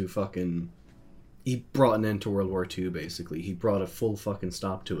genius who he brought an end to World War II, basically. He brought a full fucking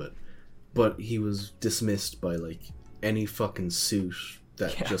stop to it. But he was dismissed by, like, any fucking suit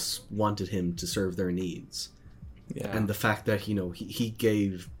that just wanted him to serve their needs. Yeah. And the fact that, you know, he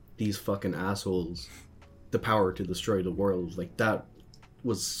gave these fucking assholes the power to destroy the world, like, that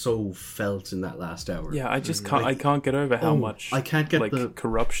was so felt in that last hour. Yeah, I just can't. I can't get over how much I can't get like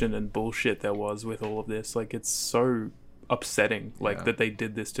corruption and bullshit there was with all of this. Like, it's so upsetting. Like that they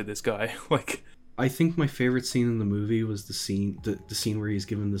did this to this guy. Like, I think my favorite scene in the movie was the scene where he's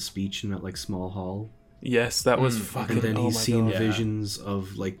given the speech in that like small hall. Yes, that was fucking. And then he's seeing visions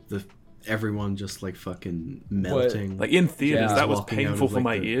of like everyone just like fucking melting. Like in theaters, that was painful for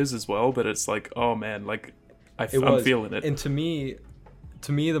my ears as well. But it's like, oh man, like I'm feeling it. And to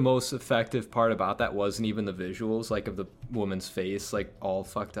me, the most effective part about that wasn't even the visuals, like of the woman's face, like all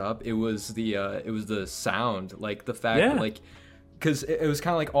fucked up. It was the sound, like the fact that, like, because it was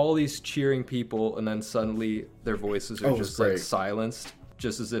kind of like all these cheering people, and then suddenly their voices are just like silenced,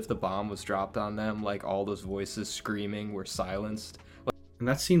 just as if the bomb was dropped on them. Like all those voices screaming were silenced. And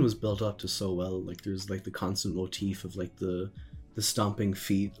that scene was built up to so well. Like there's like the constant motif of like the stomping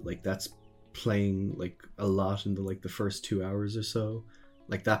feet, like that's playing like a lot in the first 2 hours or so.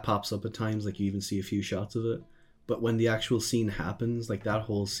 Like that pops up at times, like you even see a few shots of it. But when the actual scene happens, like that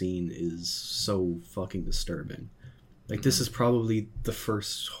whole scene is so fucking disturbing. Like this is probably the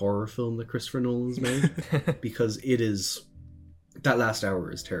first horror film that Christopher Nolan's made, because that last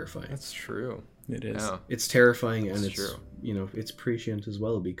hour is terrifying. That's true. It is. Yeah. It's terrifying, and it's true. You know, it's prescient as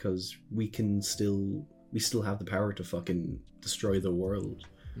well, because we still have the power to fucking destroy the world.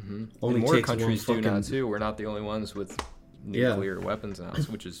 Mm-hmm. Only more countries do now too. We're not the only ones with nuclear weapons now,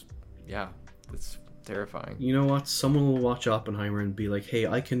 which is, it's terrifying. You know what? Someone will watch Oppenheimer and be like, "Hey,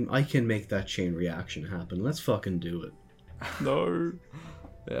 I can make that chain reaction happen. Let's fucking do it." No.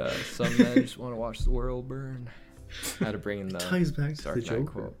 Yeah, some men just want to watch the world burn. I had to bring in the Ties back to Dark the Knight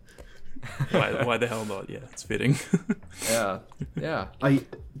Joker. quote. Why the hell not? Yeah, it's fitting. Yeah.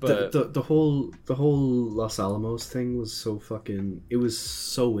 But But the whole Los Alamos thing was so fucking. It was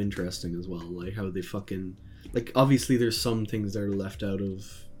so interesting as well. Like how they fucking like. Obviously, there's some things that are left out of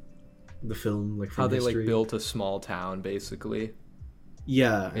the film, like from how they history. like built a small town, basically.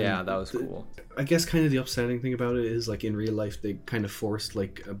 Yeah. Yeah, and that was cool. I guess kind of the upsetting thing about it is like in real life they kind of forced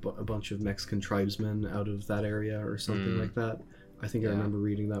like a bunch of Mexican tribesmen out of that area or something like that. I think I Yeah. remember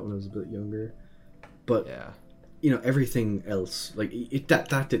reading that when I was a bit younger. But Yeah. you know, everything else like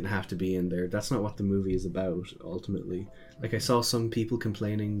that didn't have to be in there. That's not what the movie is about ultimately. Like I saw some people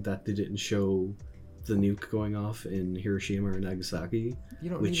complaining that they didn't show the nuke going off in Hiroshima or Nagasaki. You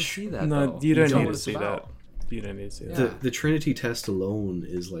don't need to Which- see that. No, though. you don't know need what to it's see about. that. You don't need to see Yeah. that. The Trinity test alone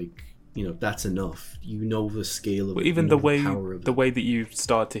is like, you know, that's enough. You know the scale of But it, even you the know way power of the it. way that you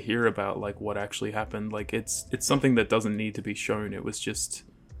start to hear about like what actually happened, like it's something that doesn't need to be shown. It was just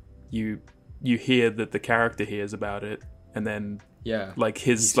you hear that the character hears about it, and then Yeah. like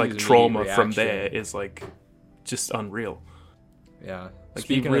You his see like his trauma immediate from reaction. there is like just unreal. Yeah. Like, he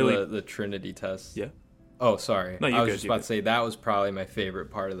Speaking really- of the Trinity test. Yeah. Oh, sorry. No, you I was good, just you about good. to say that was probably my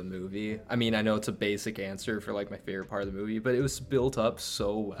favorite part of the movie. I mean, I know it's a basic answer for like my favorite part of the movie, but it was built up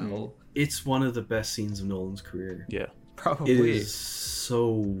so well. It's one of the best scenes of Nolan's career. Yeah. Probably. It is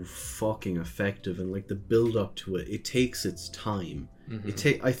so fucking effective, and like the build up to it, it takes its time.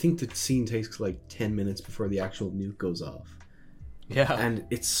 I think the scene takes like 10 minutes before the actual nuke goes off, Yeah. and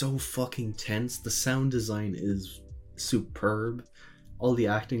it's so fucking tense. The sound design is superb. All the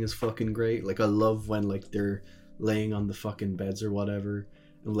acting is fucking great. Like I love when like they're laying on the fucking beds or whatever,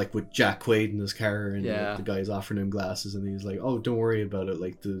 and like with Jack Quaid in his car, and Yeah. like, the guy's offering him glasses, and he's like, "Oh, don't worry about it.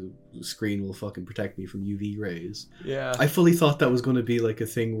 Like the screen will fucking protect me from UV rays." Yeah. I fully thought that was going to be like a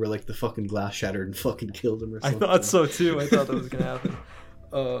thing where like the fucking glass shattered and fucking killed him or I something. thought so too. I thought that was gonna happen.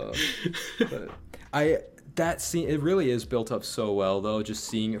 But that scene, it really is built up so well though. Just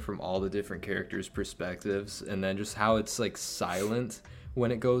seeing it from all the different characters' perspectives, and then just how it's like silent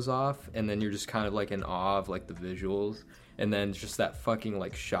when it goes off, and then you're just kind of like in awe of like the visuals, and then just that fucking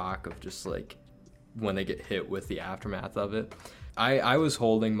like shock of just like when they get hit with the aftermath of it. I was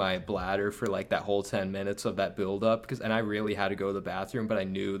holding my bladder for like that whole 10 minutes of that build up and I really had to go to the bathroom, but I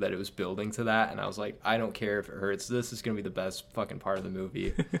knew that it was building to that, and I was like, I don't care if it hurts. This is going to be the best fucking part of the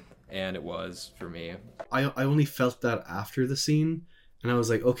movie. And it was for me. I only felt that after the scene, and I was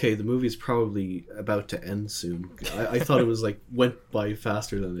like, okay, the movie's probably about to end soon. I thought it was like went by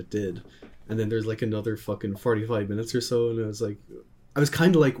faster than it did, and then there's like another fucking 45 minutes or so, and I was like, I was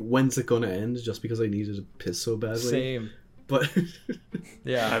kind of like, when's it gonna end? Just because I needed to piss so badly. Same. But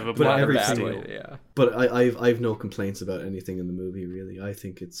Yeah. I have a But bladder everything- badly. Yeah. but I've no complaints about anything in the movie really. I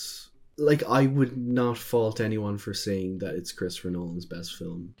think it's like, I would not fault anyone for saying that it's Christopher Nolan's best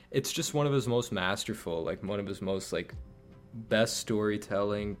film. It's just one of his most masterful, like one of his most like best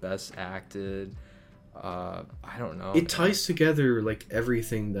storytelling, best acted. I don't know. It ties together like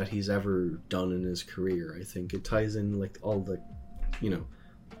everything that he's ever done in his career. I think it ties in like all the, you know,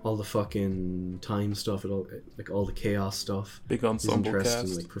 all the fucking time stuff, and all like all the chaos stuff. Big His ensemble interest in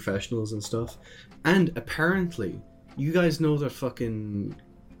cast. like professionals and stuff. And apparently, you guys know that fucking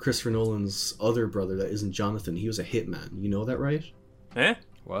Christopher Nolan's other brother that isn't Jonathan, he was a hitman. You know that, right? Eh?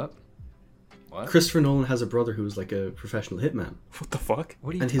 What? What? Christopher Nolan has a brother who was like a professional hitman, What the fuck?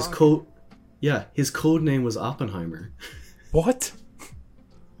 What are you and his talking? his code name was Oppenheimer. What?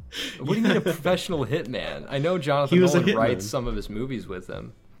 What do you mean a professional hitman? I know Jonathan He was a Nolan hitman. writes some of his movies with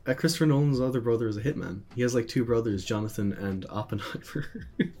him. Christopher Nolan's other brother is a hitman. He has like two brothers, Jonathan and Oppenheimer.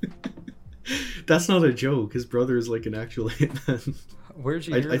 That's not a joke. His brother is like an actual hitman. Where'd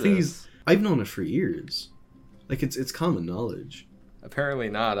you I hear think this? I've known it for years. Like it's common knowledge. Apparently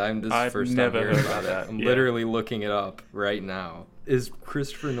not. This is the I've first never time hearing heard about that. it. I'm Yeah. literally looking it up right now. Is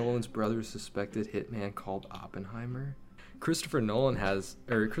Christopher Nolan's brother a suspected hitman called Oppenheimer? Christopher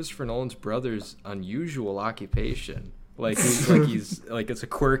Nolan's brother's unusual occupation. Like he's like it's a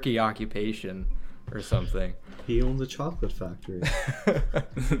quirky occupation or something. He owns a chocolate factory.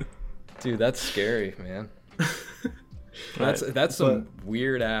 Dude, that's scary, man. That's some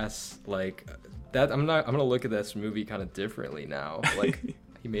weird ass like that. I'm gonna look at this movie kind of differently now. Like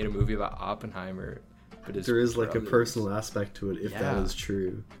he made a movie about Oppenheimer, but his There is like a brothers- personal aspect to it, if that Yeah. is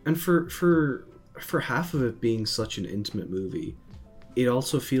true. And for half of it being such an intimate movie, it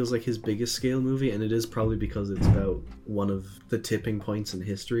also feels like his biggest scale movie, and it is probably because it's about one of the tipping points in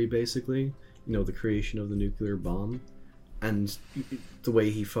history, basically. the creation of the nuclear bomb, and the way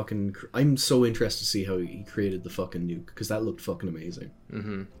he fucking. I'm so interested to see how he created the fucking nuke, because that looked fucking amazing.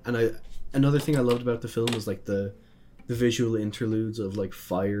 Mm-hmm. And another thing I loved about the film was like the visual interludes of like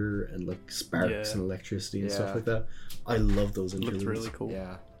fire and like sparks and electricity and stuff like that. I love those interludes. It looks really cool.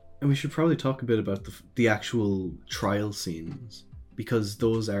 Yeah. And we should probably talk a bit about the actual trial scenes, because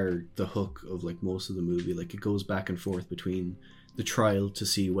those are the hook of like most of the movie. Like, it goes back and forth between the trial to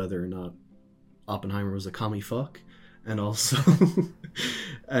see whether or not Oppenheimer was a commie fuck, and also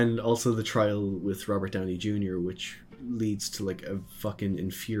the trial with Robert Downey Jr., which leads to like a fucking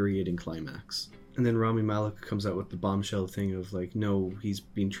infuriating climax. And then Rami Malek comes out with the bombshell thing of like, no, he's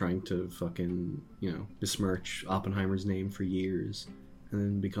been trying to fucking, besmirch Oppenheimer's name for years. And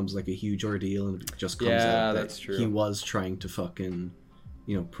then it becomes like a huge ordeal, and it just comes out that that's true. He was trying to fucking,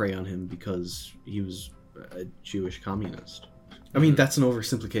 prey on him because he was a Jewish communist. I mean, that's an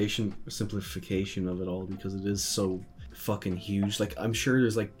simplification of it all, because it is so fucking huge. Like, I'm sure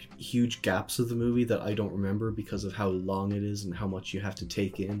there's like huge gaps of the movie that I don't remember because of how long it is and how much you have to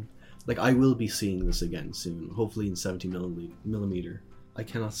take in. Like, I will be seeing this again soon, hopefully in 70 millimeter. I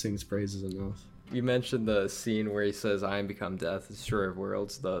cannot sing its praises enough. You mentioned the scene where he says, "I am become death, destroyer of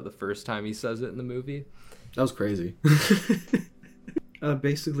worlds," the first time he says it in the movie. That was crazy.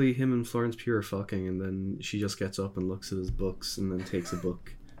 Basically, him and Florence Pugh are fucking, and then she just gets up and looks at his books, and then takes a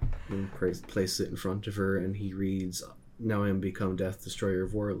book and places it in front of her, and he reads, "Now I am become death, destroyer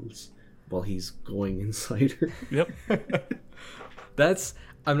of worlds," while he's going inside her. Yep.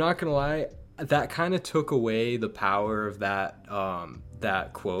 I'm not gonna lie, that kind of took away the power of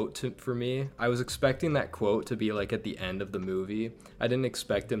that quote for me. I was expecting that quote to be like at the end of the movie. I didn't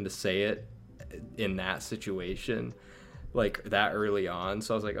expect him to say it in that situation, like that early on.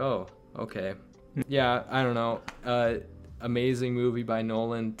 So I was like, oh, okay. Yeah, I don't know. Amazing movie by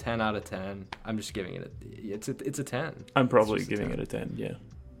Nolan, 10 out of 10. I'm just giving it it's a 10. I'm probably giving it a 10, yeah.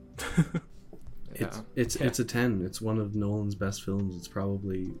 It's a 10. It's one of Nolan's best films. It's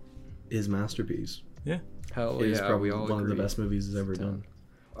probably his masterpiece. Yeah. Hell It yeah, is probably we all one agree. of the best movies he's ever done.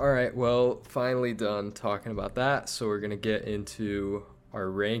 All right, well, finally done talking about that. So we're going to get into our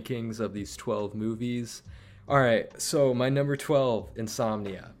rankings of these 12 movies. All right, so my number 12,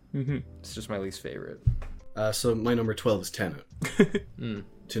 Insomnia. Mm-hmm. It's just my least favorite. So my number 12 is Tenet.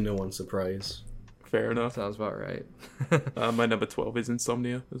 To no one's surprise. Fair enough. Sounds about right. My number 12 is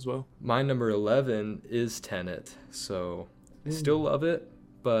Insomnia as well. My number 11 is Tenet. So I still love it,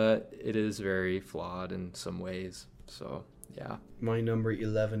 but it is very flawed in some ways. So, yeah. My number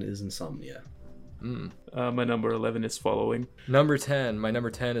 11 is Insomnia. My number 11 is Following. Number 10. My number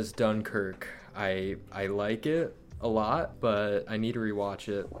 10 is Dunkirk. I like it a lot, but I need to rewatch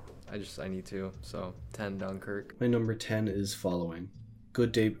it. I need to. So, 10 Dunkirk. My number 10 is Following.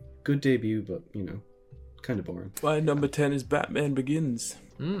 Good debut, but, kind of boring. My number 10 is Batman Begins.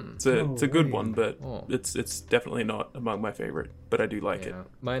 It's a good one, but it's definitely not among my favorite, but I do like it.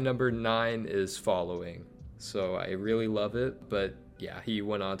 My number 9 is Following. So I really love it, but yeah, he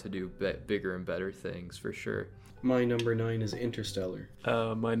went on to do bigger and better things for sure. My number 9 is Interstellar.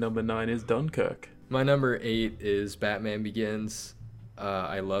 My number 9 is Dunkirk. My number 8 is Batman Begins.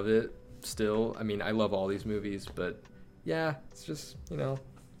 I love it still. I mean, I love all these movies, but yeah, it's just,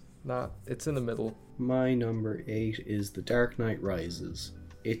 it's in the middle. My number 8 is The Dark Knight Rises.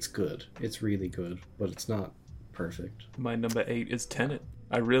 It's good. It's really good, but it's not perfect. My number 8 is Tenet.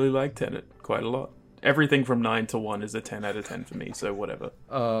 I really like Tenet quite a lot. Everything from 9 to 1 is a 10 out of 10 for me, so whatever.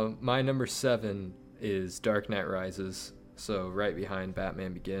 My number 7 is Dark Knight Rises, so right behind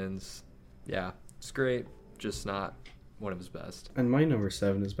Batman Begins. Yeah, it's great, just not one of his best. And my number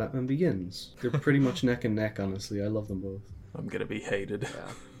 7 is Batman Begins. They're pretty much neck and neck, honestly. I love them both. I'm gonna be hated.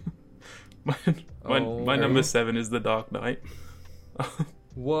 Yeah. my number 7 is The Dark Knight.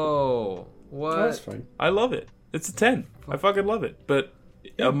 Whoa, what? Oh, that's fine. I love it. It's a 10. I fucking love it. But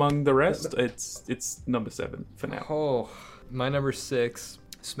among the rest, it's number 7 for now. Oh, my number 6,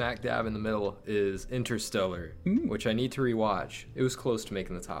 smack dab in the middle, is Interstellar, which I need to rewatch. It was close to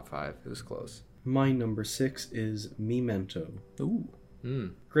making the top 5. It was close. My number 6 is Memento. Ooh.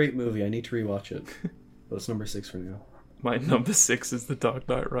 Great movie. I need to rewatch it. But it's number 6 for now. My number 6 is The Dark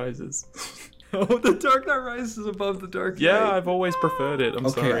Knight Rises. Oh, The Dark Knight Rises is above The Dark Knight. Yeah, I've always preferred it. I'm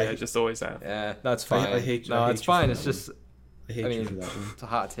Okay, sorry, I just always have. Yeah, that's fine. I hate no, I it's hate you fine. for It's that just, I hate you for that one. it's a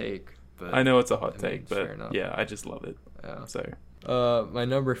hot take. But I know it's a hot I mean, take, fair but enough. yeah, I just love it. Yeah. So, my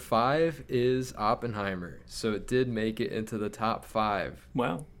number 5 is Oppenheimer. So it did make it into the top 5.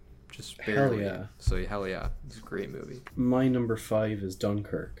 wow. Just barely. Hell yeah. So hell yeah. It's a great movie. My number 5 is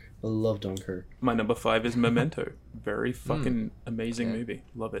Dunkirk. I love Dunkirk. My number 5 is Memento. Very fucking amazing movie.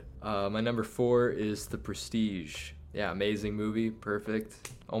 Love it. My number 4 is The Prestige. Yeah, amazing movie.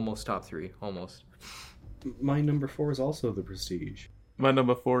 Perfect. Almost top 3. Almost. My number 4 is also The Prestige. My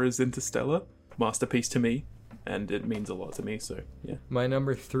number 4 is Interstellar. Masterpiece to me. And it means a lot to me, so yeah. My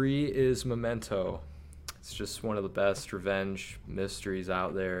number 3 is Memento. It's just one of the best revenge mysteries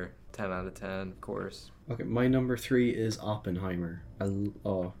out there. 10 out of 10, of course. Okay, my number 3 is Oppenheimer.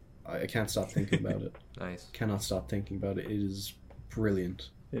 I can't stop thinking about it. Nice. Cannot stop thinking about it. It is brilliant.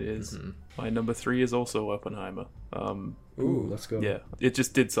 It is. My number 3 is also Oppenheimer. Ooh, let's go. Yeah, it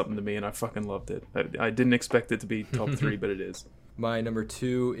just did something to me, and I fucking loved it. I didn't expect it to be top 3, but it is. My number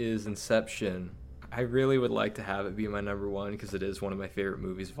 2 is Inception. I really would like to have it be my number 1 because it is one of my favorite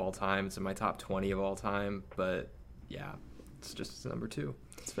movies of all time. It's in my top 20 of all time, but yeah, it's just number 2.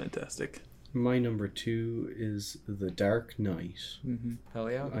 It's fantastic. My number 2 is The Dark Knight.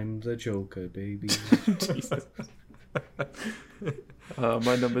 Hell yeah. I'm the Joker, baby. Jesus.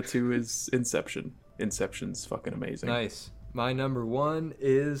 My number 2 is Inception. Inception's fucking amazing. Nice. My number 1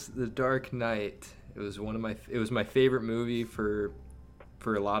 is The Dark Knight. It was my favorite movie for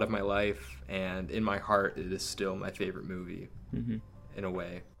a lot of my life, and in my heart it is still my favorite movie. In a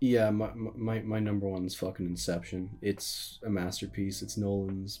way. Yeah, my number 1 is fucking Inception. It's a masterpiece. It's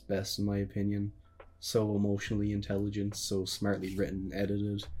Nolan's best in my opinion. So emotionally intelligent, so smartly written,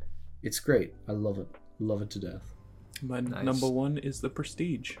 edited. It's great. I love it. Love it to death. My number 1 is The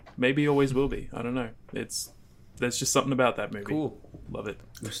Prestige. Maybe always will be. I don't know. There's just something about that movie. Cool. Love it.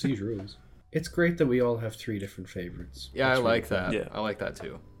 Prestige rules. It's great that we all have 3 different favorites. Yeah, That's I like really fun. that. Yeah. I like that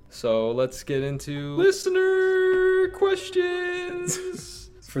too. So let's get into listener questions.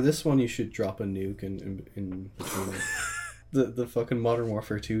 For this one, you should drop a nuke in between it. The fucking Modern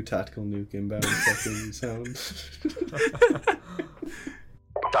Warfare 2 tactical nuke inbound fucking sound.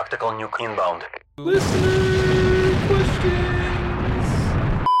 Tactical nuke inbound. Listener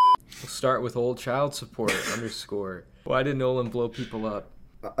questions. We'll start with old child support _. Why did Nolan blow people up?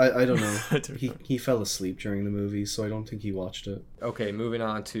 I don't know. I don't know. He fell asleep during the movie, so I don't think he watched it. Okay, moving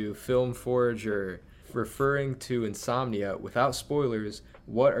on to Film Forager. Referring to Insomnia, without spoilers,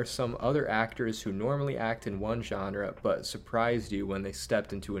 what are some other actors who normally act in one genre but surprised you when they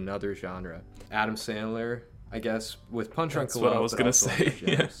stepped into another genre? Adam Sandler, I guess, with Punch Drunk That's what I Love, was but gonna also say,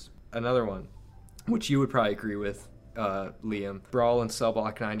 Uncut Gems. Another one, which you would probably agree with, Liam. Brawl in Cell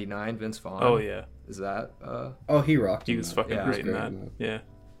Block 99, Vince Vaughn. Oh, yeah. Is that, Oh, he rocked. He in was that. fucking Yeah, great in great that. in that. Yeah.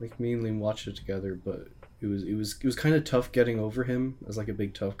 Like, me and Liam watched it together, but it was kind of tough getting over him as like a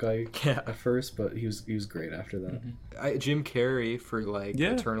big tough guy Yeah. at first, but he was great after that. Jim Carrey for like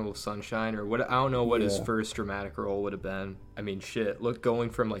Yeah. Eternal Sunshine or what? I don't know what his Yeah. first dramatic role would have been. I mean, shit. Look,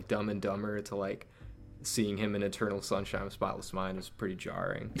 going from like Dumb and Dumber to like seeing him in Eternal Sunshine of the Spotless Mind is pretty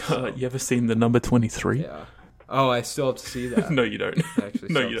jarring. So, You ever seen the number 23? yeah. Oh, I still have to see that. No, you don't. I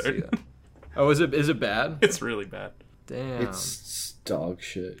actually No, still you have to see don't. that. Oh, is it bad? It's really bad. Damn. It's dog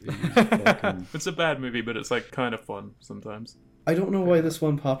shit. It's fucking... It's a bad movie, but it's like kind of fun sometimes. I don't know why this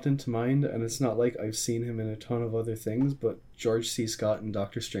one popped into mind, and it's not like I've seen him in a ton of other things, but George C. Scott in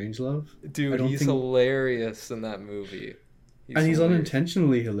Doctor Strangelove. I Dude, don't he's think- hilarious in that movie. He's hilarious.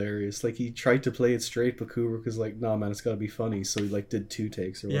 unintentionally hilarious. Like, he tried to play it straight, but Kubrick was like, nah, man, it's gotta be funny, so he like did 2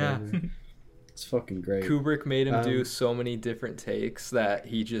 takes or Yeah. whatever. It's fucking great. Kubrick made him do so many different takes that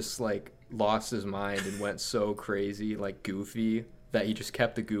he just like lost his mind and went so crazy, like goofy, that he just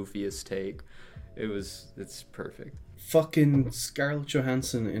kept the goofiest take. It's perfect. Fucking Scarlett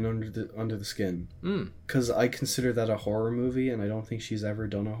Johansson in Under the Skin. Because I consider that a horror movie, and I don't think she's ever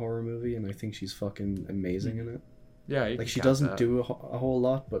done a horror movie, and I think she's fucking amazing in it. Yeah, you Like, can she count doesn't that. do a whole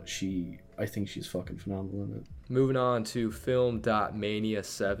lot, but I think she's fucking phenomenal in it. Moving on to Film.Mania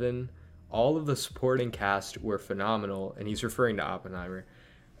 7. All of the supporting cast were phenomenal, and he's referring to Oppenheimer.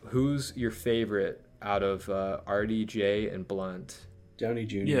 Who's your favorite out of RDJ and Blunt? Downey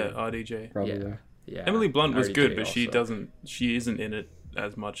Jr. Yeah, RDJ. Probably. Yeah. Emily Blunt was RDJ good, but she also. isn't in it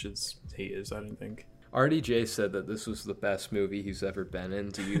as much as he is, I don't think. RDJ said that this was the best movie he's ever been in.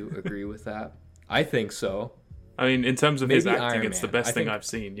 Do you agree with that? I think so. I mean, in terms of his Maybe acting, Iron it's the Man. best I thing think- I've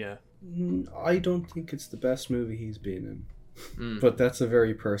seen, yeah. I don't think it's the best movie he's been in. But that's a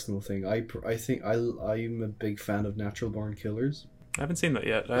very personal thing. I think I'm a big fan of Natural Born Killers. I haven't seen that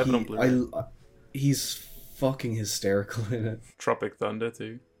yet. I have it on Blu-ray. He's fucking hysterical in it. Tropic Thunder,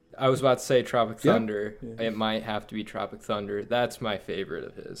 too. I was about to say Tropic Yeah. Thunder. It might have to be Tropic Thunder. That's my favorite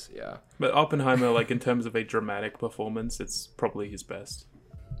of his, yeah. But Oppenheimer, like, in terms of a dramatic performance, it's probably his best.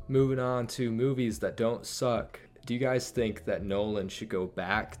 Moving on to movies that don't suck. Do you guys think that Nolan should go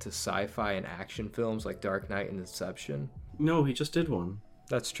back to sci-fi and action films like Dark Knight and Inception? No, he just did one.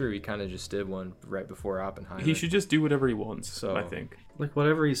 That's true. He kind of just did one right before Oppenheimer. He should just do whatever he wants. So- I think. Like,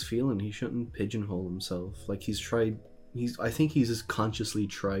 whatever he's feeling, he shouldn't pigeonhole himself. Like, I think he's just consciously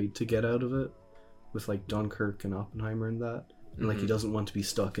tried to get out of it with, like, Dunkirk and Oppenheimer and that. And, like, he doesn't want to be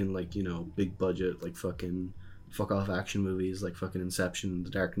stuck in, like, you know, big budget, like, fucking fuck-off action movies like fucking Inception and The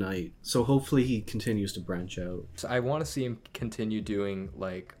Dark Knight. So hopefully he continues to branch out. So I want to see him continue doing,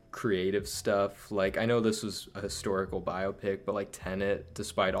 like, creative stuff. Like, I know this was a historical biopic, but, like, Tenet,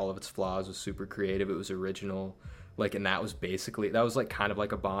 despite all of its flaws, was super creative. It was original. Like, and that was like kind of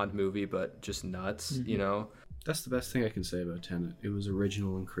like a Bond movie, but just nuts, you know? That's the best thing I can say about Tenet. It was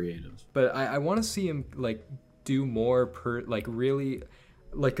original and creative. But I want to see him, like, do more really,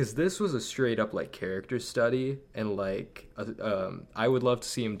 like, because this was a straight up, like, character study, and, like, I would love to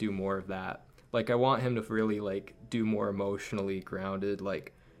see him do more of that. Like, I want him to really, like, do more emotionally grounded,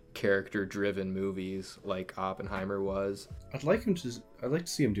 like, character driven movies like Oppenheimer was. I'd like to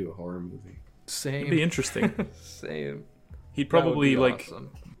see him do a horror movie. Same. It'd be interesting. Same. He'd probably, That would be like, awesome.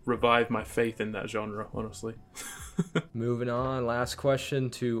 revive my faith in that genre, honestly. Moving on, last question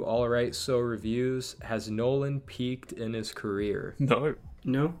to All Right So Reviews. Has Nolan peaked in his career? No.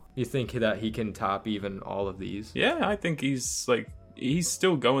 No? You think that he can top even all of these? Yeah, I think he's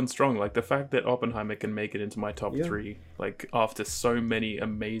still going strong. Like, the fact that Oppenheimer can make it into my top 3, like, after so many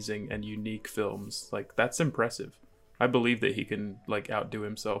amazing and unique films, like, that's impressive. I believe that he can, like, outdo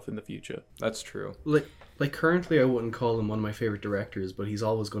himself in the future. That's true. Like currently I wouldn't call him one of my favorite directors, but he's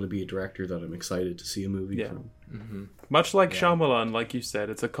always going to be a director that I'm excited to see a movie from. Mm-hmm. Much like Shyamalan, like you said,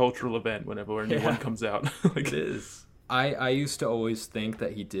 it's a cultural event whenever a new one comes out. Like, It is. I used to always think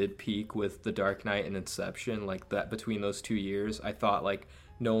that he did peak with The Dark Knight and Inception, like that between those 2 years. I thought, like,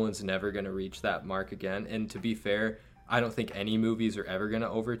 Nolan's never going to reach that mark again. And to be fair, I don't think any movies are ever going to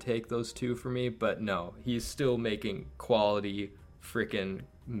overtake those two for me. But no, he's still making quality freaking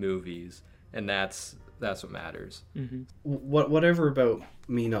movies. And that's what matters. Mm-hmm. Whatever about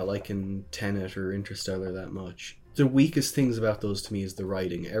me not liking Tenet or Interstellar that much, the weakest things about those to me is the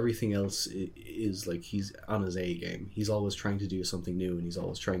writing. Everything else is like he's on his A game. He's always trying to do something new, and he's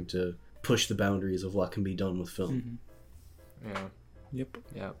always trying to push the boundaries of what can be done with film. Mm-hmm. Yeah. Yep.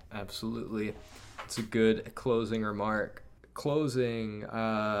 Yeah, absolutely. It's a good closing remark. Closing,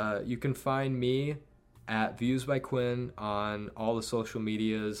 you can find me at Views by Quinn on all the social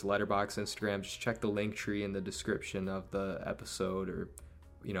medias, Letterboxd, Instagram. Just check the link tree in the description of the episode, or,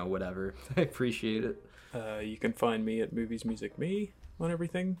 you know, whatever. I appreciate it. You can find me at Movies Music Me on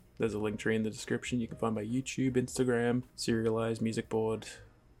everything. There's a link tree in the description. You can find my YouTube, Instagram, Serialized Music Board,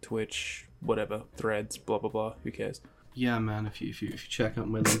 Twitch, whatever, Threads, blah blah blah. Who cares? Yeah, man. If you check out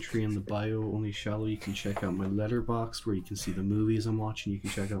my link tree in the bio, only shallow, you can check out my Letterboxd where you can see the movies I'm watching. You can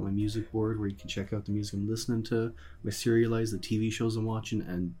check out my music board where you can check out the music I'm listening to. My Serialized, the TV shows I'm watching,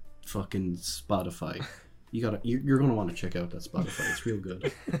 and fucking Spotify. You're gonna want to check out that Spotify. It's real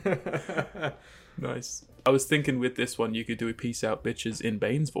good. Nice. I was thinking with this one, you could do a Peace Out Bitches in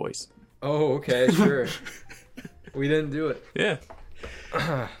Bane's voice. Oh, okay, sure. We didn't do it. Yeah.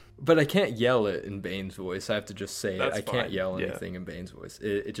 But I can't yell it in Bane's voice. I have to just say That's it. I can't fine. yell Yeah. anything in Bane's voice.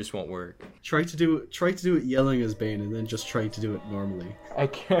 It just won't work. Try to do it yelling as Bane, and then just try to do it normally. I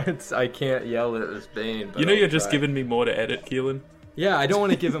can't yell it as Bane. But You know, I'll you're just try. giving me more to edit, Keelan. Yeah, I don't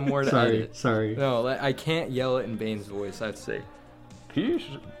want to give him more to edit. Sorry. No, I can't yell it in Bane's voice. I have to say, peace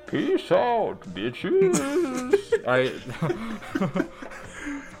out, bitches.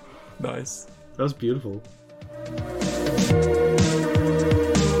 Nice. That was beautiful.